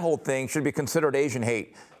to that whole thing should be considered Asian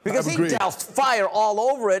hate. Because he doused fire all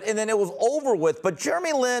over it, and then it was over with. But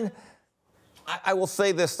Jeremy Lin, I will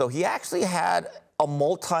say this, though. He actually had a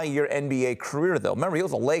multi-year NBA career, though. Remember, he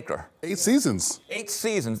was a Laker. 8 seasons. 8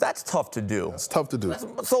 seasons. That's tough to do. That's tough to do.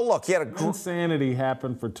 So, look, he had a... Insanity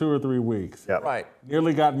happened for 2 or 3 weeks. Yep. Right.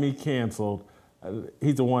 Nearly got me canceled.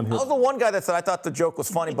 He's a one-hit. I was the one guy that said, I thought the joke was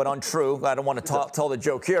funny but untrue. I don't want to tell the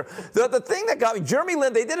joke here. The thing that got me, Jeremy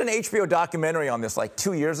Lin, they did an HBO documentary on this like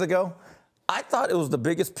 2 years ago. I thought it was the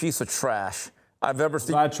biggest piece of trash I've ever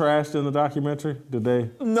seen. Was I trashed in the documentary? Did they?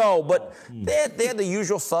 No, but they had the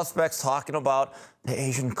usual suspects talking about the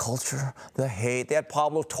Asian culture, the hate. They had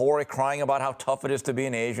Pablo Torre crying about how tough it is to be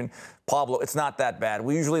an Asian. Pablo, it's not that bad.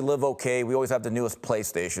 We usually live okay. We always have the newest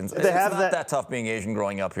PlayStations. It's not that tough being Asian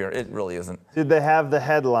growing up here. It really isn't. Did they have the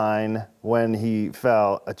headline when he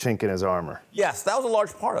fell, a chink in his armor? Yes, that was a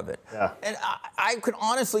large part of it. Yeah. And I could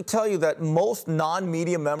honestly tell you that most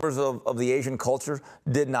non-media members of the Asian culture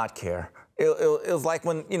did not care. It was like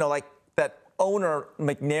when, like that owner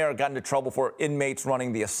McNair got into trouble for inmates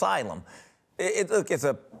running the asylum. It's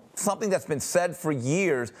something that's been said for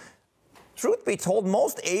years. Truth be told,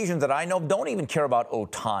 most Asians that I know don't even care about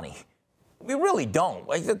Ohtani. We really don't.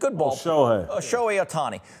 Like, a good ball. Shohei. Shohei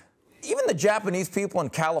Ohtani. Even the Japanese people in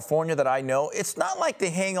California that I know, it's not like they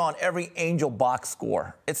hang on every Angel box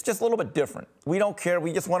score. It's just a little bit different. We don't care.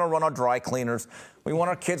 We just want to run our dry cleaners. We want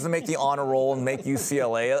our kids to make the honor roll and make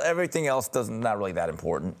UCLA. Everything else not really that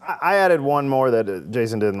important. I added one more that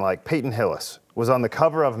Jason didn't like. Peyton Hillis was on the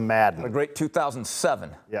cover of Madden. A great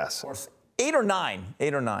 2007. Yes. Of course, 8 or 9.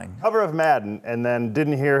 8 or 9. Cover of Madden, and then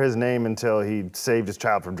didn't hear his name until he saved his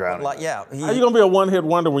child from drowning. Yeah. How you gonna be a one-hit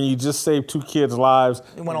wonder when you just saved 2 kids' lives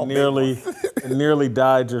and nearly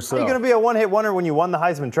died yourself? How are you gonna be a one-hit wonder when you won the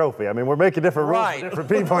Heisman Trophy? I mean, we're making different rules for different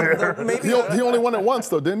people here. He only won it once,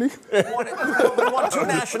 though, didn't he? He won 2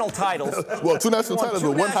 national titles. Well, 2 national titles,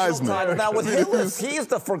 but 1 Heisman. Now, with him, he's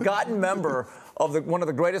the forgotten member of one of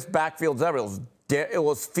the greatest backfields ever. It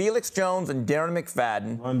was Felix Jones and Darren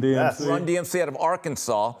McFadden. Run DMC. Run DMC out of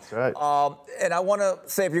Arkansas. That's right. And I want to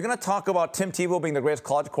say, if you're going to talk about Tim Tebow being the greatest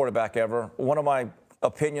college quarterback ever, one of my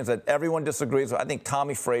opinions that everyone disagrees with, I think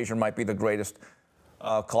Tommy Frazier might be the greatest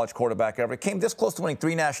college quarterback ever. He came this close to winning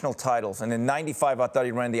 3 national titles, and in '95, I thought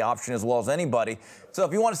he ran the option as well as anybody. So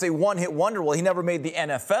if you want to say one-hit wonder, well, he never made the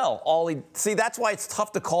NFL. See, that's why it's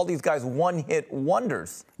tough to call these guys one-hit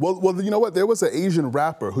wonders. Well, you know what? There was an Asian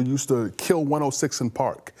rapper who used to kill 106 in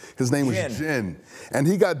Park. His name was Jin, and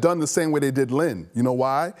he got done the same way they did Lin. You know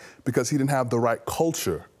why? Because he didn't have the right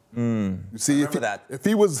culture. You see, if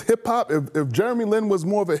he was hip hop, if Jeremy Lin was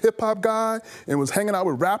more of a hip hop guy and was hanging out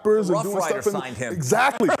with rappers and doing stuff, signed him.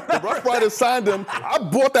 Exactly, the Rough Riders signed him. I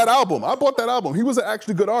bought that album. He was an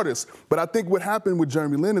actually good artist, but I think what happened with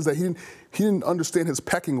Jeremy Lin is that he didn't understand his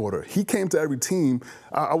pecking order. He came to every team.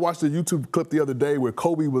 I watched a YouTube clip the other day where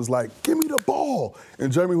Kobe was like, "Give me the ball,"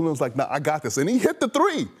 and Jeremy Lin was like, "Nah, I got this," and he hit the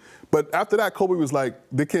 3. But after that, Kobe was like,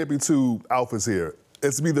 "There can't be 2 alphas here.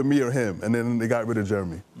 It's either me or him," and then they got rid of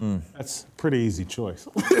Jeremy. That's a pretty easy choice.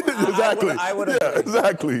 Exactly. I would agree. Yeah,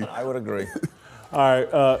 exactly. I would agree. All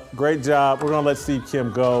right, great job. We're gonna let Steve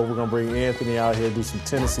Kim go. We're gonna bring Anthony out here, do some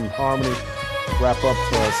Tennessee Harmony, wrap up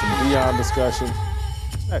some Deion discussion.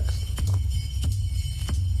 Next.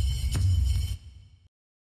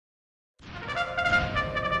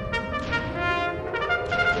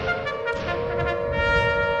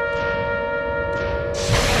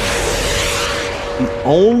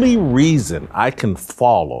 The only reason I can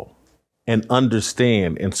follow and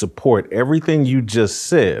understand and support everything you just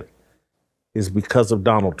said is because of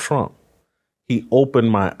Donald Trump. He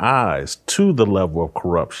opened my eyes to the level of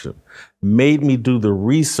corruption, made me do the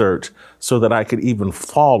research so that I could even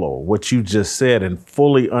follow what you just said and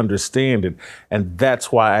fully understand it. And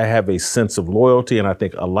that's why I have a sense of loyalty. And I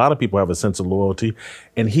think a lot of people have a sense of loyalty.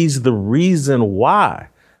 And he's the reason why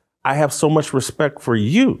I have so much respect for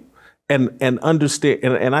you. And understand,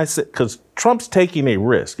 and I said, because Trump's taking a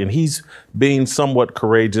risk and he's being somewhat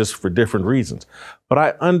courageous for different reasons. But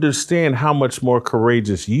I understand how much more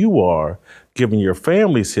courageous you are, given your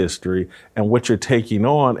family's history and what you're taking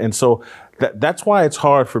on. And so that's why it's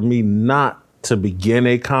hard for me not to begin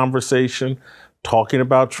a conversation talking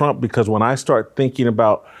about Trump, because when I start thinking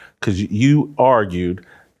about, because you argued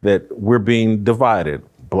that we're being divided,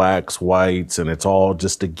 blacks, whites, and it's all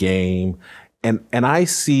just a game. And I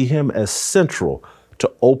see him as central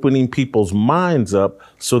to opening people's minds up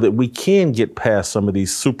so that we can get past some of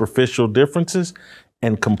these superficial differences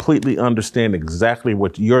and completely understand exactly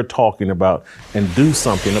what you're talking about and do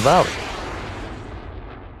something about it.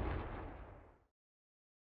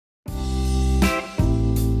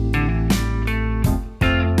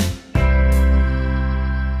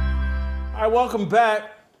 All right, welcome back.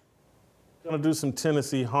 Going to do some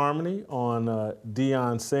Tennessee Harmony on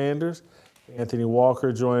Deion Sanders. Anthony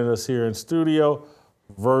Walker joining us here in studio.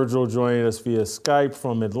 Virgil joining us via Skype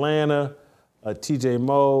from Atlanta. TJ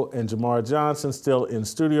Moe and Jamar Johnson still in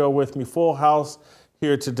studio with me. Full house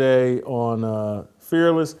here today on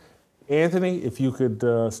Fearless. Anthony, if you could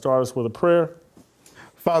start us with a prayer.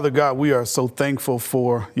 Father God, we are so thankful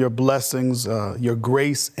for your blessings, your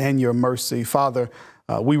grace, and your mercy. Father,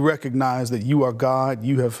 we recognize that you are God.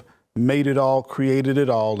 You have made it all, created it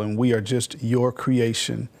all, and we are just your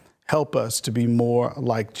creation. Help us to be more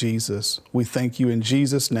like Jesus. We thank you in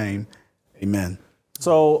Jesus' name. Amen.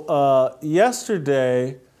 So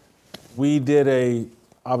yesterday we did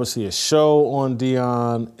obviously a show on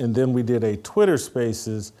Deion, and then we did a Twitter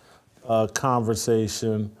Spaces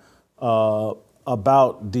conversation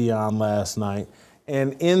about Deion last night.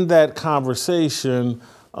 And in that conversation,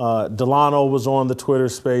 Delano was on the Twitter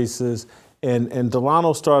Spaces, and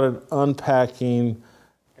Delano started unpacking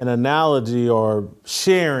an analogy, or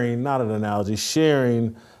sharing, not an analogy,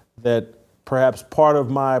 sharing that perhaps part of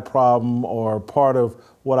my problem or part of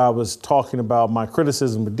what I was talking about, my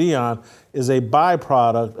criticism of Deion, is a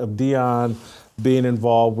byproduct of Deion being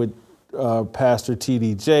involved with Pastor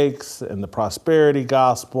T.D. Jakes and the prosperity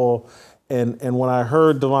gospel. And when I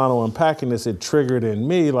heard Delano unpacking this, it triggered in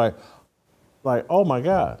me like, oh my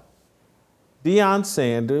God, Deion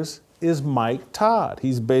Sanders is Mike Todd.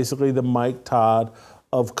 He's basically the Mike Todd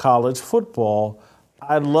of college football.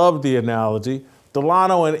 I love the analogy,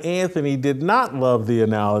 Delano and Anthony did not love the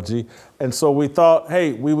analogy, and so we thought,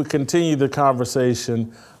 hey, we would continue the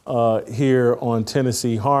conversation here on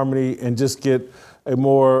Tennessee Harmony and just get a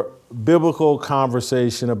more biblical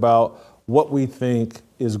conversation about what we think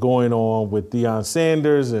is going on with Deion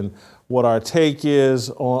Sanders and what our take is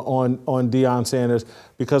on Deion Sanders,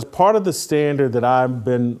 because part of the standard that I've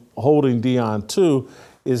been holding Deion to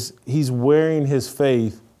is he's wearing his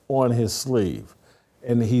faith on his sleeve,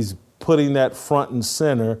 and he's putting that front and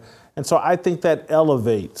center. And so I think that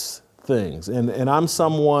elevates things. And I'm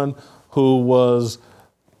someone who was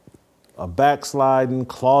a backsliding,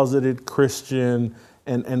 closeted Christian.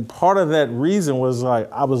 And part of that reason was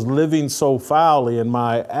like I was living so foully and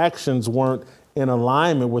my actions weren't in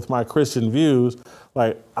alignment with my Christian views.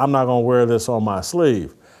 Like, I'm not going to wear this on my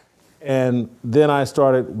sleeve. And then I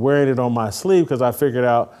started wearing it on my sleeve because I figured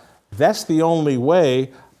out that's the only way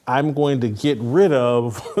I'm going to get rid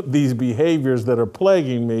of these behaviors that are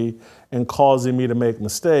plaguing me and causing me to make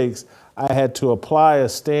mistakes. I had to apply a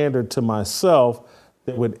standard to myself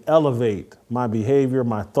that would elevate my behavior,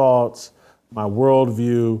 my thoughts, my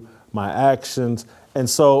worldview, my actions. And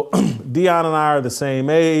so Deion and I are the same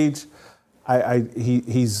age.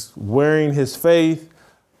 He's wearing his faith,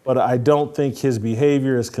 but I don't think his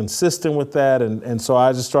behavior is consistent with that. And so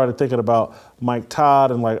I just started thinking about Mike Todd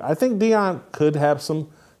and like, I think Deion could have some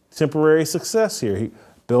temporary success here. He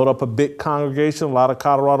built up a big congregation, a lot of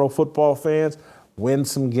Colorado football fans, win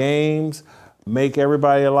some games, make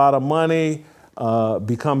everybody a lot of money,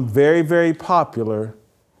 become very, very popular.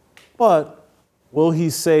 But will he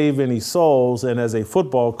save any souls? And as a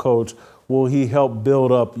football coach, will he help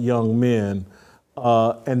build up young men?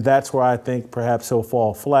 And that's where I think perhaps he'll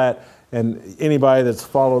fall flat. And anybody that's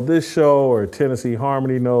followed this show or Tennessee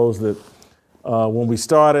Harmony knows that when we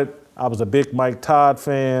started, I was a big Mike Todd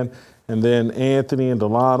fan, and then Anthony and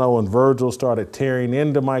Delano and Virgil started tearing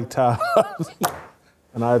into Mike Todd,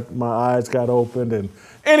 and my eyes got opened. And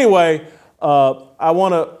anyway, I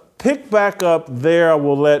want to pick back up there. I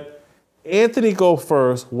will let Anthony go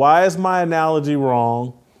first. Why is my analogy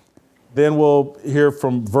wrong? Then we'll hear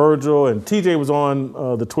from Virgil, and TJ was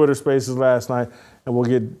on the Twitter Spaces last night, and we'll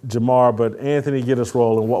get Jamar. But Anthony, get us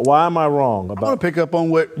rolling. Why am I wrong? I want to pick up on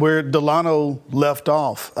where Delano left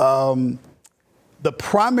off. The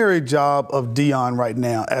primary job of Deion right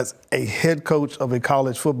now as a head coach of a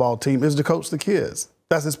college football team is to coach the kids.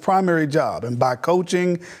 That's his primary job. And by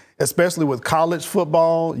coaching, especially with college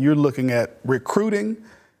football, you're looking at recruiting,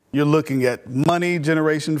 you're looking at money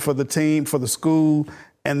generation for the team, for the school,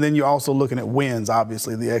 and then you're also looking at wins,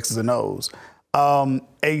 obviously, the X's and O's.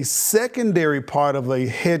 A secondary part of a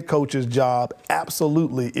head coach's job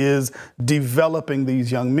absolutely is developing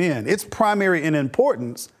these young men. It's primary in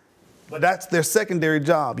importance, but that's their secondary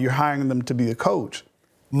job. You're hiring them to be a coach.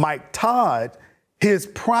 Mike Todd, his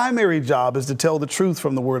primary job is to tell the truth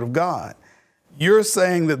from the Word of God. You're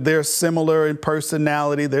saying that they're similar in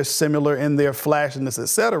personality, they're similar in their flashiness,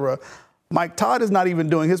 etc. Mike Todd is not even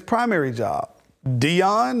doing his primary job.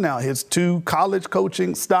 Deion, now his 2 college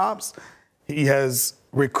coaching stops, he has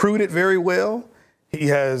recruited very well. He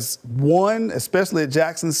has won, especially at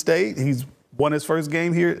Jackson State. He's won his first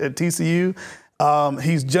game here at TCU.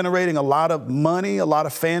 He's generating a lot of money, a lot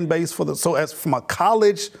of fan base so as from a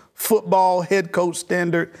college football head coach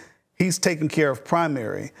standard, he's taking care of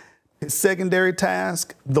primary. His secondary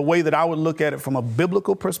task, the way that I would look at it from a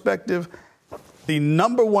biblical perspective, the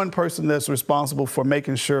number one person that's responsible for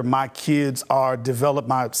making sure my kids are developed,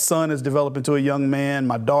 my son is developing to a young man,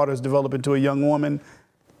 my daughter is developing to a young woman,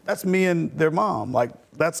 that's me and their mom. Like,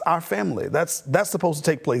 that's our family. That's supposed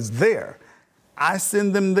to take place there. I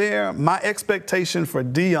send them there. My expectation for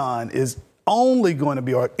Deion is only going to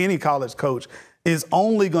be, or any college coach, is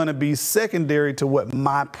only going to be secondary to what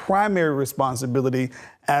my primary responsibility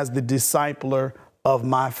as the discipler of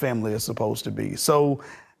my family is supposed to be. So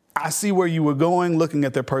I see where you were going, looking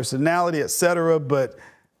at their personality, et cetera, but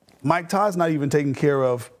Mike Todd's not even taking care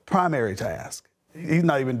of primary task. He's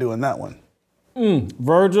not even doing that one.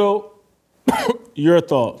 Virgil, your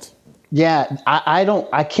thoughts? Yeah,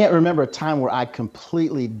 I can't remember a time where I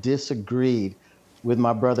completely disagreed with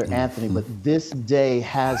my brother Anthony, but this day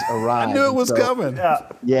has arrived. I knew it was coming.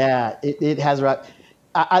 Yeah, it has arrived.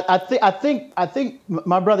 I think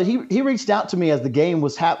my brother, he reached out to me as the game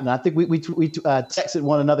was happening. I think we texted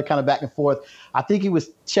one another kind of back and forth. I think he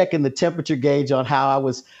was checking the temperature gauge on how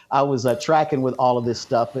I was tracking with all of this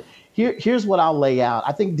stuff. But here's what I'll lay out.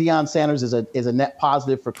 I think Deion Sanders is a net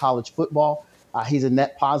positive for college football. He's a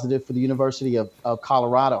net positive for the University of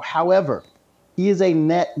Colorado. However, he is a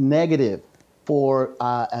net negative for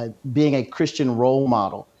being a Christian role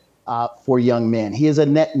model for young men. He is a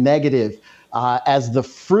net negative as the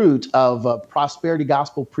fruit of prosperity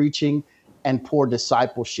gospel preaching and poor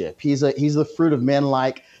discipleship. He's the fruit of men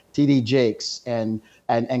like T.D. Jakes and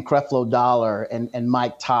Creflo Dollar and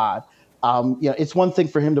Mike Todd. It's one thing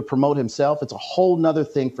for him to promote himself. It's a whole nother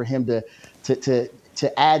thing for him to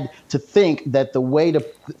think that the way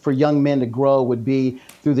for young men to grow would be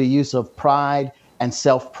through the use of pride and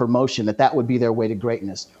self-promotion, that would be their way to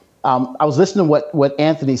greatness. I was listening to what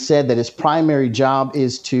Anthony said, that his primary job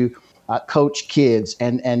is to coach kids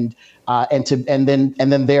and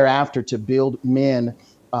then thereafter to build men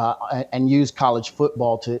and use college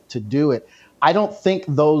football to do it. I don't think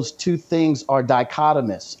those two things are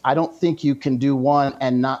dichotomous. I don't think you can do one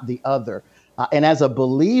and not the other. And as a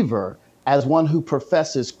believer, as one who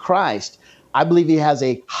professes Christ, I believe he has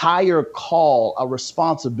a higher call, a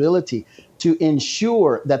responsibility to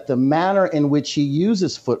ensure that the manner in which he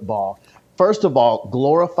uses football, first of all,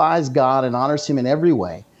 glorifies God and honors him in every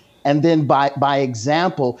way. And then by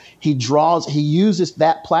example, he uses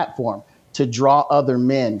that platform to draw other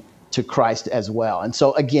men to Christ as well. And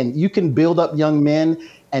so again, you can build up young men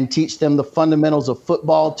and teach them the fundamentals of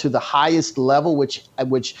football to the highest level, which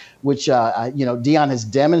Deion has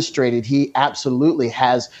demonstrated he absolutely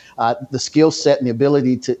has the skill set and the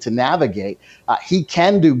ability to navigate. He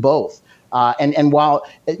can do both. And while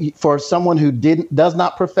for someone who does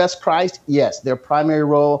not profess Christ, yes, their primary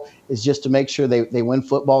role is just to make sure they win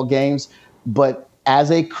football games. But as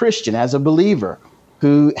a Christian, as a believer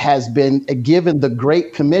who has been given the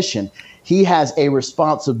Great Commission, he has a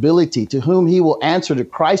responsibility to whom he will answer to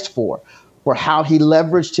Christ for how he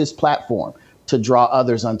leveraged his platform to draw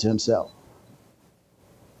others unto himself.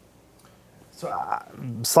 So,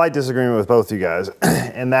 slight disagreement with both you guys,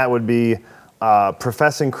 and that would be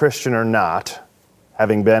professing Christian or not,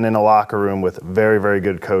 having been in a locker room with very, very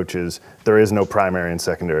good coaches, there is no primary and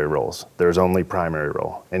secondary roles. There's only primary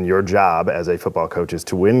role. And your job as a football coach is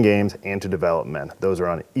to win games and to develop men. Those are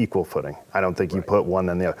on equal footing. I don't think you put one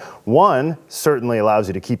than the other. One certainly allows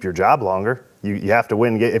you to keep your job longer. You have to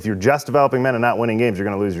win. If you're just developing men and not winning games, you're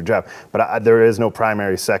going to lose your job. But there is no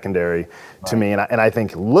primary, secondary to me. And I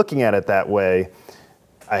think looking at it that way,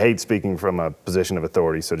 I hate speaking from a position of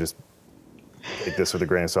authority, so just take this with a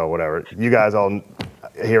grain of salt, whatever. You guys all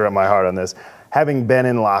hear at my heart on this. Having been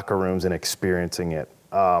in locker rooms and experiencing it,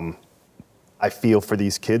 I feel for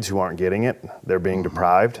these kids who aren't getting it. They're being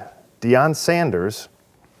deprived. Deion Sanders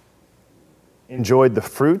enjoyed the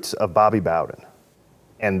fruits of Bobby Bowden.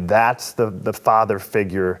 And that's the father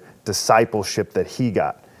figure discipleship that he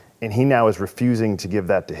got. And he now is refusing to give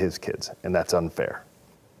that to his kids. And that's unfair.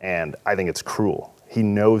 And I think it's cruel. He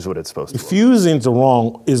knows what it's supposed to be. Refusing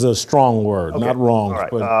is a strong word, okay. not wrong. Right.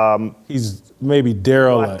 But he's maybe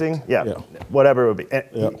derelict. Yeah, whatever it would be. And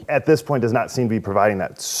he, at this point, does not seem to be providing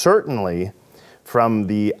that. Certainly from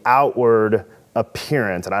the outward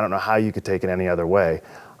appearance, and I don't know how you could take it any other way,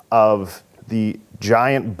 of the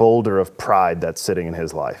giant boulder of pride that's sitting in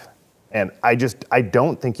his life. And I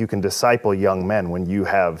don't think you can disciple young men when you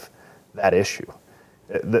have that issue.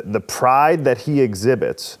 The pride that he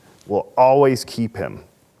exhibits will always keep him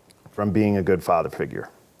from being a good father figure.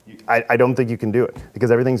 I don't think you can do it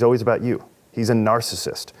because everything's always about you. He's a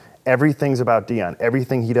narcissist. Everything's about Deion,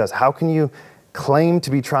 everything he does. How can you claim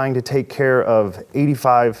to be trying to take care of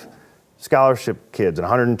 85 scholarship kids and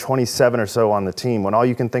 127 or so on the team when all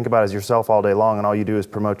you can think about is yourself all day long and all you do is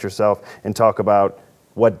promote yourself and talk about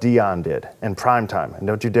what Deion did and primetime? And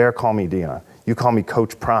don't you dare call me Deion. You call me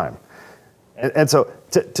Coach Prime. And so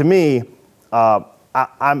to me,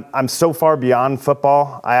 I'm so far beyond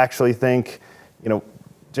football. I actually think,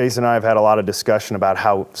 Jason and I have had a lot of discussion about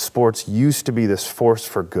how sports used to be this force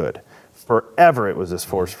for good. Forever it was this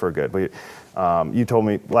force for good. You told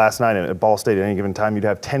me last night at Ball State at any given time you'd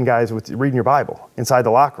have 10 guys reading your Bible inside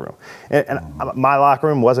the locker room. And my locker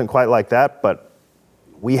room wasn't quite like that, but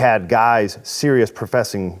we had guys, serious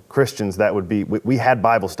professing Christians that we had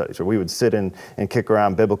Bible studies where we would sit in and kick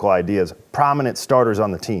around biblical ideas, prominent starters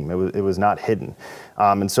on the team. It was not hidden.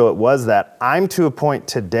 And so it was that. I'm to a point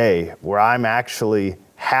today where I'm actually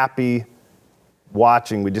happy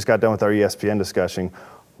watching, we just got done with our ESPN discussion,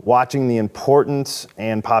 watching the importance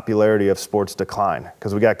and popularity of sports decline.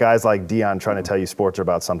 Because we got guys like Deion trying to tell you sports are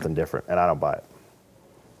about something different, and I don't buy it.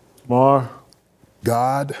 Mar?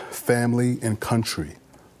 God, family, and country.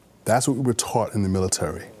 That's what we were taught in the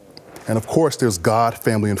military. And of course, there's God,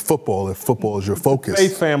 family, and football, if football is your focus.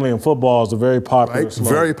 Faith, family, and football is a very popular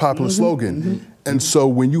slogan. Very popular slogan. And so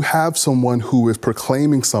when you have someone who is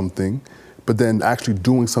proclaiming something, but then actually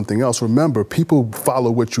doing something else, remember, people follow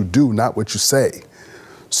what you do, not what you say.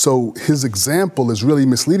 So his example is really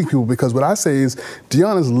misleading people because what I say is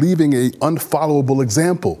Deion is leaving an unfollowable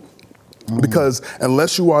example. Because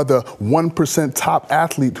unless you are the 1% top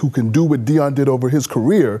athlete who can do what Deion did over his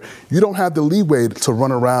career, you don't have the leeway to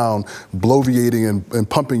run around bloviating and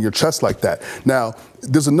pumping your chest like that. Now,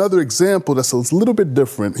 there's another example that's a little bit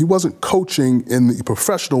different. He wasn't coaching in the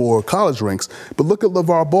professional or college ranks, but look at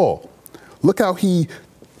LeVar Ball. Look how he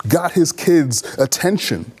got his kids'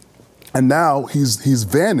 attention, and now he's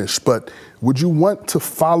vanished. But would you want to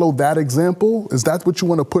follow that example? Is that what you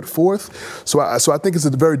want to put forth? So I think it's a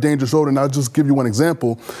very dangerous road, and I'll just give you one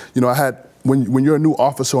example. You know, I had, when you're a new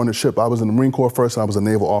officer on the ship, I was in the Marine Corps first, and I was a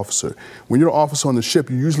naval officer. When you're an officer on the ship,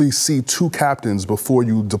 you usually see 2 captains before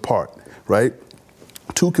you depart, right?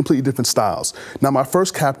 2 completely different styles. Now, my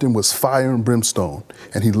first captain was fire and brimstone,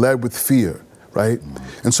 and he led with fear, right?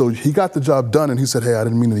 And so he got the job done, and he said, hey, I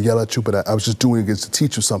didn't mean to yell at you, but I was just doing it to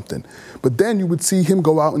teach you something. But then you would see him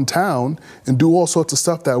go out in town and do all sorts of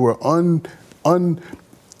stuff that were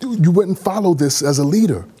you wouldn't follow this as a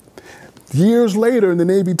leader. Years later in the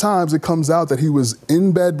Navy Times, it comes out that he was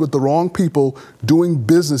in bed with the wrong people doing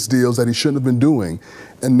business deals that he shouldn't have been doing,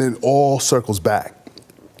 and then all circles back.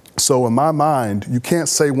 So in my mind, you can't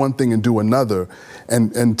say one thing and do another.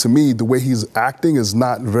 And to me, the way he's acting is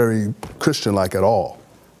not very Christian-like at all.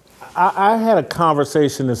 I had a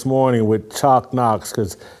conversation this morning with Chalk Knox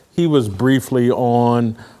because he was briefly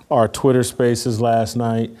on our Twitter Spaces last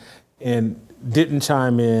night and didn't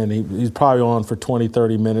chime in. He's probably on for 20,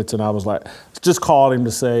 30 minutes, and I was like, just called him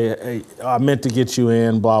to say, hey, I meant to get you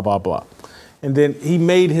in, blah, blah, blah. And then he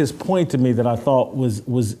made his point to me that I thought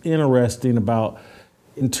was interesting about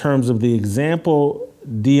in terms of the example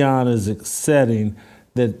Deion is setting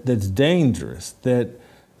that's dangerous, that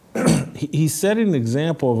he's setting an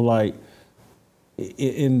example of, like,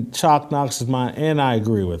 in Chalk Knox's mind, and I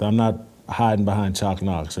agree with, I'm not hiding behind Chalk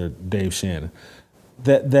Knox or Dave Shannon,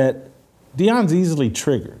 that Deion's easily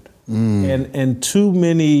triggered. And too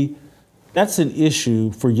many, that's an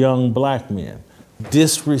issue for young black men.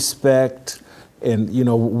 Disrespect, and you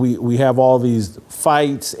know, we have all these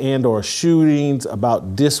fights and or shootings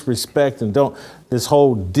about disrespect and this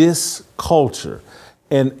whole diss culture.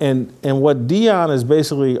 And what Deion is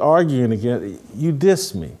basically arguing against, you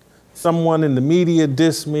diss me. Someone in the media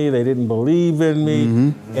dissed me, they didn't believe in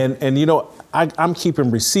me. And you know, I'm keeping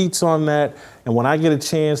receipts on that. And when I get a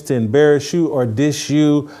chance to embarrass you or diss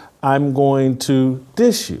you, I'm going to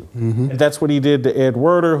diss you. And that's what he did to Ed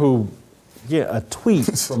Werder, who, a tweet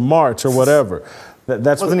from March or whatever. That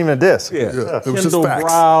wasn't even a diss. It was just Kendall facts.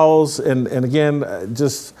 Browse, and again,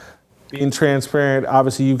 just being transparent.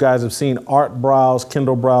 Obviously, you guys have seen Art Browse,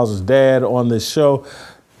 Kendall Browse's dad, on this show.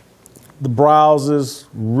 The Browses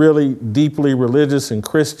really deeply religious and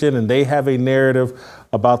Christian, and they have a narrative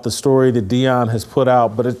about the story that Deion has put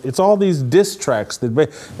out. But it's all these diss tracks and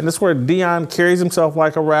that's where Deion carries himself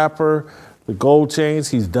like a rapper. The gold chains,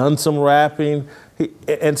 he's done some rapping,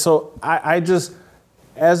 and so I just,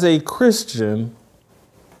 as a Christian,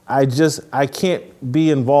 I can't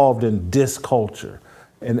be involved in diss culture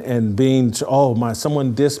and being,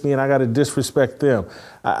 someone dissed me and I got to disrespect them.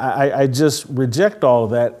 I just reject all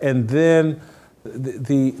of that. And then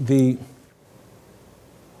the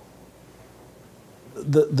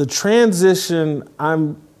transition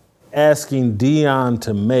I'm asking Deion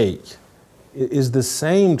to make is the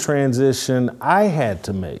same transition I had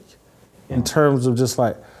to make in terms of just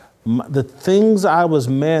like the things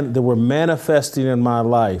that were manifesting in my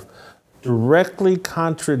life directly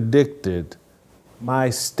contradicted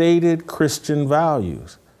my stated Christian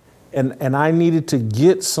values. And I needed to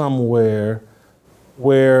get somewhere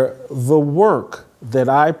where the work that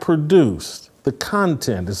I produced, the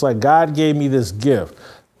content, it's like God gave me this gift,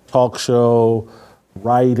 talk show,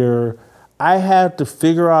 writer. I had to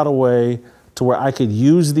figure out a way to where I could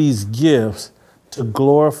use these gifts to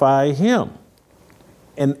glorify Him.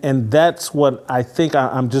 And that's what I think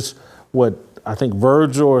what I think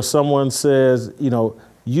Virgil or someone says,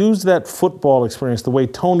 use that football experience the way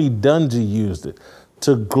Tony Dungy used it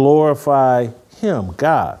to glorify Him,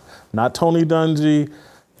 God, not Tony Dungy,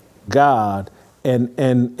 God. And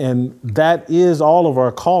that is all of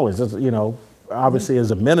our callings. Obviously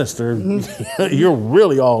as a minister, you're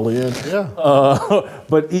really all in.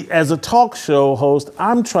 But as a talk show host,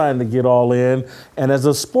 I'm trying to get all in. And as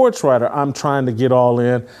a sports writer, I'm trying to get all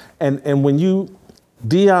in. And when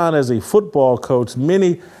Deion as a football coach,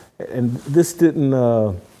 and this didn't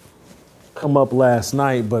come up last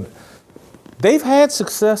night, but they've had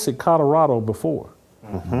success at Colorado before.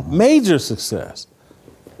 Major success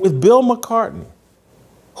with Bill McCartney,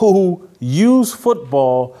 who used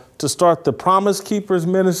football to start the Promise Keepers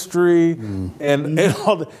ministry and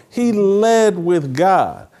all that. He led with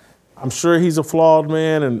God. I'm sure he's a flawed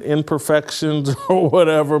man and imperfections or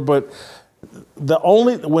whatever, but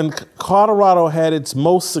when Colorado had its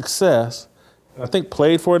most success, I think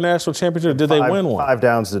played for a national championship, did they win one? 5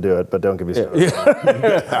 downs to do it, but don't get me started.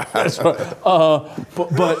 Yeah. That's right.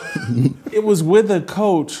 But it was with a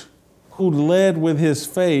coach who led with his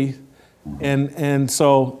faith, and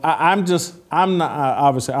so I'm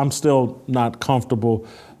still not comfortable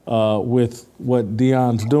with what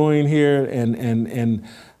Deion's doing here, and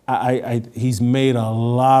he's made a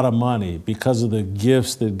lot of money because of the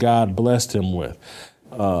gifts that God blessed him with,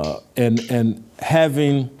 and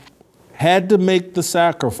having had to make the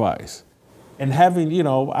sacrifice, and having,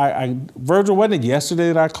 Virgil, wasn't it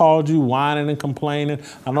yesterday that I called you whining and complaining?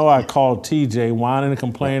 I know I called TJ whining and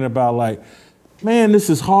complaining about man, this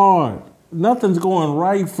is hard. Nothing's going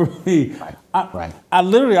right for me. Right.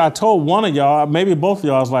 I told one of y'all, maybe both of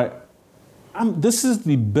y'all, I was like, this is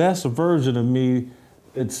the best version of me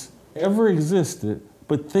that's ever existed,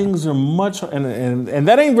 but things are much, and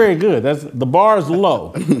that ain't very good. The bar is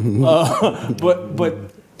low.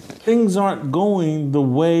 But things aren't going the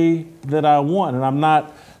way that I want, and I'm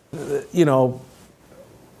not,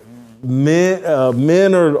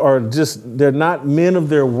 men are just, they're not men of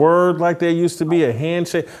their word like they used to be, a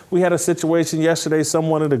handshake. We had a situation yesterday,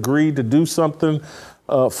 someone had agreed to do something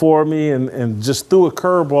for me and just threw a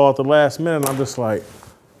curveball at the last minute, and I'm just like,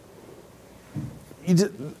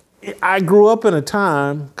 I grew up in a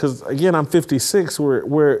time, because again, I'm 56,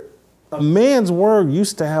 where a man's word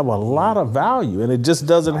used to have a lot of value, and it just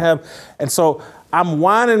doesn't have. And so I'm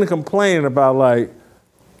whining and complaining about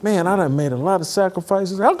man, I done made a lot of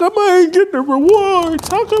sacrifices. How come I ain't getting the rewards?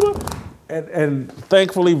 How come and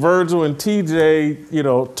thankfully Virgil and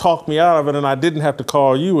TJ, talked me out of it, and I didn't have to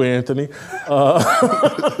call you, Anthony.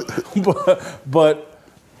 But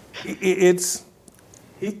it's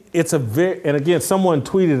a very, and again, someone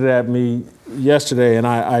tweeted at me yesterday, and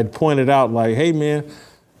I pointed out hey man,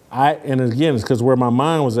 and again, it's because where my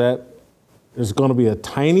mind was at, there's going to be a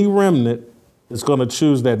tiny remnant that's going to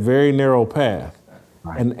choose that very narrow path.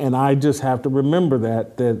 Right. And I just have to remember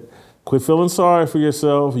that quit feeling sorry for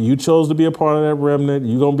yourself. You chose to be a part of that remnant.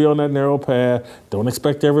 You're going to be on that narrow path. Don't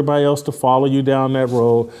expect everybody else to follow you down that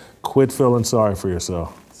road. Quit feeling sorry for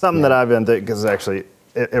yourself. Something that I've been thinking, because actually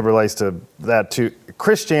it relates to that too.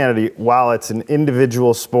 Christianity, while it's an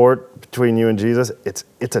individual sport between you and Jesus,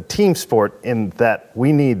 it's a team sport in that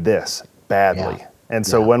we need this badly. Yeah. And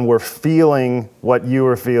so when we're feeling what you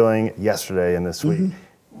were feeling yesterday and this week,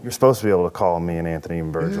 you're supposed to be able to call me and Anthony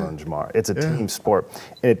and Virgil and Jamar. It's a team sport.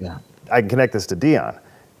 And I can connect this to Deion.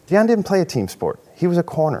 Deion didn't play a team sport. He was a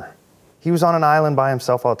corner. He was on an island by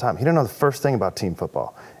himself all the time. He didn't know the first thing about team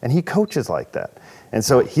football. And he coaches like that. And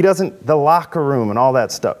so he doesn't, the locker room and all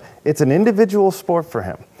that stuff, it's an individual sport for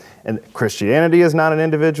him. And Christianity is not an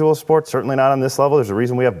individual sport, certainly not on this level. There's a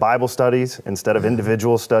reason we have Bible studies instead of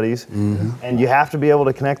individual studies. And you have to be able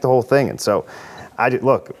to connect the whole thing. And so, I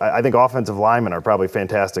think offensive linemen are probably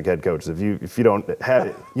fantastic head coaches. If you don't have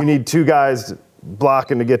it, you need 2 guys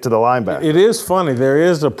blocking to get to the linebacker. It is funny. There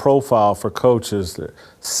is a profile for coaches,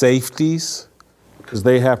 safeties, because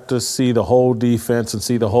they have to see the whole defense and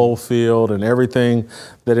see the whole field and everything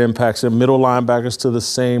that impacts them. Middle linebackers to the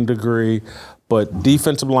same degree, but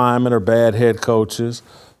defensive linemen are bad head coaches.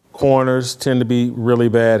 Corners tend to be really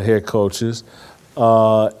bad head coaches,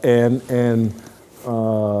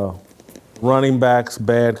 running backs,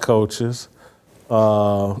 bad coaches,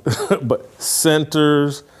 but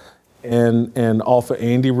centers and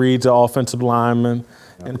Andy Reid's an offensive lineman,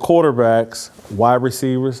 and quarterbacks, wide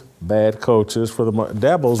receivers, bad coaches. For the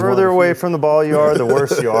Dabo's further away from the ball you are, the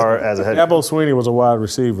worse you are as a head coach. Dabo Swinney was a wide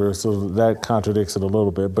receiver, so that contradicts it a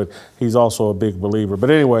little bit. But he's also a big believer.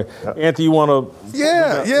 But anyway, Anthony, you want to?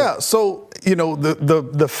 Yeah. So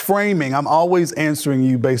the framing. I'm always answering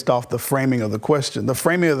you based off the framing of the question. The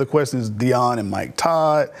framing of the question is Deion and Mike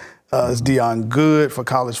Todd. Is Deion good for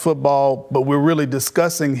college football? But we're really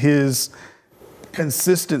discussing his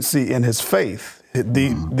consistency in his faith.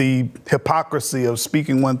 The hypocrisy of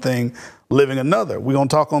speaking one thing, living another. We're going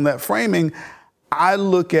to talk on that framing. I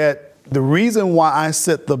look at the reason why I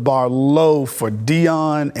set the bar low for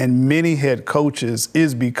Deion and many head coaches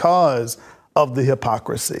is because of the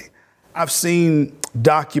hypocrisy. I've seen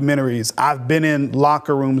documentaries. I've been in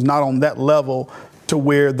locker rooms, not on that level, to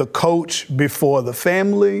where the coach before the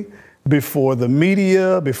family, before the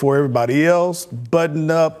media, before everybody else,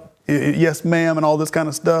 buttoned up, yes, ma'am, and all this kind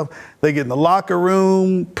of stuff. They get in the locker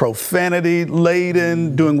room, profanity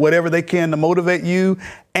laden, doing whatever they can to motivate you.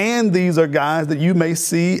 And these are guys that you may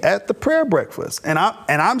see at the prayer breakfast. And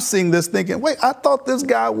I'm seeing this thinking, wait, I thought this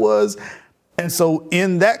guy was. And so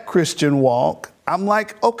in that Christian walk, I'm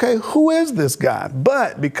like, okay, who is this guy?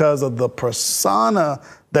 But because of the persona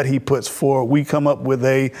that he puts forward, we come up with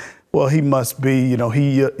well, he must be,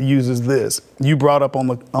 he uses this. You brought up on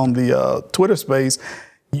the Twitter space,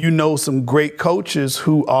 some great coaches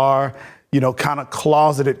who are, kind of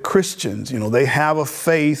closeted Christians. They have a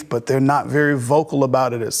faith, but they're not very vocal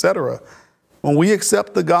about it, et cetera. When we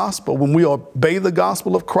accept the gospel, when we obey the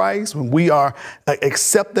gospel of Christ, when we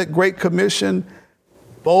accept that Great Commission,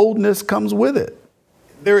 boldness comes with it.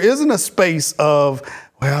 There isn't a space of,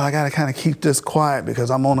 well, I got to kind of keep this quiet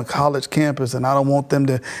because I'm on a college campus and I don't want them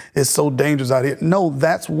to, it's so dangerous out here. No,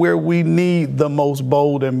 that's where we need the most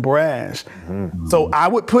bold and brash. Mm-hmm. So I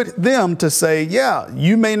would put them to say, yeah,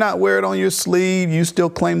 you may not wear it on your sleeve. You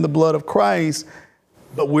still claim the blood of Christ,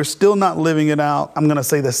 but we're still not living it out. I'm going to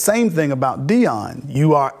say the same thing about Deion.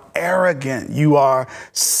 You are arrogant. You are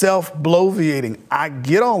self-bloviating. I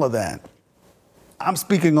get all of that. I'm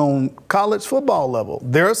speaking on college football level.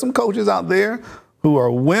 There are some coaches out there who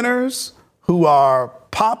are winners, who are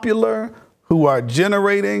popular, who are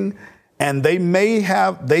generating, and they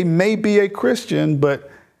may be a Christian,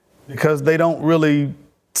 but because they don't really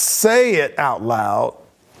say it out loud,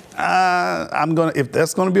 if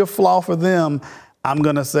that's gonna be a flaw for them, I'm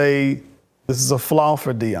gonna say this is a flaw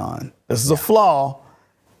for Deion. This is a flaw,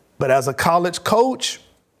 but as a college coach,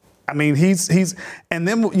 I mean, he's, and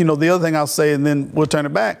then, the other thing I'll say, and then we'll turn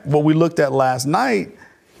it back, what we looked at last night,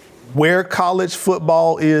 where college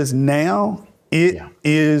football is now, it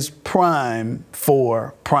is prime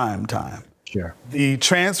for prime time. Sure. The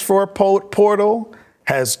transfer portal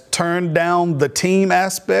has turned down the team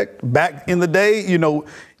aspect. Back in the day,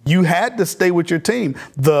 you had to stay with your team.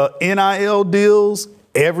 The NIL deals,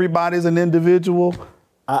 everybody's an individual.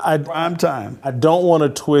 Prime time. I don't want to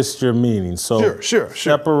twist your meaning. So sure.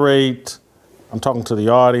 Separate, I'm talking to the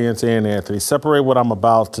audience and Anthony, separate what I'm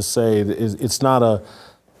about to say. It's not a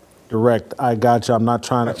direct, I got you, I'm not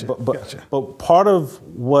trying to, but part of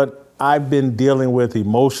what I've been dealing with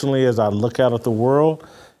emotionally as I look out at the world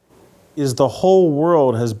is the whole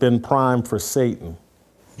world has been primed for Satan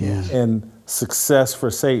and success for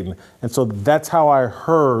Satan. And so that's how I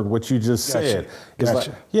heard what you just said. It's like,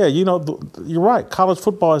 you're right. College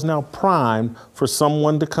football is now primed for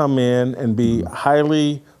someone to come in and be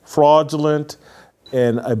highly fraudulent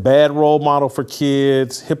and a bad role model for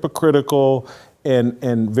kids, hypocritical,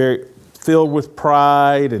 and very filled with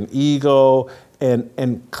pride and ego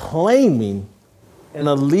and claiming an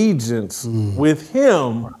allegiance with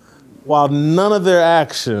him while none of their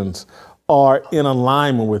actions are in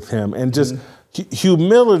alignment with him. And just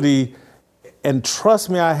humility, and trust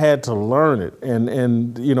me, I had to learn it.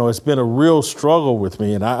 And it's been a real struggle with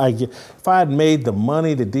me. And if I had made the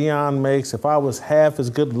money that Deion makes, if I was half as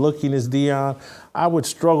good looking as Deion, I would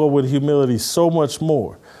struggle with humility so much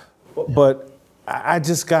more. But I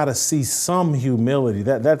just got to see some humility.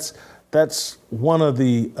 That's one of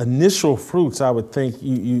the initial fruits I would think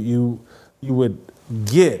you would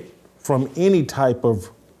get from any type of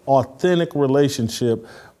authentic relationship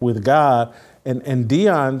with God. And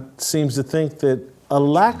Deion seems to think that a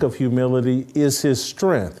lack of humility is his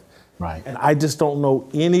strength. Right. And I just don't know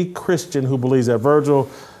any Christian who believes that. Virgil,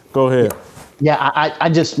 go ahead. Yeah,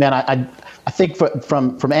 I think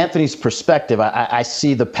from Anthony's perspective, I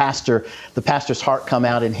see the pastor's heart come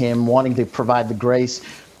out in him, wanting to provide the grace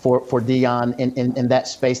for Deion in that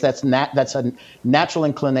space. That's a natural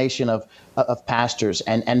inclination of pastors,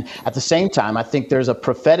 and at the same time, I think there's a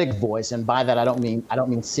prophetic voice, and by that I don't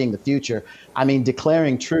mean seeing the future. I mean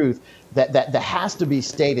declaring truth that has to be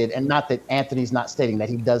stated, and not that Anthony's not stating that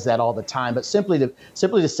he does that all the time, but simply to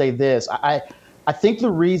say this. I think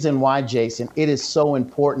the reason why, Jason, it is so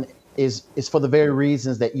important is for the very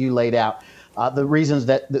reasons that you laid out, the reasons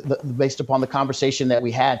that based upon the conversation that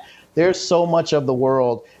we had. There's so much of the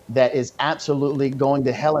world that is absolutely going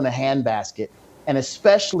to hell in a handbasket, and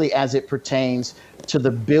especially as it pertains to the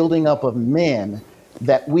building up of men,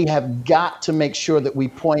 that we have got to make sure that we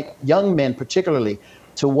point young men particularly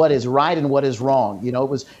to what is right and what is wrong.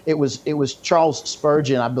 It was Charles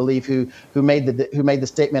Spurgeon, I believe, who made the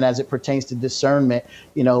statement as it pertains to discernment.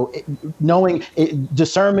 Discernment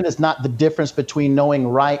is not the difference between knowing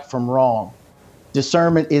right from wrong.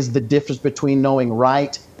 Discernment is the difference between knowing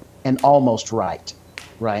right and almost right,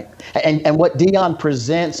 right? And what Deion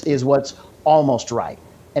presents is what's almost right.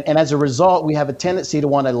 And as a result, we have a tendency to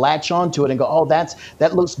want to latch onto it and go, oh, that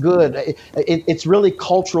looks good. It's really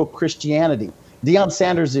cultural Christianity. Deion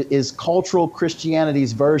Sanders is cultural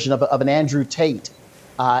Christianity's version of an Andrew Tate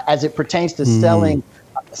as it pertains to selling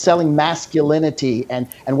masculinity and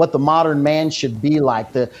what the modern man should be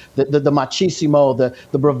like, the machismo,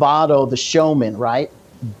 the bravado, the showman, right?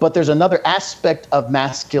 But there's another aspect of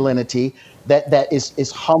masculinity that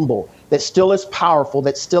is humble, that still is powerful,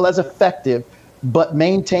 that still is effective, but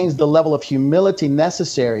maintains the level of humility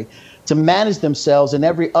necessary to manage themselves in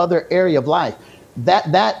every other area of life.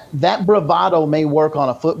 That bravado may work on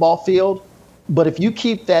a football field, but if you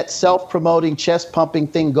keep that self-promoting, chest-pumping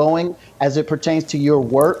thing going as it pertains to your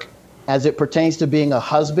work, as it pertains to being a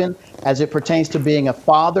husband, as it pertains to being a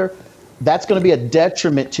father, that's going to be a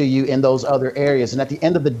detriment to you in those other areas. And at the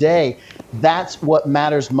end of the day, that's what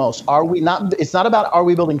matters most. It's not about are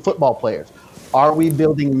we building football players? Are we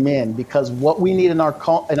building men? Because what we need in our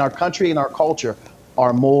country and our culture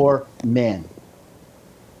are more men.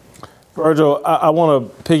 Virgil, I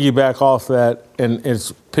want to piggyback off that, and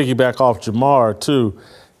it's piggyback off Jamar too.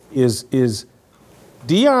 Is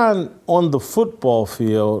Deion on the football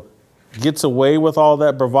field gets away with all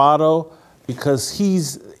that bravado because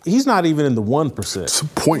he's not even in the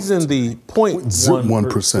 1%. He's in the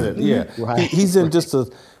 0.1%. Yeah, right. He's in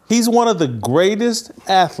he's one of the greatest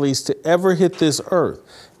athletes to ever hit this earth.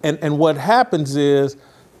 And what happens is,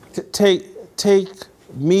 take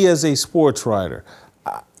me as a sports writer.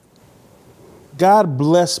 God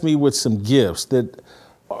blessed me with some gifts that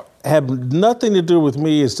have nothing to do with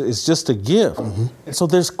me. It's just a gift. Mm-hmm. And so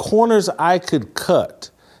there's corners I could cut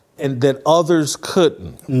and that others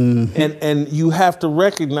couldn't. Mm-hmm. And you have to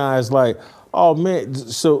recognize, like, oh man,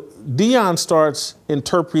 so Deion starts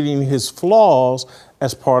interpreting his flaws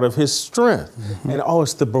as part of his strength. Mm-hmm. And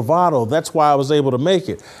it's the bravado. That's why I was able to make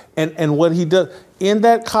it. And what he does in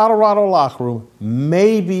that Colorado locker room,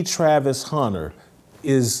 maybe Travis Hunter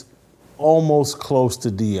is almost close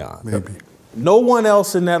to Deion. Maybe. No one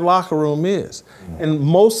else in that locker room is. And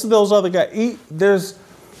most of those other guys,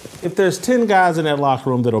 if there's 10 guys in that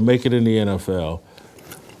locker room that'll make it in the NFL,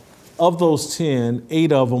 of those 10,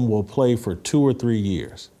 8 of them will play for 2 or 3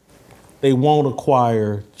 years. They won't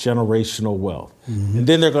acquire generational wealth. Mm-hmm. And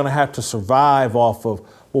then they're going to have to survive off of,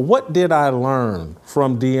 well, what did I learn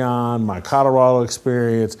from Deion, my Colorado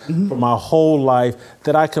experience, for my whole life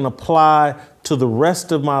that I can apply to the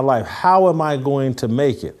rest of my life? How am I going to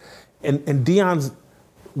make it? And Deion's,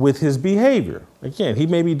 with his behavior, again, he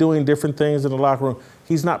may be doing different things in the locker room.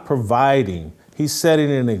 He's not providing. He's setting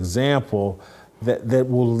an example that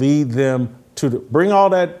will lead them to bring all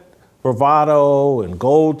that bravado and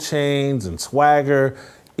gold chains and swagger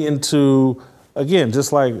into, again,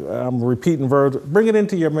 just like I'm repeating verbs, bring it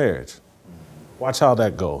into your marriage. Watch how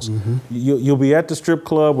that goes. Mm-hmm. You'll be at the strip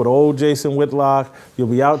club with old Jason Whitlock. You'll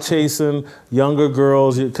be out chasing younger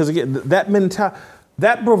girls. Because again,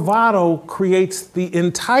 that bravado creates the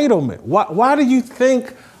entitlement. Why do you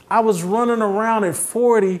think I was running around at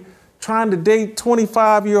 40 trying to date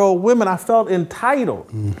 25-year-old women? I felt entitled.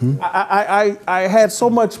 Mm-hmm. I had so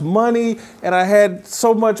much money and I had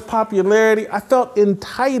so much popularity. I felt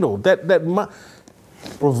entitled. That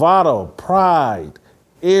bravado, pride,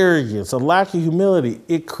 arrogance, a lack of humility,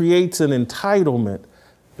 it creates an entitlement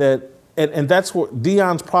and that's what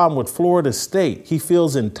Deion's problem with Florida State. He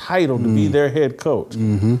feels entitled to be their head coach.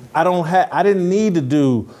 Mm-hmm. I didn't need to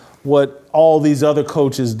do what all these other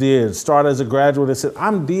coaches did. Start as a graduate and said,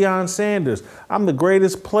 I'm Deion Sanders. I'm the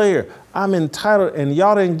greatest player. I'm entitled, and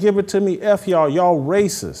y'all didn't give it to me. F y'all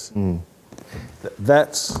racist.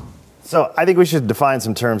 That's... So I think we should define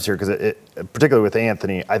some terms here, because particularly with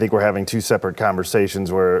Anthony, I think we're having two separate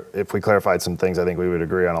conversations where if we clarified some things, I think we would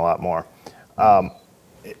agree on a lot more.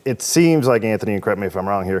 It seems like, Anthony, and correct me if I'm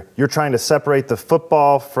wrong here, you're trying to separate the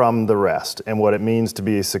football from the rest and what it means to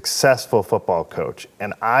be a successful football coach.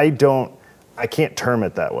 And I can't term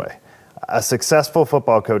it that way. A successful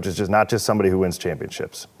football coach is not just somebody who wins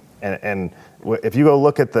championships. And if you go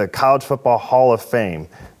look at the College Football Hall of Fame,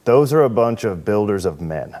 those are a bunch of builders of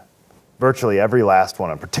men. Virtually every last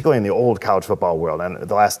one, particularly in the old college football world. And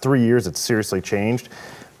the last 3 years, it's seriously changed.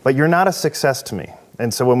 But you're not a success to me.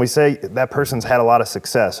 And so when we say that person's had a lot of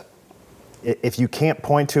success, if you can't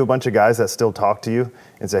point to a bunch of guys that still talk to you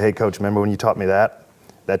and say, hey, coach, remember when you taught me that?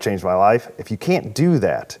 That changed my life. If you can't do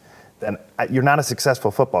that, then you're not a successful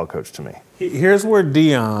football coach to me. Here's where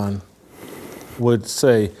Deion would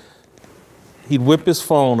say, he'd whip his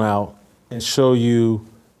phone out and show you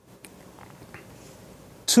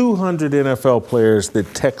 200 NFL players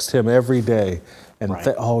that text him every day and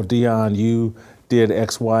oh, Deion, you did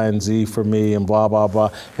X, Y, and Z for me and blah, blah,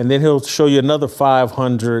 blah. And then he'll show you another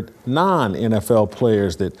 500 non-NFL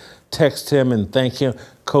players that text him and thank him.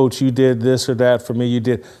 Coach, you did this or that for me, you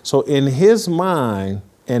did. So in his mind,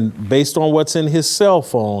 and based on what's in his cell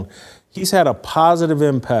phone, he's had a positive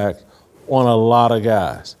impact on a lot of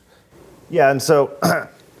guys. Yeah, and so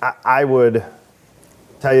I would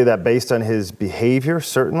tell you that based on his behavior,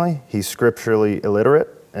 certainly, he's scripturally illiterate.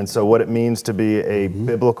 And so what it means to be a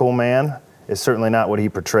biblical man is certainly not what he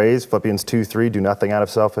portrays. Philippians 2:3, do nothing out of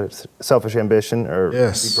selfish ambition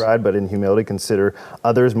or pride, but in humility consider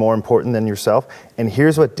others more important than yourself. And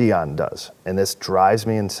here's what Deion does, and this drives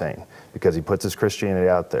me insane because he puts his Christianity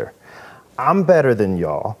out there. I'm better than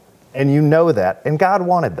y'all, and you know that, and God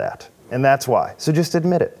wanted that, and that's why. So just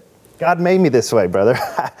admit it. God made me this way, brother.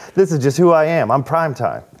 This is just who I am. I'm prime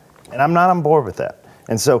time, and I'm not on board with that.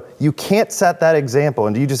 And so you can't set that example,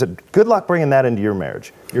 and you just said, good luck bringing that into your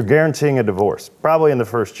marriage. You're guaranteeing a divorce, probably in the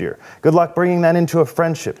first year. Good luck bringing that into a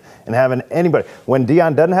friendship and having anybody. When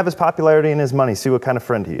Deion doesn't have his popularity and his money, see what kind of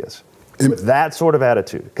friend he is. With that sort of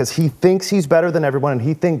attitude, because he thinks he's better than everyone, and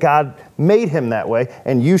he thinks God made him that way,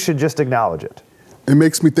 and you should just acknowledge it. It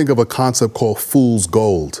makes me think of a concept called fool's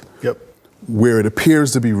gold, where it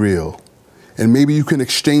appears to be real. And maybe you can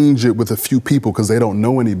exchange it with a few people because they don't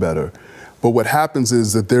know any better. But what happens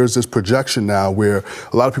is that there's this projection now where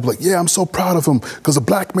a lot of people are like, yeah, I'm so proud of him because a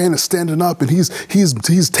black man is standing up and he's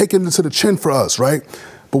taking it to the chin for us, right?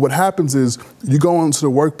 But what happens is you go into the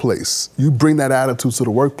workplace, you bring that attitude to the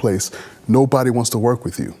workplace, nobody wants to work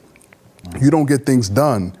with you. You don't get things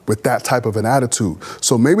done with that type of an attitude.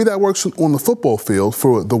 So maybe that works on the football field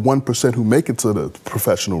for the 1% who make it to the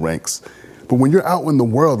professional ranks. But when you're out in the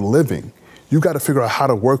world living, you got to figure out how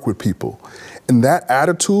to work with people. And that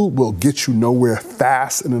attitude will get you nowhere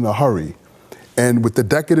fast and in a hurry. And with the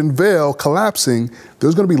decadent veil collapsing,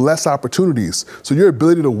 there's going to be less opportunities. So your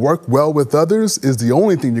ability to work well with others is the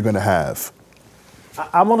only thing you're going to have.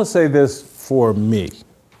 I'm going to say this for me,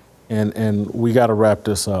 and we got to wrap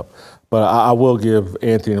this up. But I will give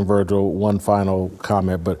Anthony and Virgil one final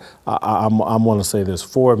comment. But I'm going to say this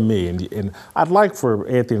for me, and I'd like for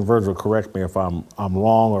Anthony and Virgil to correct me if I'm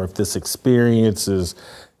wrong or if this experience is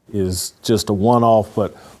just a one-off.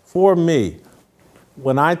 But for me,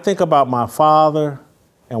 when I think about my father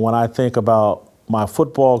and when I think about my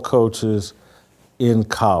football coaches in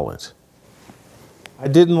college, I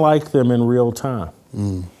didn't like them in real time.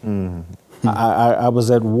 I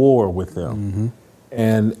was at war with them.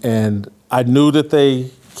 And I knew that they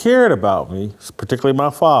cared about me, particularly my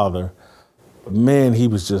father. But man, he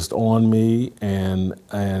was just on me.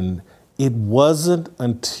 And it wasn't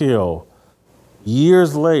until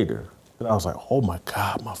years later that I was like, oh my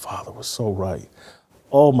God, my father was so right.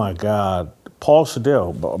 Oh my God. Paul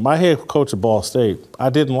Shadell, my head coach at Ball State, I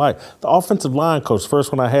didn't like. The offensive line coach,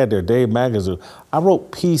 first one I had there, Dave Magazoo, I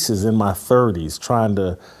wrote pieces in my 30s trying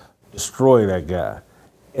to destroy that guy.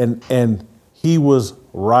 And he was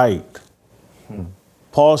right.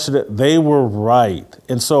 Paul Shadell, they were right.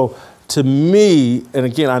 And so to me, and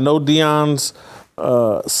again, I know Deion's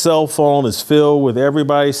cell phone is filled with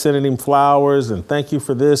everybody sending him flowers and thank you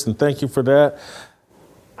for this and thank you for that.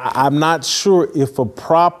 I'm not sure if a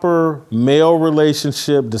proper male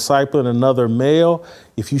relationship discipling another male,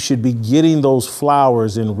 if you should be getting those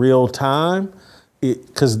flowers in real time,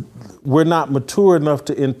 because we're not mature enough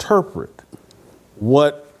to interpret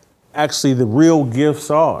what actually the real gifts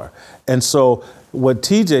are. And so what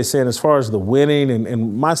TJ's saying as far as the winning,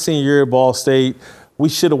 and my senior year at Ball State, we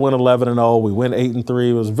should have went 11-0. We went 8-3.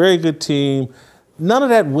 It was a very good team. None of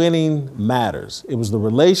that winning matters. It was the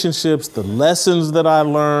relationships, the lessons that I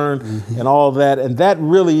learned, and all that. And that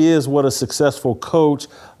really is what a successful coach,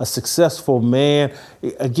 a successful man,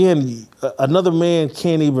 again, another man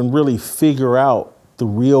can't even really figure out the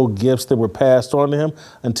real gifts that were passed on to him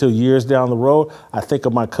until years down the road. I think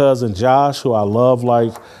of my cousin Josh, who I love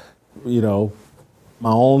like, you know,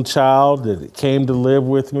 my own child, that came to live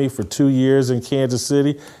with me for 2 years in Kansas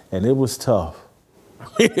City, and it was tough.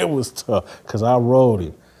 It was tough because I rode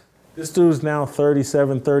him. This dude's now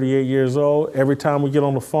 37, 38 years old. Every time we get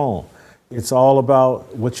on the phone, it's all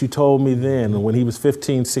about what you told me then and when he was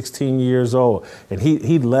 15, 16 years old. And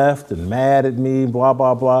he left and mad at me, blah,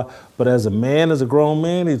 blah, blah. But as a man, as a grown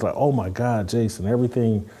man, he's like, oh my God, Jason,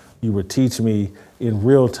 everything you were teaching me in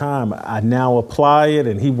real time, I now apply it.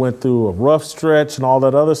 And he went through a rough stretch and all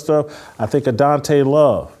that other stuff. I think of Dante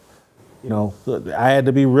Love. You know, I had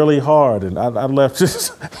to be really hard, and I left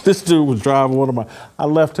this dude was driving I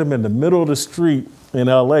left him in the middle of the street in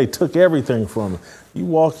LA, took everything from him. You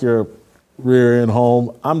walk your rear end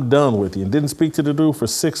home, I'm done with you, and didn't speak to the dude for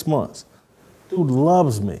 6 months. Dude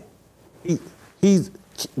loves me. He's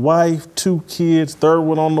wife, 2 kids, 3rd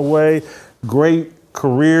one on the way, great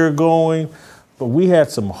career going, but we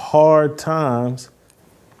had some hard times,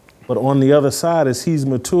 but on the other side, as he's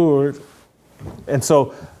matured, and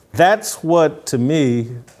so that's what, to me,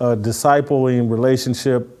 a discipling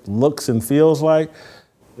relationship looks and feels like,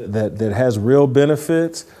 that has real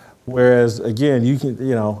benefits. Whereas, again,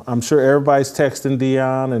 I'm sure everybody's texting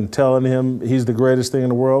Deion and telling him he's the greatest thing in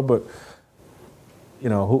the world, but,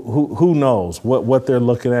 who knows what they're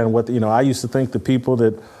looking at and what, I used to think the people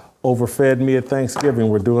that overfed me at Thanksgiving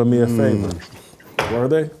were doing me a favor. Were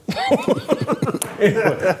they?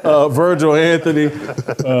 Anyway, Virgil, Anthony,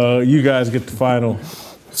 you guys get the final.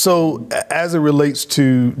 So as it relates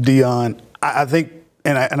to Deion, I think,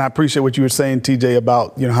 and I appreciate what you were saying, TJ,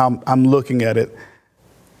 about how I'm looking at it.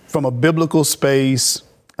 From a biblical space,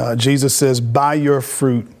 Jesus says, by your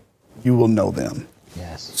fruit, you will know them.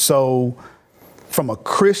 Yes. So from a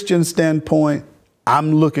Christian standpoint,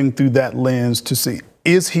 I'm looking through that lens to see,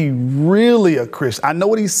 is he really a Christian? I know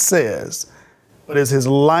what he says, but is his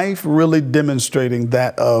life really demonstrating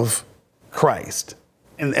that of Christ?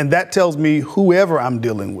 And that tells me whoever I'm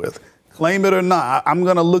dealing with, claim it or not, I'm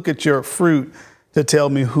going to look at your fruit to tell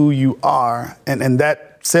me who you are. And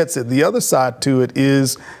that sets it. The other side to it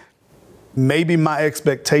is maybe my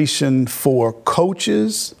expectation for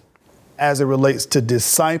coaches as it relates to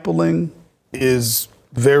discipling is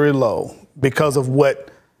very low because of what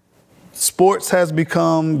sports has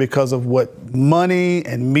become, because of what money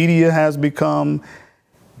and media has become.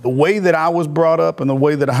 The way that I was brought up and the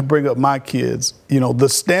way that I bring up my kids, the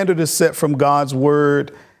standard is set from God's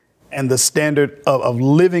word, and the standard of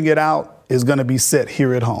living it out is going to be set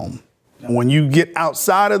here at home. And when you get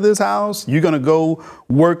outside of this house, you're going to go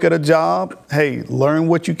work at a job. Hey, learn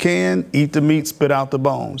what you can, eat the meat, spit out the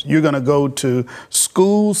bones. You're going to go to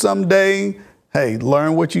school someday. Hey,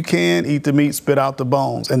 learn what you can, eat the meat, spit out the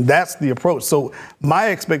bones. And that's the approach. So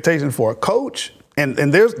my expectation for a coach, and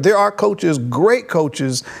there are coaches, great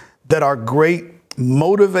coaches that are great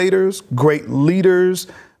motivators, great leaders,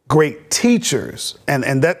 great teachers.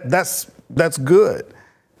 And that's good.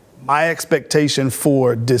 My expectation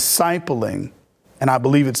for discipling, and I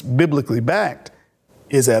believe it's biblically backed,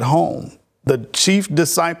 is at home. The chief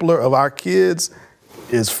discipler of our kids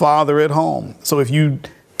is father at home. So if you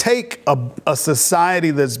take a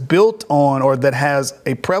society that's built on or that has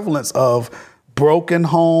a prevalence of broken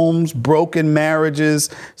homes, broken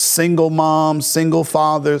marriages, single moms, single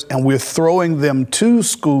fathers, and we're throwing them to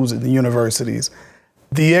schools and universities,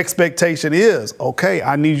 the expectation is, okay,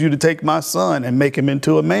 I need you to take my son and make him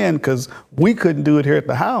into a man because we couldn't do it here at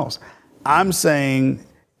the house. I'm saying,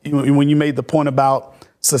 when you made the point about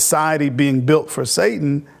society being built for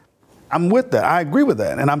Satan, I'm with that. I agree with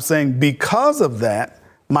that. And I'm saying because of that,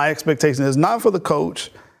 my expectation is not for the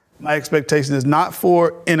coach. My expectation is not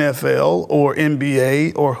for NFL or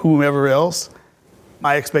NBA or whomever else.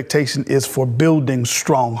 My expectation is for building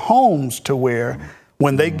strong homes to where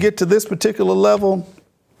when they get to this particular level,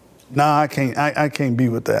 I can't be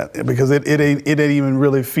with that because it ain't even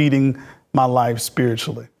really feeding my life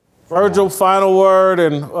spiritually. Virgil, final word,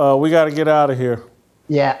 and we got to get out of here.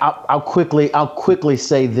 Yeah, I'll quickly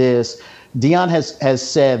say this. Deion has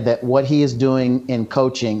said that what he is doing in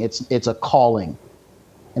coaching, it's a calling,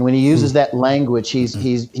 and when he uses that language,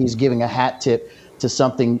 he's giving a hat tip to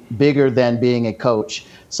something bigger than being a coach,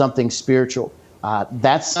 something spiritual.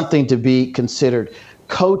 That's something to be considered.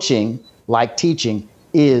 Coaching, like teaching,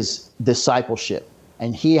 is discipleship.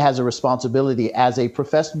 And he has a responsibility as a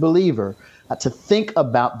professed believer to think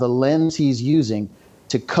about the lens he's using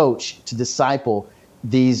to coach, to disciple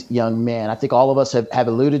these young men. I think all of us have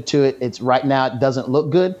alluded to it. It's right now, it doesn't look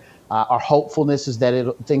good. Our hopefulness is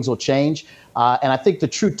that things will change. And I think the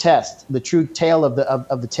true test, the true tale of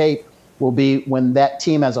the tape will be when that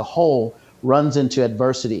team as a whole runs into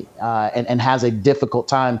adversity and has a difficult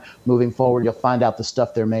time moving forward. You'll find out the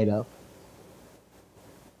stuff they're made of.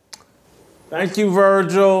 Thank you,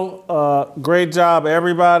 Virgil. Great job,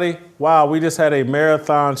 everybody. Wow, we just had a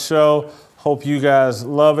marathon show. Hope you guys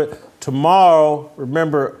love it. Tomorrow,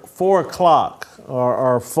 remember, 4 o'clock,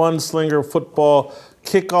 our Fun Slinger football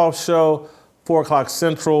kickoff show, 4 o'clock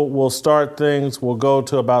Central. We'll start things. We'll go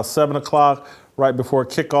to about 7 o'clock, right before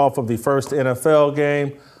kickoff of the first NFL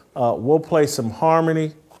game. We'll play some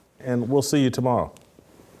Harmony, and we'll see you tomorrow.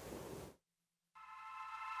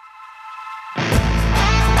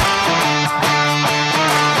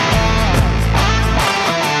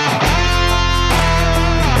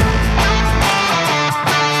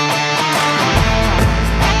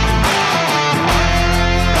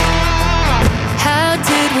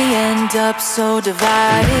 Up so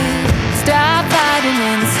divided, stop fighting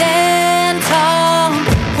and stand tall.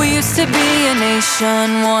 We used to be a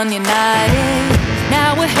nation, one united.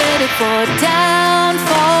 Now we're headed for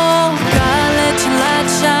downfall. God, let your light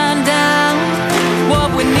shine down.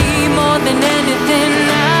 What we need more than anything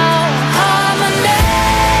now, harmony.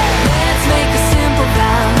 Let's make a simple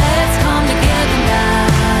vow. Let's come together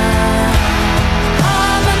now.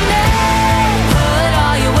 Harmony.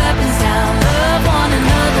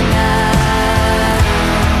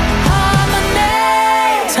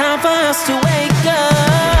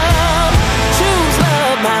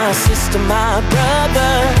 to my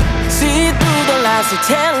brother. See through the lies they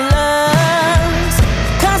tell us,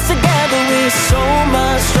 'cause together we're so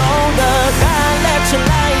much stronger. God, let your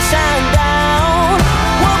light shine down.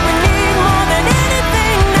 What we need more than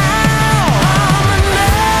anything now.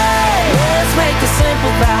 Harmony. Let's make a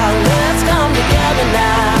simple vow. Let's come together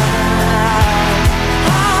now.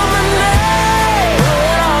 Harmony.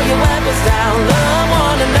 Put all your weapons down. Love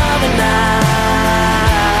one another now.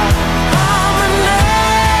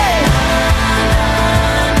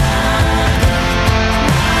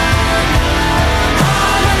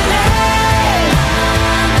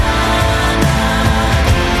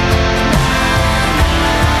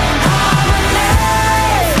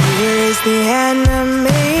 The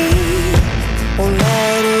enemy won't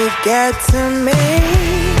let it get to me.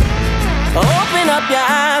 Open up your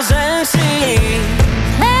eyes and see.